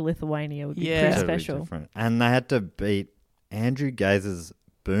playing for Lithuania would be pretty Totally special. different. And they had to beat Andrew Gaze's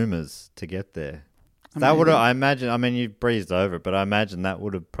Boomers to get there. That would have, I imagine, I mean, you breezed over it, but I imagine that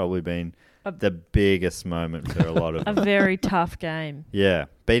would have probably been the biggest moment for a lot of A them. very tough game. Yeah.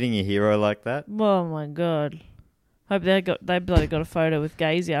 Beating your hero like that. Oh my God. Hope they bloody got a photo with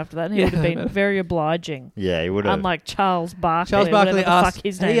Gazy after that, and he would have been very obliging. Yeah, he would have. Unlike Charles Barkley. Charles Barkley whatever the fuck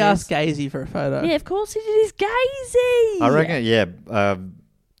his name asked is. Gazy for a photo. Yeah, of course he did. He's Gazy. I reckon, yeah.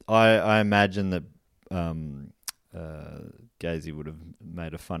 I imagine that Gazy would have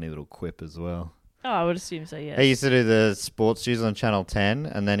made a funny little quip as well. Oh, I would assume so, yes. He used to do the sports news on Channel 10,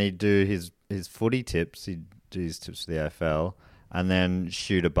 and then he'd do his footy tips. He'd do his tips for the AFL, and then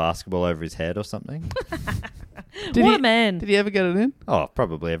shoot a basketball over his head or something. What a man. Did he ever get it in? Oh,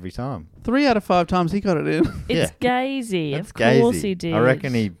 probably every time. 3 out of 5 times he got it in. It's Gazy. That's Of course Gazy. he did. I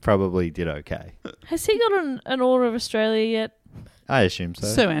reckon he probably did okay. Has he got an Order of Australia yet? I assume so.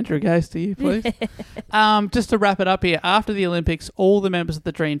 So Andrew Gaze to you, please. Just to wrap it up here, after the Olympics, all the members of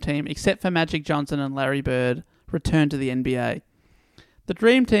the Dream Team, except for Magic Johnson and Larry Bird, returned to the NBA. The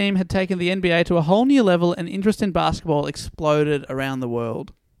Dream Team had taken the NBA to a whole new level, and interest in basketball exploded around the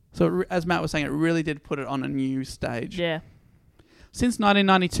world. So, as Matt was saying, it really did put it on a new stage. Yeah. Since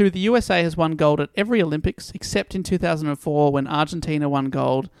 1992, the USA has won gold at every Olympics, except in 2004 when Argentina won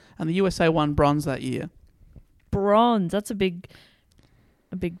gold, and the USA won bronze that year. Bronze. That's a big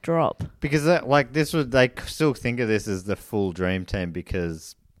drop. Because they still think of this as the full Dream Team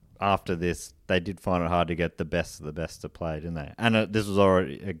because after this, they did find it hard to get the best of the best to play, didn't they? And this was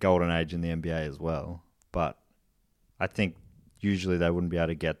already a golden age in the NBA as well. But I think usually they wouldn't be able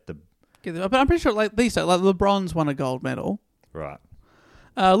to get the... But I'm pretty sure LeBron's won a gold medal. Right.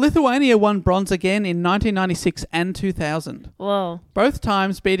 Lithuania won bronze again in 1996 and 2000. Whoa. Both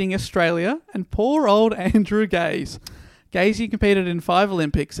times beating Australia and poor old Andrew Gaze. Gazy competed in 5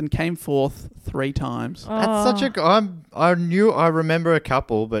 Olympics and came fourth 3 times. That's such a... I remember a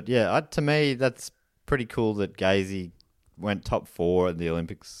couple, but yeah, to me, that's pretty cool that Gazy went top 4 at the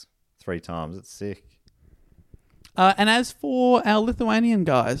Olympics 3 times. It's sick. And as for our Lithuanian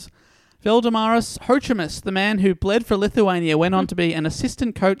guys, Valdemaras Hočimas, the man who bled for Lithuania, went on to be an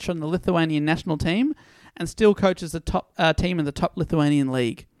assistant coach on the Lithuanian national team and still coaches the top team in the top Lithuanian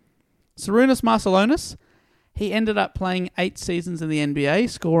league. Sarunas Marcelonis, he ended up playing 8 seasons in the NBA,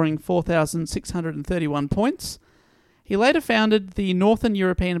 scoring 4,631 points. He later founded the Northern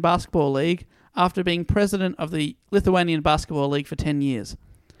European Basketball League after being president of the Lithuanian Basketball League for 10 years.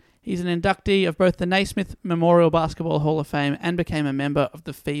 He's an inductee of both the Naismith Memorial Basketball Hall of Fame and became a member of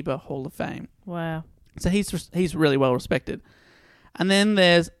the FIBA Hall of Fame. Wow. So he's really well respected. And then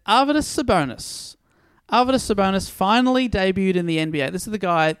there's Arvydas Sabonis. Arvydas Sabonis finally debuted in the NBA. This is the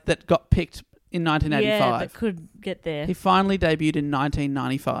guy that got picked in 1985. Yeah, but could get there. He finally debuted in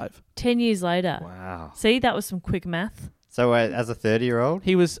 1995. 10 years later. Wow. See, that was some quick math. So as a 30-year-old?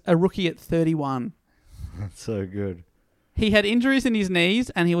 He was a rookie at 31. That's so good. He had injuries in his knees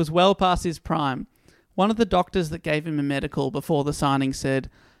and he was well past his prime. One of the doctors that gave him a medical before the signing said,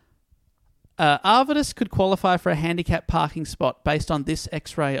 Arvydas could qualify for a handicap parking spot based on this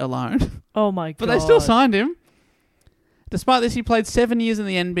x-ray alone. Oh my God. But they still signed him. Despite this, he played 7 years in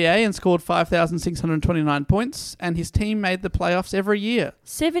the NBA and scored 5,629 points, and his team made the playoffs every year.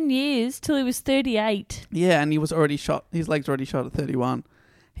 7 years till he was 38. Yeah, and he was already shot. His legs were already shot at 31.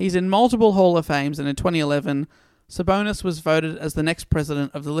 He's in multiple Hall of Fames, and in 2011, Sabonis was voted as the next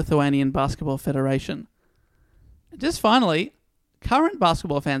president of the Lithuanian Basketball Federation. Just finally, current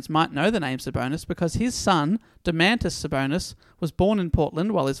basketball fans might know the name Sabonis because his son, Domantas Sabonis, was born in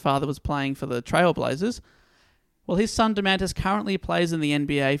Portland while his father was playing for the Trailblazers. Well, his son Domantas currently plays in the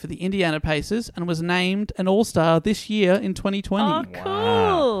NBA for the Indiana Pacers and was named an All-Star this year in 2020. Oh, cool.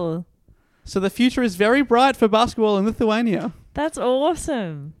 Wow. So the future is very bright for basketball in Lithuania. That's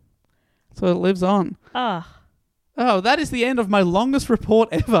awesome. So it lives on. Oh, that is the end of my longest report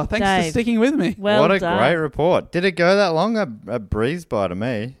ever. Thanks Dave, for sticking with me. Well what a done. great report. Did it go that long? A breeze by to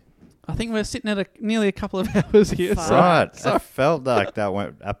me. I think we're sitting at nearly a couple of hours here. Fuck. So, Right. I felt like that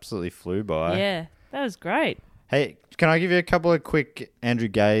went absolutely flew by. Yeah, that was great. Hey, can I give you a couple of quick Andrew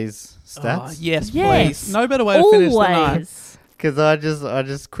Gaze stats? Oh, yes, Yes. please. No better way to finish the night. Always. Because I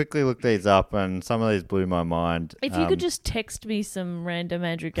just quickly looked these up, and some of these blew my mind. If you could just text me some random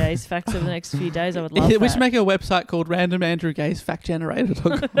Andrew Gaze facts over the next few days, I would love We that. should make a website called Random Andrew Gaze Fact Generator.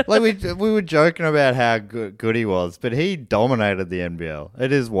 like we were joking about how good he was, but he dominated the NBL.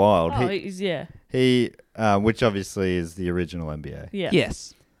 It is wild. Oh, He, yeah. which obviously is the original NBA. Yeah.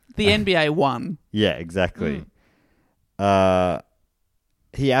 Yes. The NBA won. Yeah, exactly.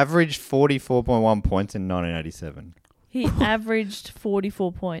 He averaged 44.1 points in 1987. He averaged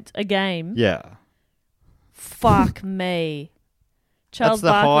 44 points a game. Yeah. Fuck me. Charles That's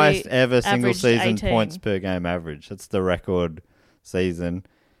the Barkley highest ever single averaged season 18. points per game average. That's the record season.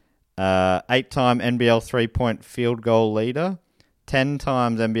 8-time NBL 3-point field goal leader. 10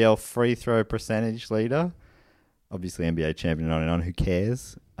 times NBL free throw percentage leader. Obviously NBA champion in 99. Who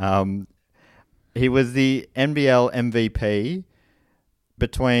cares? He was the NBL MVP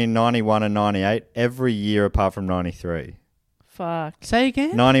between 91 and 98 every year apart from 93. Fuck. Say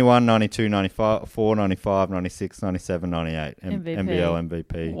again? 91, 92, 94, 95, 96, 97, 98. MVP. NBL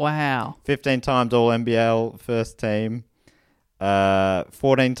MVP. Wow. 15 times All-NBL first team.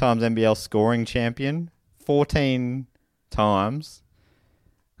 14 times NBL scoring champion. 14 times.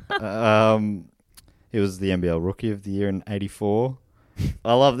 He was the NBL Rookie of the Year in 84.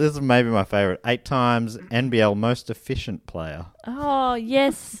 I love this. Is maybe my favorite. 8 times NBL most efficient player. Oh,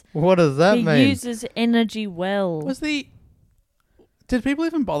 yes. What does that he mean? uses energy well. Did people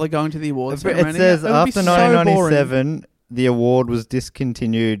even bother going to the awards It ceremony? says It would be after so 1997, boring. the award was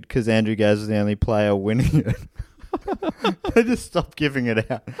discontinued because Andrew Gaze was the only player winning it. They just stopped giving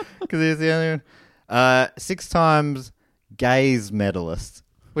it out because he was the only one. 6 times Gaze medalist,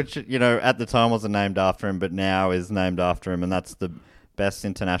 which, you know, at the time wasn't named after him, but now is named after him, and that's the best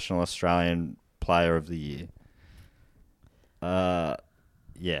international Australian player of the year.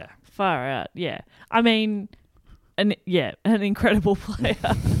 Yeah. Far out, yeah. I mean, an incredible player.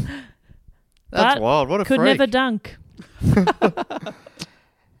 That's But wild. What a could freak. never dunk.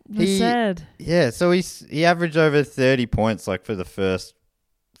 That's sad. Yeah, so he averaged over 30 points like for the first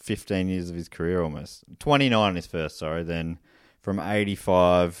 15 years of his career almost. 29 his first, sorry. Then from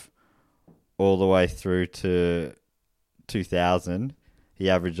 85 all the way through to 2000, he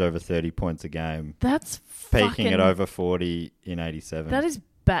averaged over 30 points a game. That's peaking at fucking- over 40 in 87. That is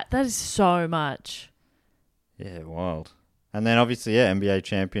bad. That is so much. Yeah, wild. And then obviously, yeah, NBA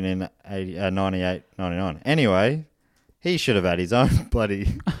champion in 98, 99. Anyway, he should have had his own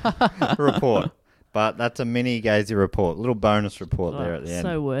bloody report. But that's a mini Gazy report. Little bonus report there at the end.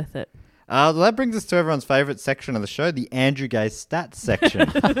 So worth it. That brings us to everyone's favourite section of the show, the Andrew Gaze stats section.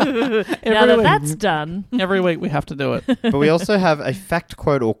 Now that that's done. Every week we have to do it. But we also have a fact,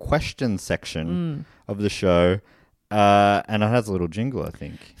 quote, or question section of the show. And it has a little jingle, I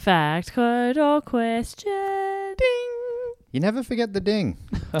think. Fact, quote, or question. Ding. You never forget the ding.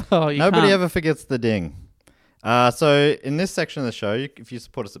 Oh, you Nobody can't. ever forgets the ding. So in this section of the show, if you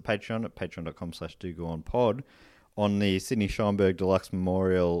support us at Patreon, at patreon.com/dogoonpod, on the Sydney Schomburg Deluxe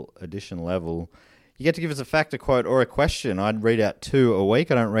Memorial Edition level, you get to give us a fact, a quote, or a question. I'd read out 2 a week.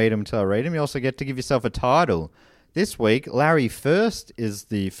 I don't read them until I read them. You also get to give yourself a title. This week, Larry First is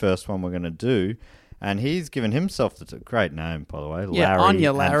the first one we're going to do. And he's given himself the great name, by the way. Yeah, Larry on you,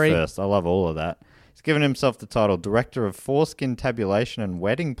 and Larry. First. I love all of that. He's given himself the title Director of Foreskin Tabulation and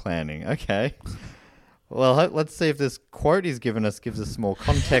Wedding Planning. Okay. Well, let's see if this quote he's given us gives us more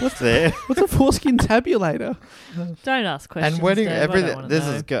context there. What's a foreskin tabulator? Don't ask questions. And wedding, Dave. I don't everything. wanna This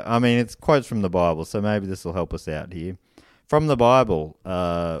know. is, I mean, it's quotes from the Bible, so maybe this will help us out here. From the Bible,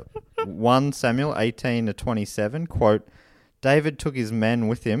 1 Samuel 18-27, quote, David took his men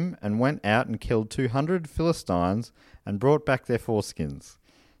with him and went out and killed 200 Philistines and brought back their foreskins.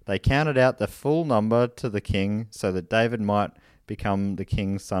 They counted out the full number to the king so that David might become the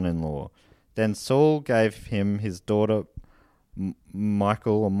king's son-in-law. Then Saul gave him his daughter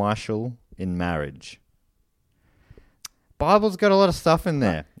Michal in marriage. Bible's got a lot of stuff in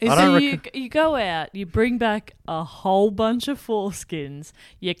there. So you go out, you bring back a whole bunch of foreskins,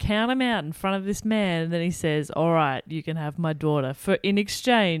 you count them out in front of this man, and then he says, all right, you can have my daughter in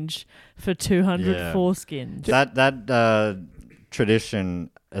exchange for 200 foreskins. That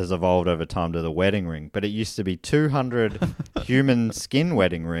tradition has evolved over time to the wedding ring, but it used to be 200 human skin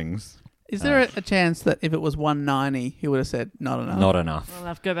wedding rings. Is there a chance that if it was 190, he would have said, not enough? Not enough. I'll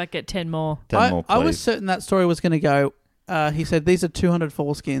have to go back and get 10 more. 10 more, please. I was certain that story was going to go... he said, these are 200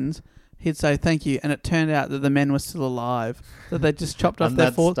 foreskins. He'd say, thank you. And it turned out that the men were still alive. That they just chopped off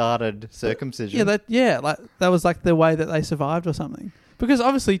their foreskins. And that started circumcision. That was like the way that they survived or something. Because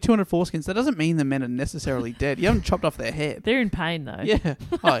obviously 200 foreskins, that doesn't mean the men are necessarily dead. You haven't chopped off their head. They're in pain though. Yeah.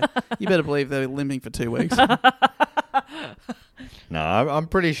 Oh, you better believe they were limping for 2 weeks. No, I'm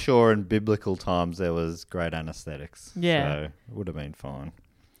pretty sure in biblical times there was great anesthetics. Yeah. So it would have been fine.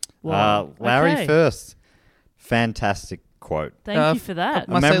 Wow. Larry First. Fantastic quote. Thank you for that.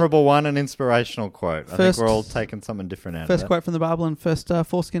 A memorable one, an inspirational quote. I think we're all taking something different out of that. First quote from the Bible and first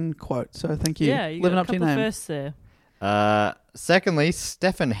foreskin quote. So thank you. Yeah, you living got up to your name. firsts there. Secondly,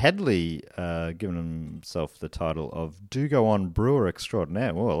 Stephen Headley, given himself the title of Do Go On Brewer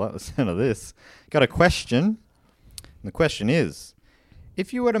Extraordinaire. Well, that was the sound of this. Got a question. And the question is,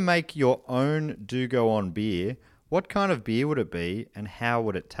 if you were to make your own Do Go On beer, what kind of beer would it be and how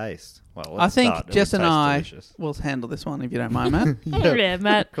would it taste? Well, I think Jess and I will handle this one if you don't mind, Matt. Yeah,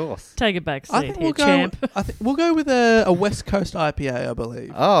 Matt. Of course. Take it back seat. I think we'll go with a West Coast IPA, I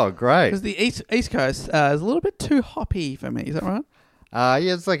believe. Oh, great. Because the East Coast is a little bit too hoppy for me. Is that right?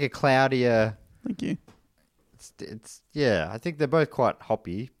 Yeah, it's like a cloudier. Thank you. It's I think they're both quite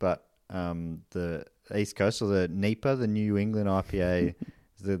hoppy, but the East Coast or the NEPA, the New England IPA,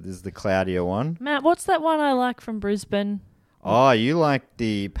 is the cloudier one. Matt, what's that one I like from Brisbane? Oh, you like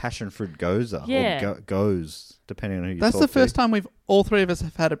the passion fruit goza. Yeah. Or goes, depending on who you That's talk the first to. time all three of us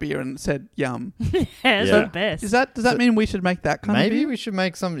have had a beer and said yum. It's the best. Does that mean we should make that kind of beer? Maybe we should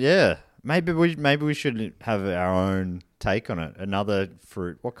make some, Maybe we should have our own take on it. Another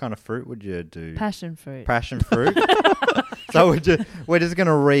fruit. What kind of fruit would you do? Passion fruit. Passion fruit? So we're just going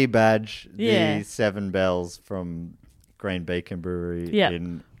to rebadge the 7 Bells from Green Beacon Brewery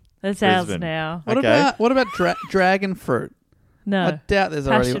in That's Brisbane. ours now. What about dragon fruit? No. I doubt there's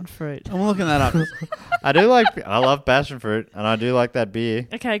passion already... fruit. I'm looking that up. I love passion fruit, and I do like that beer.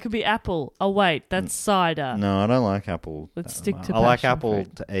 Okay, it could be apple. Oh, wait, that's cider. No, I don't like apple. Let's stick to I like passion apple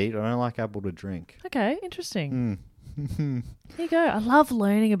fruit. to eat. I don't like apple to drink. Okay, interesting. There you go. I love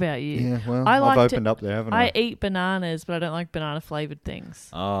learning about you. Yeah, well, I've opened up there, haven't I? I eat bananas, but I don't like banana-flavoured things.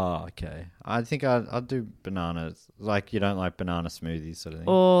 Oh, okay. I think I'd do bananas. Like, you don't like banana smoothies sort of thing?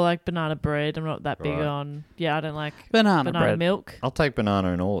 Or like banana bread. I'm not that big Right. on... Yeah, I don't like Banana bread. milk. I'll take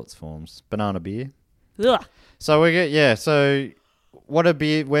banana in all its forms. Banana beer. Ugh. So we get so what a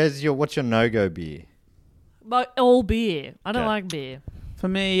beer? What's your no-go beer? But all beer. I don't Okay. like beer. For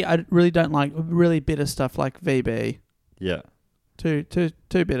me, I really don't like really bitter stuff like VB. Yeah. Too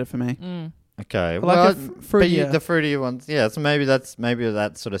bitter for me. Okay. I Well, like fruitier. the fruitier ones. Yeah. So maybe that's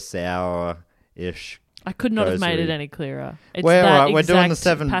sort of sour-ish. I could not have made it Goes any clearer. It's We're that all right. We're doing the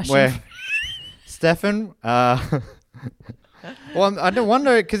exact 7. passion Where fruit. Stefan. Well, I don't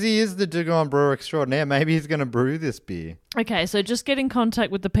wonder because he is the Dugon brewer extraordinaire. Maybe he's going to brew this beer. Okay, so just get in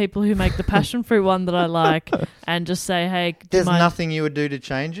contact with the people who make the passion fruit one that I like and just say, hey... There's nothing you would do to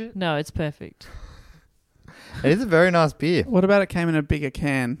change it? No, it's perfect. It is a very nice beer. What about it came in a bigger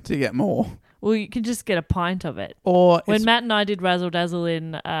can to get more? Well, you can just get a pint of it. Or when Matt and I did Razzle Dazzle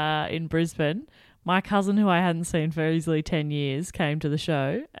in Brisbane, my cousin, who I hadn't seen for easily 10 years, came to the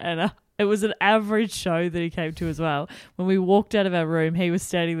show, and it was an average show that he came to as well. When we walked out of our room, he was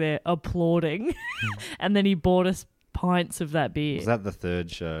standing there applauding, and then he bought us pints of that beer. Was that the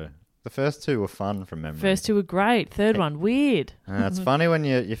third show? The first 2 were fun from memory. First 2 were great. Third one, weird. It's funny when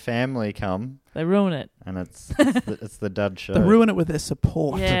your family come. They ruin it. And it's the dud show. They ruin it with their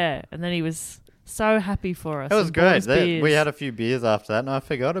support. Yeah, and then he was so happy for us. It was and bought us great. beers. We had a few beers after that, and I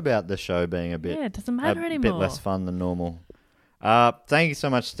forgot about the show being a bit... Yeah, it doesn't matter a anymore. bit less fun than normal. Thank you so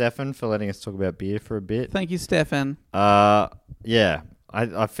much, Stefan, for letting us talk about beer for a bit. Thank you, Stefan. Yeah,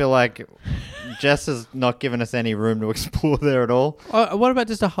 I feel like Jess has not given us any room to explore there at all. What about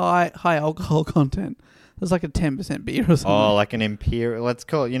just a high alcohol content? There's like a 10% beer or something. Oh, like an imperial. Let's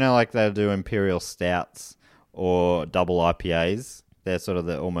call it. You know, like they do imperial stouts or double IPAs. They're sort of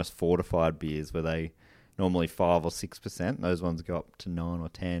the almost fortified beers where they normally 5 or 6%. Those ones go up to 9 or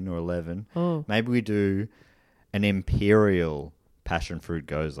 10 or 11. Oh. Maybe we do an Imperial passion fruit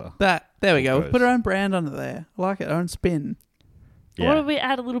goza. There we go. Goes. We've put our own brand under there. I like it. Our own spin. Yeah. What if we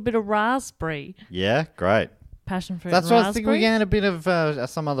add a little bit of raspberry? Yeah, great. Passion fruit. That's and what I was thinking. raspberry? We get a bit of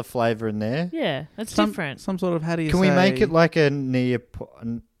some other flavour in there. Yeah, that's different. Some sort of, how do you Can say? we make it like a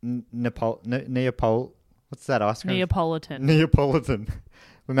Neapol? What's that ice cream? Neapolitan. Neapolitan.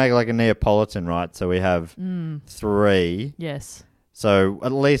 We make it like a Neapolitan, right? So we have 3. Yes. So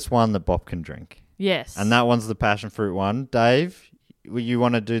at least one that Bob can drink. Yes. And that one's the passion fruit one. Dave, you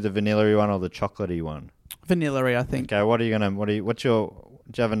want to do the vanilla-y one or the chocolatey one? Vanilla-y, I think. Okay,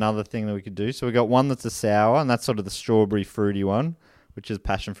 do you have another thing that we could do? So we got one that's a sour, and that's sort of the strawberry fruity one, which is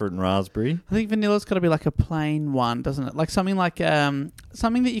passion fruit and raspberry. I think vanilla's got to be like a plain one, doesn't it? Like something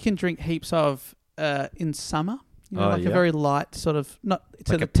something that you can drink heaps of in summer. You know, a very light sort of, not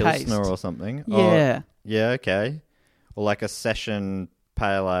to like the a Pilsner taste. or something. Yeah. Yeah, okay. Or like a session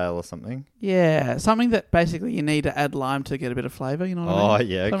pale ale or something. Yeah, something that basically you need to add lime to get a bit of flavour, you know what I mean?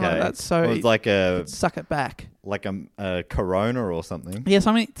 Yeah, Something okay. like that. So it's like suck it back. Like a Corona or something. Yeah,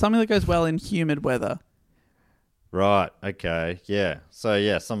 something that goes well in humid weather. Right, okay, yeah. So,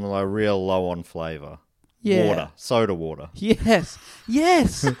 yeah, something like real low on flavour. Yeah. Water, soda water. Yes.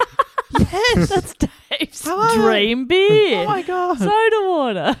 Yes. Yes. That's Dave's dream beer. Oh, my God. Soda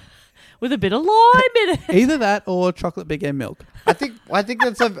water. With a bit of lime in it. Either that or chocolate Big M milk. I think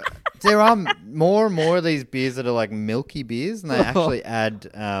there are more and more of these beers that are like milky beers, and they actually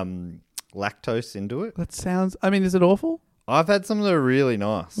add lactose into it. That sounds... I mean, is it awful? I've had some that are really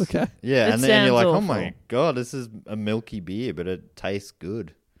nice. Okay. Yeah, and then you're like, awful. oh my God, this is a milky beer, but it tastes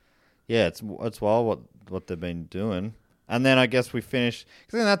good. Yeah, it's wild what they've been doing. And then I guess we finish,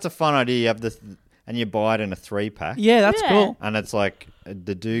 because then that's a fun idea. You have this, and you buy it in a 3-pack. Yeah, that's cool. And it's like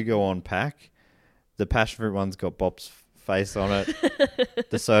the Do-Go On pack. The passion fruit one's got Bob's face on it.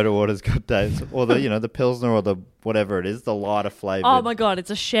 The soda water's got Dave's, or the Pilsner or the whatever it is, the lighter flavour. Oh my God, it's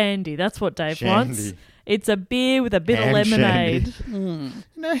a shandy. That's what Dave wants. It's a beer with a bit of lemonade. You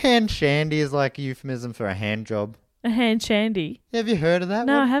know, hand shandy is like a euphemism for a hand job. A hand shandy? Have you heard of that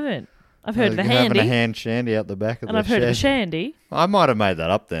No, one? I haven't. I've heard of a You're having handy. a hand shandy out the back of and the I've heard of a shed. shandy. I might have made that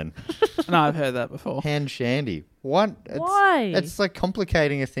up then. No, I've heard that before. Hand shandy. What? Why? It's like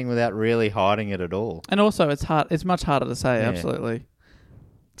complicating a thing without really hiding it at all. And also, it's hard. It's much harder to say, absolutely.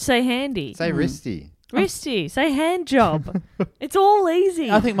 Say handy. Say wristy. Wristy. Say hand job. It's all easy.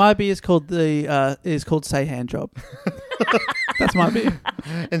 I think my beer is called Say Hand Job. That's my beer.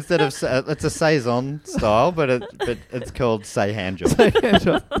 Instead of it's a saison style, but it's called say hand job. Say Hand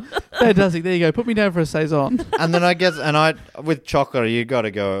Job. Fantastic. There you go. Put me down for a saison. And then I guess, with chocolate, you got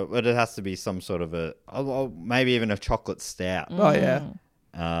to go. But it has to be some sort of maybe even a chocolate stout. Oh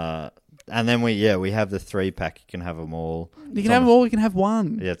yeah. And then we have the 3-pack. You can have them all. You can have them all. You can have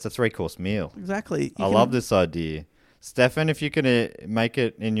one. Yeah, it's a 3-course meal. Exactly. I love this idea, Stefan. If you can make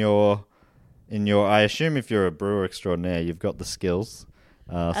it in your, I assume if you're a brewer extraordinaire, you've got the skills.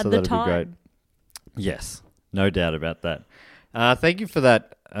 So that'd be great. Yes, no doubt about that. Thank you for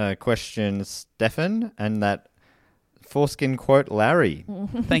that question, Stefan, and that foreskin quote, Larry.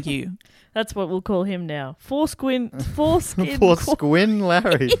 Thank you. That's what we'll call him now. Foreskin. Foreskin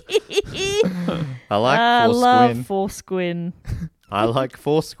Larry. I like I foreskin. love foreskin. I like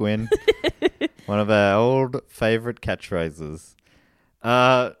foreskin. One of our old favourite catchphrases.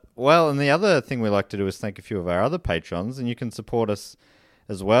 Well, and the other thing we like to do is thank a few of our other patrons, and you can support us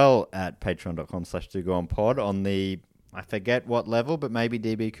as well at patreon.com/dogoonpod on the, I forget what level, but maybe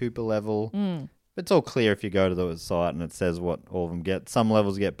DB Cooper level. It's all clear if you go to the site and it says what all of them get. Some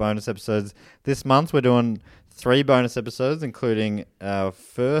levels get bonus episodes. This month we're doing 3 bonus episodes, including our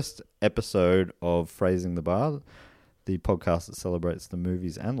first episode of Phrasing the Bar, the podcast that celebrates the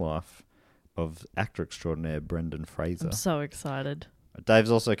movies and life of actor extraordinaire Brendan Fraser. I'm so excited.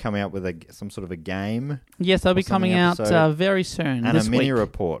 Dave's also coming up with some sort of a game. Yes, they'll be coming out very soon. And this a mini week.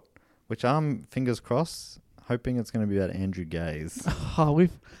 report, which I'm, fingers crossed, hoping it's going to be about Andrew Gaze. Oh,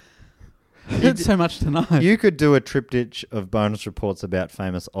 we've heard so much tonight. You could do a triptych of bonus reports about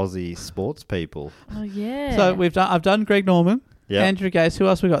famous Aussie sports people. Oh yeah. So I've done Greg Norman, Andrew Gaze. Who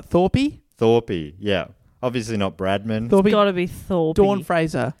else we got? Thorpe, yeah. Obviously not Bradman. Thorpe. Got to be Thorpe. Dawn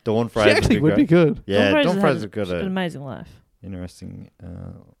Fraser. Dawn Fraser She actually would be good. Yeah, Dawn Fraser's got an amazing life. Interesting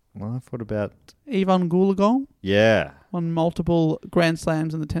life. What about Yvonne Goolagong? Yeah. Won multiple Grand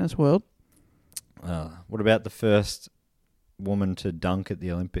Slams in the tennis world. What about the first woman to dunk at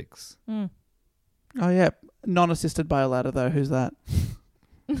the Olympics? Oh, yeah. Non-assisted by a ladder, though. Who's that?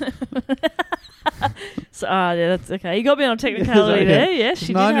 So, yeah, that's okay. You got me on technicality there. Yes, she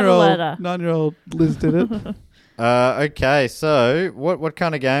did have a ladder. 9-year-old Liz did it. Okay, so what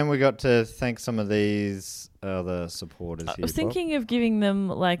kind of game we got to thank some of these other supporters here? I was Bob? thinking of giving them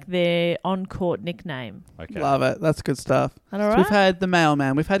like their on-court nickname. Okay. Love it. That's good stuff. That all So right? we've had the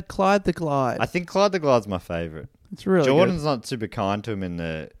Mailman. We've had Clyde the Glide. I think Clyde the Glide's my favourite. It's really Jordan's good. not super kind to him in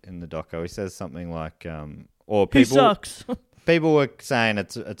the doco. He says something like, or He people sucks. people were saying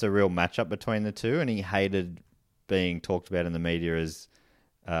it's a real matchup between the two, and he hated being talked about in the media as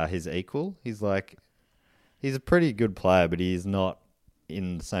his equal. He's like, he's a pretty good player, but he's not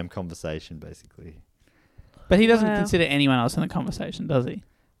in the same conversation, basically. But he doesn't Wow. consider anyone else in the conversation, does he?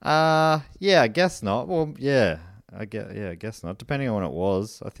 Yeah, I guess not. Well, yeah, I guess not. Depending on when it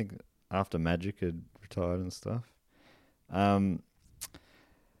was, I think after Magic had retired and stuff.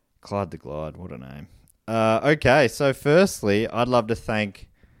 Clyde the Glide, what a name. Okay, so firstly, I'd love to thank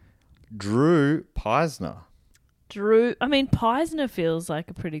Drew Peisner. Peisner feels like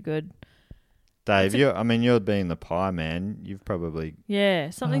a pretty good... Dave, you're being the pie man. You've probably... Yeah,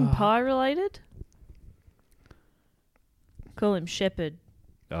 something pie related? Call him Shepherd.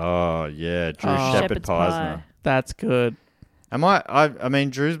 Oh, yeah, Drew Shepherd Shepherd's Peisner. pie. That's good. I mean,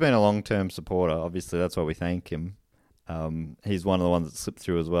 Drew's been a long-term supporter. Obviously, that's why we thank him. He's one of the ones that slipped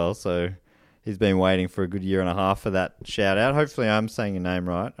through as well, so he's been waiting for a good year and a half for that shout-out. Hopefully, I'm saying your name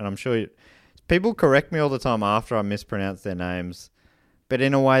right, and I'm sure people correct me all the time after I mispronounce their names, but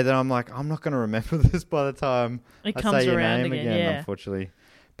in a way that I'm like, I'm not going to remember this by the time It I comes say your around name again, yeah. unfortunately.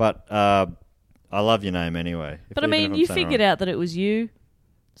 But I love your name anyway. But I mean, you figured out that it was you.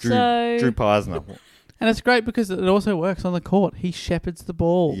 Drew Peisner. And it's great because it also works on the court. He shepherds the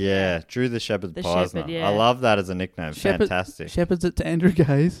ball. Yeah, Drew the Shepherd The Peisner. Shepherd, yeah. I love that as a nickname. Fantastic. Shepherds it to Andrew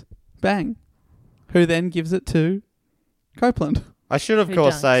Gaze. Bang. Who then gives it to Copeland. I should, of Who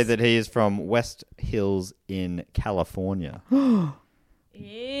course, say dunks. that he is from West Hills in California.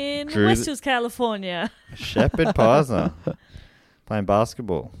 In Drew West the- Hills, California. Shepherd Peisner. Playing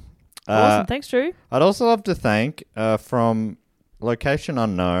basketball. Awesome. Thanks, Drew. I'd also love to thank, from location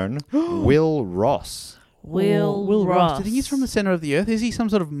unknown, Will Ross. Will Ross. Do you think he's from the center of the earth? Is he some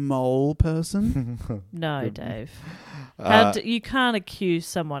sort of mole person? No, Dave. Uh, You can't accuse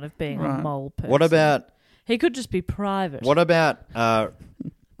someone of being a Right. mole person. What about He could just be private. what about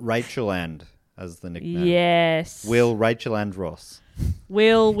Rachel and as the nickname? Yes. Will Rachel and Ross.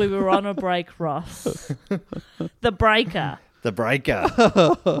 Will, we were on a break, Ross. The breaker. The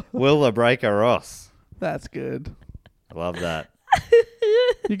Breaker. Will the Breaker Ross. That's good. I love that.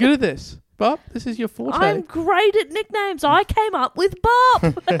 You're good at this. Bob, this is your forte. I'm great at nicknames. I came up with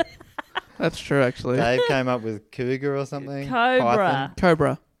Bob. That's true, actually. Dave came up with Cougar or something. Cobra. Python.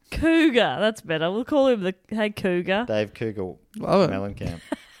 Cobra. Cougar. That's better. We'll call him the Cougar. Dave Cougar. Love it. Mellencamp.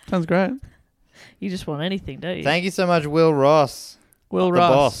 Sounds great. You just want anything, don't you? Thank you so much, Will Ross. Will the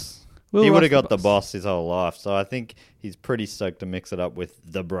Ross. boss. Will He Ross would have the got the boss. boss his whole life, so I think he's pretty stoked to mix it up with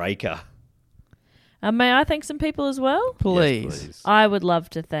the Breaker. May I thank some people as well? Please. Yes, please. I would love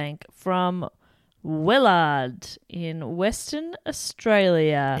to thank from Willard in Western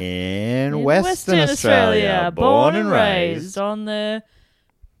Australia. In Western Australia, born and raised. on the...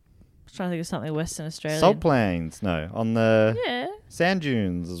 I was trying to think of something Western Australia. Salt Plains, no, on the Yeah. sand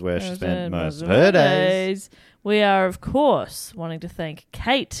dunes is where she spent most of her her days. We are, of course, wanting to thank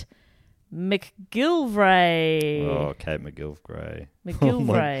Kate McGilvray. Oh, Kate McGilvray.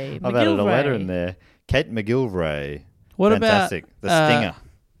 McGilvray. I've added a letter McGilvray. in there. Kate McGilvray. What Fantastic. about The Stinger.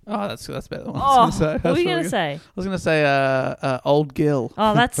 Oh, that's better than what Oh, I was going to say. what were you going going to say? I was going to say Old Gil.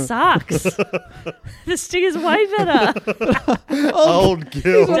 Oh, that sucks. The Stinger's way better. Old He's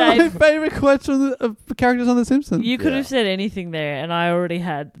Gil. one of my Dave. favourite quotes from the characters on The Simpsons. You could Yeah. have said anything there, and I already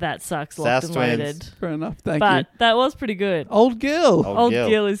had that sucks locked Sass and twins. loaded. Fair enough. Thank But you. that was pretty good. Old Gil. Old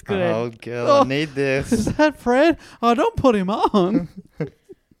Gil is good. Old Gil. Oh. I need Is this. that Fred? Oh, don't put him on.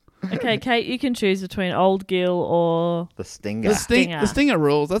 Okay, Kate, you can choose between Old Gil or The Stinger. The Stinger. Stinger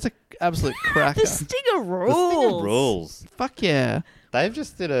rules. That's an absolute cracker. the Stinger The rules. Stinger rules. Fuck yeah. Dave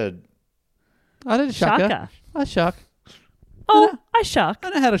just did a... I did a shucker. Shucker. I shuck. Oh, I shuck. I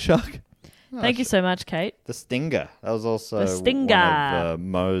know how to shuck. Thank you so much, Kate. The Stinger. That was also The Stinger. one of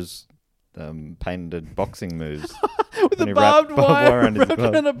Mo's patented boxing moves. With When the he barbed wrapped wire around his wrapped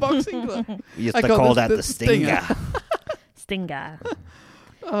glove. around a boxing glove. We used I to call call this that the the Stinger. Stinger.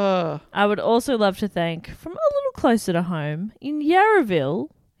 Uh, I would also love to thank, from a little closer to home, in Yarraville,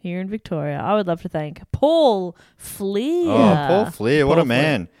 here in Victoria, I would love to thank Paul Fleer. Oh, Paul Fleer. What Paul a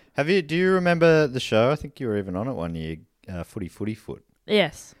man. Do you remember the show? I think you were even on it one year, Footy Foot.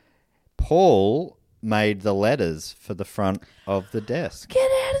 Yes. Paul made the letters for the front of the desk. Get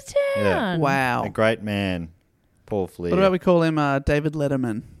out of town. Yeah. Wow. A great man, Paul Fleer. What about we call him David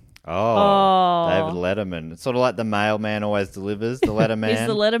Letterman? Oh, David Letterman. It's sort of like the mailman always delivers, the Letterman. He's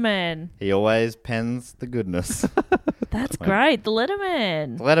the Letterman. He always pens the goodness. That's great. The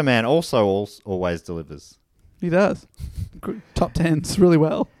Letterman. The Letterman also always delivers. He does. Top tens really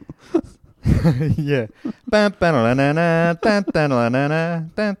well. Yeah.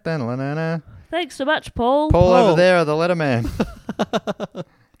 Thanks so much, Paul. Paul over there, the Letterman.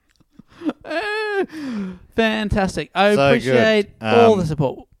 Fantastic. I So appreciate good. all the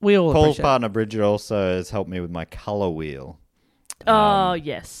support. We all Paul's appreciate partner Bridget also has helped me with my colour wheel. Oh,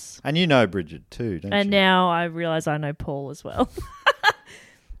 yes. And you know Bridget too, don't And you? now I realise I know Paul as well.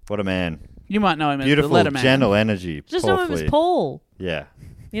 What a man. You might know him Beautiful, as the Letterman. gentle energy. Just Paul know him as Fleer. Paul. Yeah.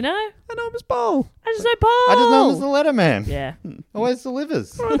 You know? I know him as Paul. I just know Paul. I just know him as the Letterman. Yeah. Always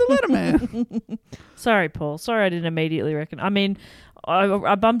delivers. Oh, the Letterman. Sorry, Paul. Sorry I didn't immediately I mean,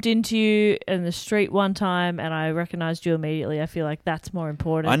 I bumped into you in the street one time and I recognised you immediately. I feel like that's more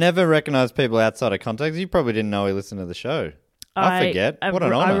important. I never recognise people outside of context. You probably didn't know he listened to the show. I forget. What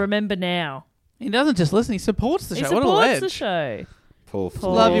an honour. I remember now. He doesn't just listen, he supports the show. He what a supports ledge. the show. Paul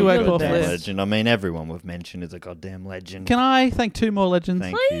Fleer. Love your work, you're Paul the Fleer. best. Legend. I mean, everyone we've mentioned is a goddamn legend. Can I thank two more legends?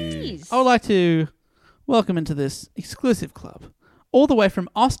 Thank you. Please. I would like to welcome into this exclusive club, all the way from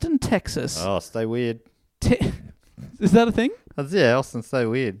Austin, Texas. Oh, stay weird. Is that a thing? Yeah, Austin, stay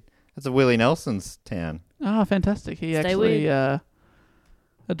weird. That's a Willie Nelson's town. Oh, fantastic. He Stay actually weird.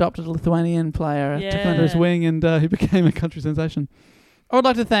 adopted a Lithuanian player, took him Yeah. under his wing, and he became a country sensation. I would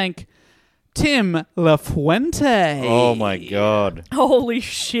like to thank Tim LaFuente. Oh, my God. Holy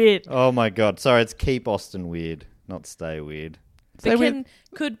shit. Oh, my God. Sorry, it's keep Austin weird, not stay weird. Stay But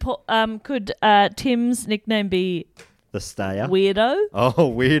could Tim's nickname be The stayer. Weirdo? Oh,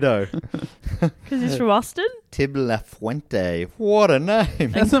 weirdo. Because he's from Austin? Tim LaFuente. What a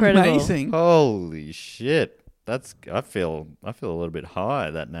name. That's Incredible. amazing. Holy shit. I feel a little bit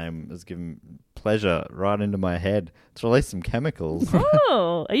high. That name has given pleasure right into my head. It's released some chemicals.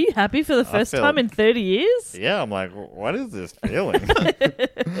 Oh, are you happy for the first feel- time in 30 years? Yeah, I'm like, what is this feeling?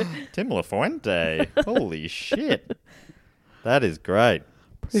 Tim LaFuente. Holy shit. That is great.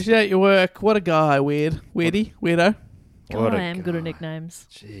 Appreciate your work. What a guy, weirdo. What God, a I am good at guy. nicknames.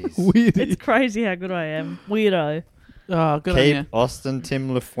 Jeez. Weirdy. It's crazy how good I am. Weirdo. Oh, good on Keep you. Austin Tim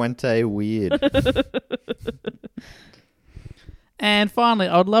LaFuente weird. And finally,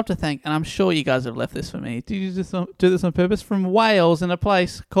 I would love to thank, and I'm sure you guys have left this for me. Did you just do this on purpose? From Wales in a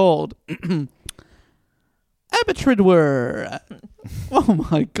place called Abertridwar. Oh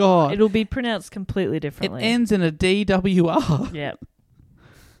my God. It'll be pronounced completely It differently. ends in a DWR. Yep.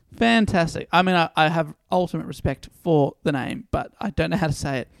 Fantastic. I mean, I have ultimate respect for the name, but I don't know how to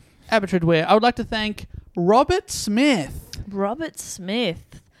say it. Abertridwar. I would like to thank Robert Smith. Robert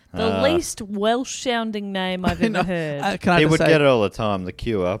Smith. The least Welsh-sounding name I've ever heard. Can I He just would say, get it all the time, the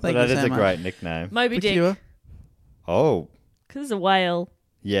Cure, but Thank that you is so a much. great nickname. Moby The Dick. Cure. Oh, Because he's a whale.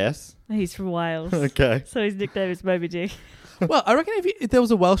 yes. He's from Wales. Okay. So his nickname is Moby Dick. Well, I reckon if there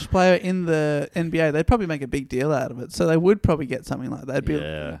was a Welsh player in the NBA, they'd probably make a big deal out of it. So they would probably get something like that. It'd be,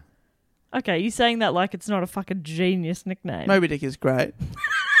 Yeah. Okay, you saying that like it's not a fucking genius nickname. Moby Dick is great.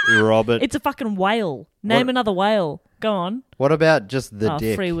 Robert. It's a fucking whale. Name What- another whale. Go on. What about just the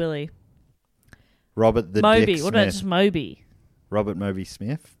Dick? Free Willy. Robert the Moby. Dick Smith. What about just Moby? Robert Moby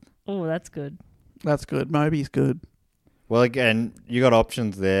Smith? Oh, that's good. That's good. Moby's good. Well, again, you got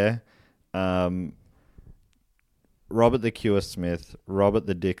options there. Robert the Cure Smith, Robert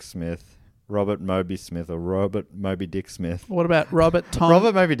the Dick Smith, Robert Moby Smith, or Robert Moby Dick Smith. What about Robert Tom?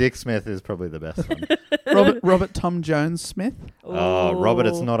 Robert Moby Dick Smith is probably the best one. Robert Tom Jones Smith. Robert,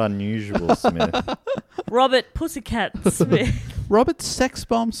 it's not unusual Smith. Robert Pussycat Smith. Robert Sex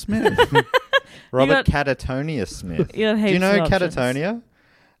Bomb Smith. Robert got- Catatonia Smith. You got Do you heaps know of options. Catatonia?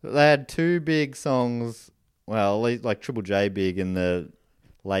 They had two big songs, well, at least like Triple J big in the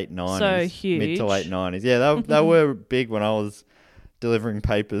late 90s. So huge. Mid to late 90s. Yeah, they were big when I was delivering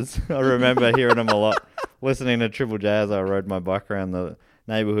papers. I remember hearing them a lot, listening to Triple J as I rode my bike around the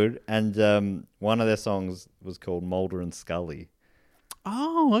neighbourhood. And one of their songs was called Mulder and Scully.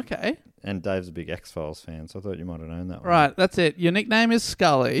 Oh, okay. And Dave's a big X-Files fan, so I thought you might have known that one. Right, that's it. Your nickname is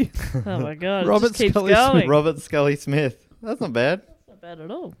Scully. Oh my god. Robert it just keeps Scully going. Robert Scully Smith. That's not bad. Not bad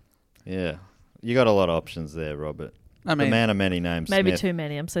at all. Yeah. You got a lot of options there, Robert. I mean, the man of many names, Maybe Smith. too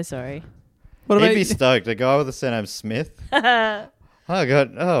many. I'm so sorry. what He'd about be stoked. A guy with the surname Smith. I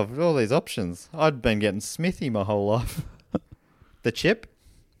got all these options. I'd been getting Smithy my whole life. The Chip,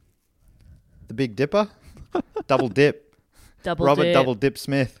 the Big Dipper, Double Dip. Robert Dip. Double Dip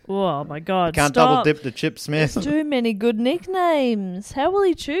Smith. Oh, my God. Can't stop. double dip the Chip Smith. There's too many good nicknames. How will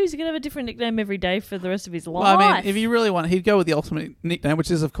he choose? He can have a different nickname every day for the rest of his life. Well, I mean, if you really want, he'd go with the ultimate nickname,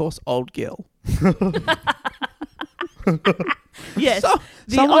 which is, of course, Old Gil. Yes, the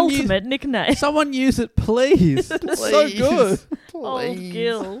someone ultimate nickname. Someone use it, please. It's so good. Old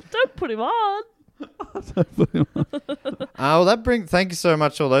Gil. Don't put him on. Thank you so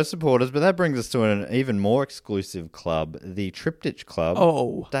much to all those supporters, but that brings us to an even more exclusive club, the Triptych Club.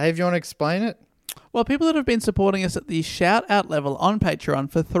 Oh. Dave, you want to explain it? Well, people that have been supporting us at the shout-out level on Patreon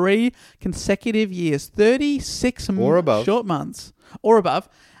for 3 consecutive years, 36 Or above. short months, or above,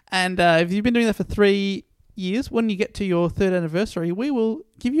 and if you've been doing that for 3 years, when you get to your 3rd anniversary, we will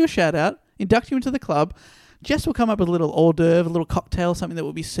give you a shout-out, induct you into the club. Jess will come up with a little hors d'oeuvre, a little cocktail, something that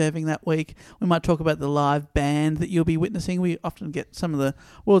we'll be serving that week. We might talk about the live band that you'll be witnessing. We often get some of the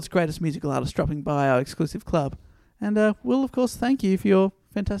world's greatest musical artists dropping by our exclusive club. And we'll, of course, thank you for your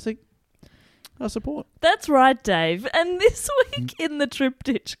fantastic support. That's right, Dave. And this week in the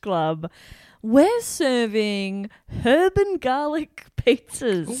Triptych Club, we're serving herb and garlic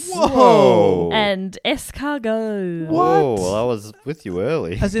pizzas. Whoa. And escargot. Whoa, well, I was with you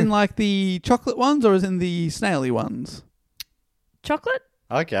early. As in like the chocolate ones or as in the snaily ones? Chocolate?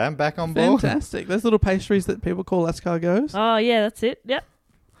 Okay, I'm back on board. Fantastic. Those little pastries that people call escargots. Oh, yeah, that's it. Yep.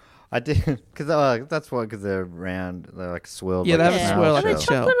 I did, because that's why, because they're round, they're like swirled. Yeah, like they have a a swirl Are like they a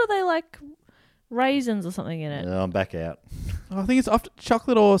shell. chocolate or are they like raisins or something in it? No, I'm back out. I think it's often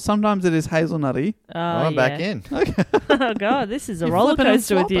chocolate or sometimes it is hazelnutty. Oh, I'm yeah. back in. Oh, God, this is a You're roller flipping and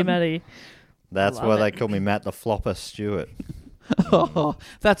coaster with you, flopping. Matty. That's Love why it. they call me Matt the Flopper Stewart. Oh,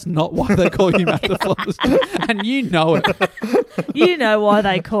 that's not why they call you Matt the Flopper. And you know it. You know why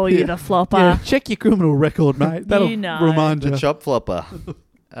they call you the flopper. Yeah, check your criminal record, mate. That'll You know. remind The you. chop flopper.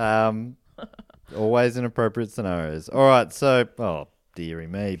 Always in appropriate scenarios. All right, so, oh, dearie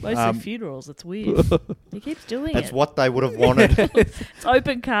me. Mostly funerals. It's weird. He keeps doing That's it. what they would have wanted. It's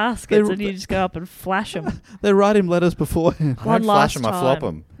open caskets and you just go up and flash them. They write him letters beforehand. I One don't last flash them, I flop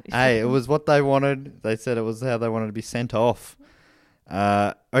time. them. Hey, it was what they wanted. They said it was how they wanted to be sent off.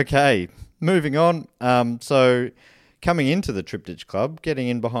 Okay, moving on. So, coming into the Triptych Club, getting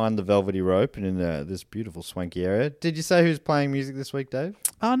in behind the velvety rope and in this beautiful swanky area. Did you say who's playing music this week, Dave?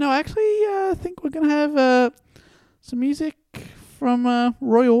 Oh, no, actually, I think we're going to have some music from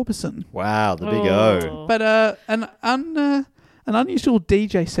Roy Orbison. Wow, the big O. Oh. But an unusual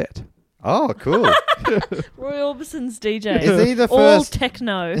DJ set. Oh, cool. Roy Orbison's DJ. Is he the All first?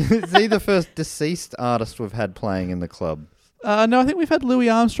 techno. Is he the first deceased artist we've had playing in the club? No, I think we've had Louis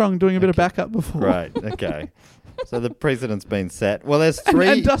Armstrong doing a bit of backup before. Right. Okay. So the precedent's been set. Well, there's three.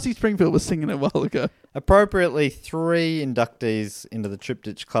 And Dusty Springfield was singing it a while ago. Appropriately, 3 inductees into the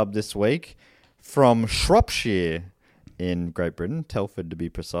Triptych Club this week from Shropshire in Great Britain, Telford to be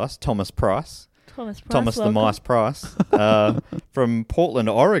precise. Thomas Price. Thomas the welcome. Mice Price. From Portland,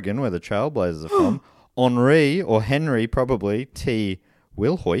 Oregon, where the Trailblazers are from. Henri, or Henry probably, T.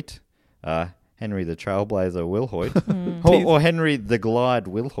 Wilhoit. Henry the Trailblazer Wilhoit. or Henry the Glide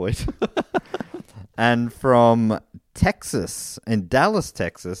Wilhoit. And from Texas, in Dallas,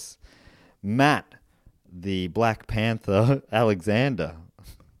 Texas, Matt the Black Panther Alexander.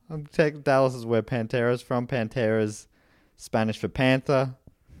 Dallas is where Pantera's from. Pantera's Spanish for panther.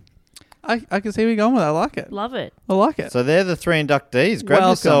 I can see where you're going with it. I like it. Love it. I like it. So they're the 3 inductees. Grab Welcome.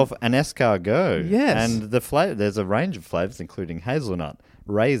 yourself an escargot. Yes. And there's a range of flavours, including hazelnut,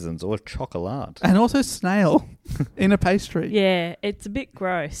 raisins, or chocolate. And also snail in a pastry. Yeah, it's a bit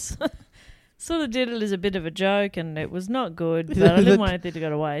gross. Sort of did it as a bit of a joke and it was not good, but I didn't want anything to go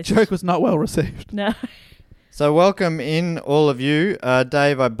to waste. Joke was not well received. No. So welcome in, all of you.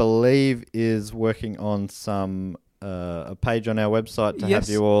 Dave, I believe, is working on a page on our website to Yes.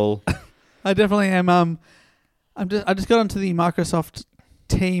 have you all... I definitely am. I just got onto the Microsoft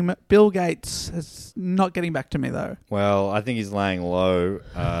team. Bill Gates is not getting back to me though. Well, I think he's laying low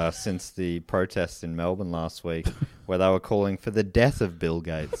since the protests in Melbourne last week, where they were calling for the death of Bill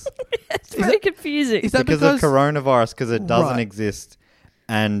Gates. It's very confusing. Is that because of coronavirus, because it doesn't Right. exist,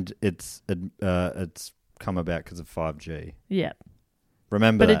 and it's come about because of 5G. Yeah.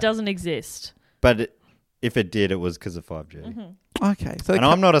 Remember But that. it doesn't exist. But if it did, it was because of 5G. Mm-hmm. Okay, so And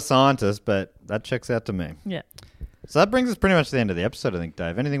I'm not a scientist, but that checks out to me. Yeah. So that brings us pretty much to the end of the episode, I think,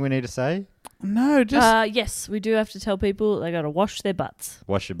 Dave. Anything we need to say? no, just Yes, we do have to tell people they got to wash their butts.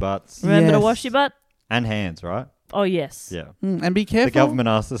 Wash your butts. Remember to Yes. wash your butt? And hands, right? Oh, yes. Yeah. and be The careful. government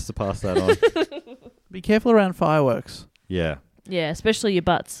asked us to pass that on. Be careful around fireworks. Yeah. Yeah, especially your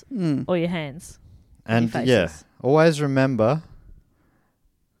butts or your hands. And Your yeah, faces. always remember,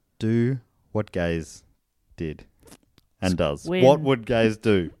 do what gays did. and does. Win. What would gays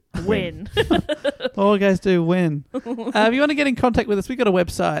do? Win. All guys do win. If you want to get in contact with us, we've got a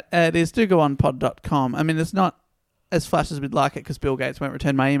website. It is dogoonpod.com. I mean, it's not as flash as we'd like it because Bill Gates won't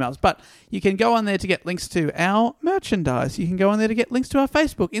return my emails. But you can go on there to get links to our merchandise. You can go on there to get links to our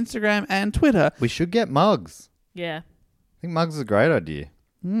Facebook, Instagram, and Twitter. We should get mugs. Yeah. I think mugs is a great idea.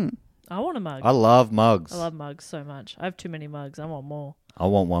 I want a mug. I love mugs. I love mugs so much. I have too many mugs. I want more. I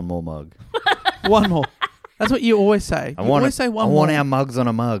want one more mug. One more. That's what you always say. I want more. our mugs on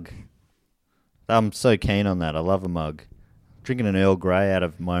a mug. I'm so keen on that. I love a mug. Drinking an Earl Grey out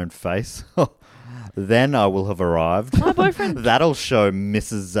of my own face. Then I will have arrived. My boyfriend. That'll show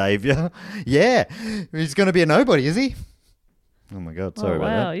Mrs. Xavier. Yeah. He's going to be a nobody, is he? Oh, my God. Sorry about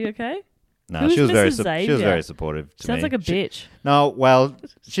that. Wow. You okay? No, Who's she was Mrs. she was very supportive to me. Sounds like a bitch. No, well,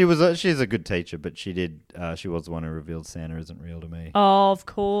 she's a good teacher, but she was the one who revealed Santa isn't real to me. Oh, of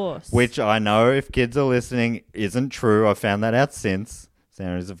course. Which I know, if kids are listening, isn't true. I found that out since.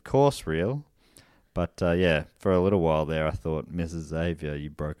 Santa is, of course, real. But, yeah, for a little while there, I thought, Mrs. Xavier,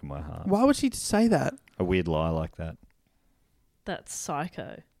 you've broken my heart. Why would she say that? A weird lie like that. That's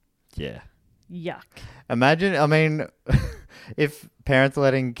psycho. Yeah. Yuck. Imagine, I mean, if parents are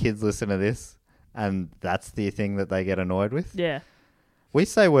letting kids listen to this and that's the thing that they get annoyed with. Yeah. We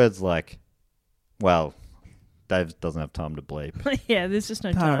say words like, well, Dave doesn't have time to bleep. Yeah, there's just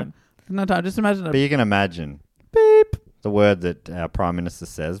no time. No time. Just imagine But you can imagine. Beep. The word that our Prime Minister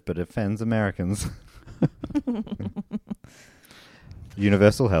says, but offends Americans.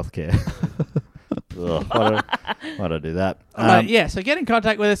 Universal healthcare. Ugh, why'd I do that? Yeah, so get in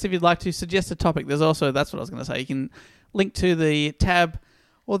contact with us if you'd like to suggest a topic. There's also, that's what I was going to say, you can link to the tab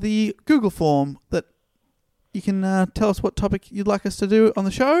or the Google form that you can tell us what topic you'd like us to do on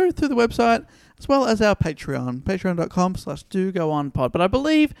the show through the website, as well as our Patreon, patreon.com/dogoonpod. But I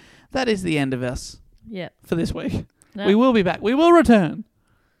believe that is the end of us for this week. No. We will be back. We will return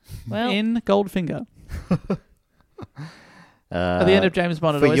in Goldfinger. At the end of James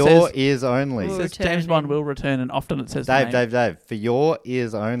Bond, it for always your says, ears only. It says James Bond will return, and often it says Dave, for your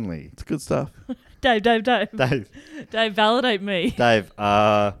ears only. It's good stuff. Dave. Dave, validate me. Dave,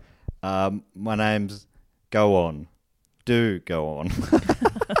 my name's Go On. Do go on. Is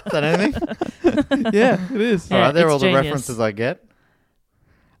that anything? Yeah, it is. All right, they're all genius. the references I get.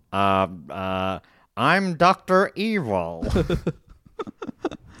 I'm Dr. Evil.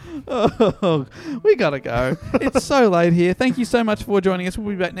 Oh, we gotta go. It's so late here. Thank you so much for joining us.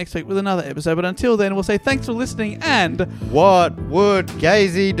 We'll be back next week with another episode. But until then, we'll say thanks for listening and what would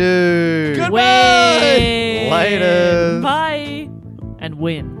Gazy do? Goodbye. Win. Later. Bye. And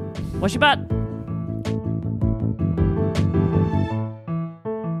win. Wash your butt.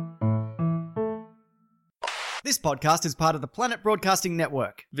 This podcast is part of the Planet Broadcasting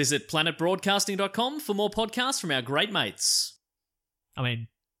Network. Visit planetbroadcasting.com for more podcasts from our great mates. I mean,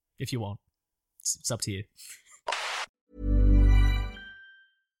 if you want. It's up to you.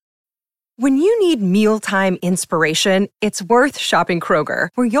 When you need mealtime inspiration, it's worth shopping Kroger,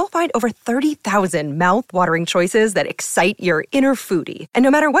 where you'll find over 30,000 mouth-watering choices that excite your inner foodie. And no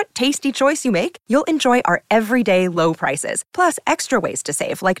matter what tasty choice you make, you'll enjoy our everyday low prices, plus extra ways to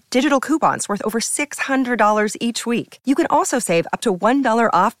save, like digital coupons worth over $600 each week. You can also save up to $1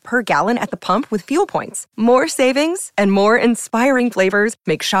 off per gallon at the pump with fuel points. More savings and more inspiring flavors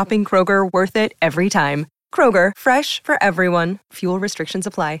make shopping Kroger worth it every time. Kroger, fresh for everyone. Fuel restrictions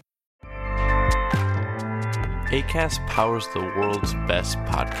apply. Acast powers the world's best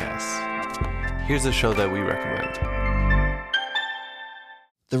podcasts. Here's a show that we recommend.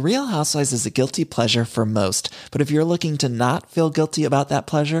 The Real Housewives is a guilty pleasure for most, but if you're looking to not feel guilty about that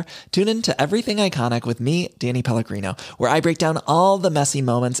pleasure, tune in to Everything Iconic with me, Danny Pellegrino, where I break down all the messy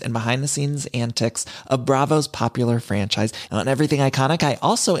moments and behind-the-scenes antics of Bravo's popular franchise. And on Everything Iconic, I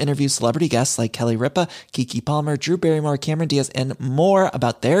also interview celebrity guests like Kelly Ripa, Keke Palmer, Drew Barrymore, Cameron Diaz, and more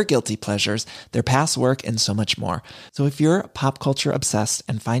about their guilty pleasures, their past work, and so much more. So if you're pop culture obsessed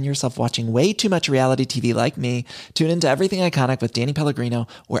and find yourself watching way too much reality TV like me, tune into Everything Iconic with Danny Pellegrino,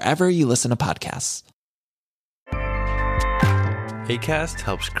 wherever you listen to podcasts. Acast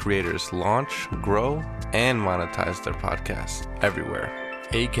helps creators launch, grow, and monetize their podcasts everywhere.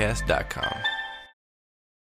 Acast.com.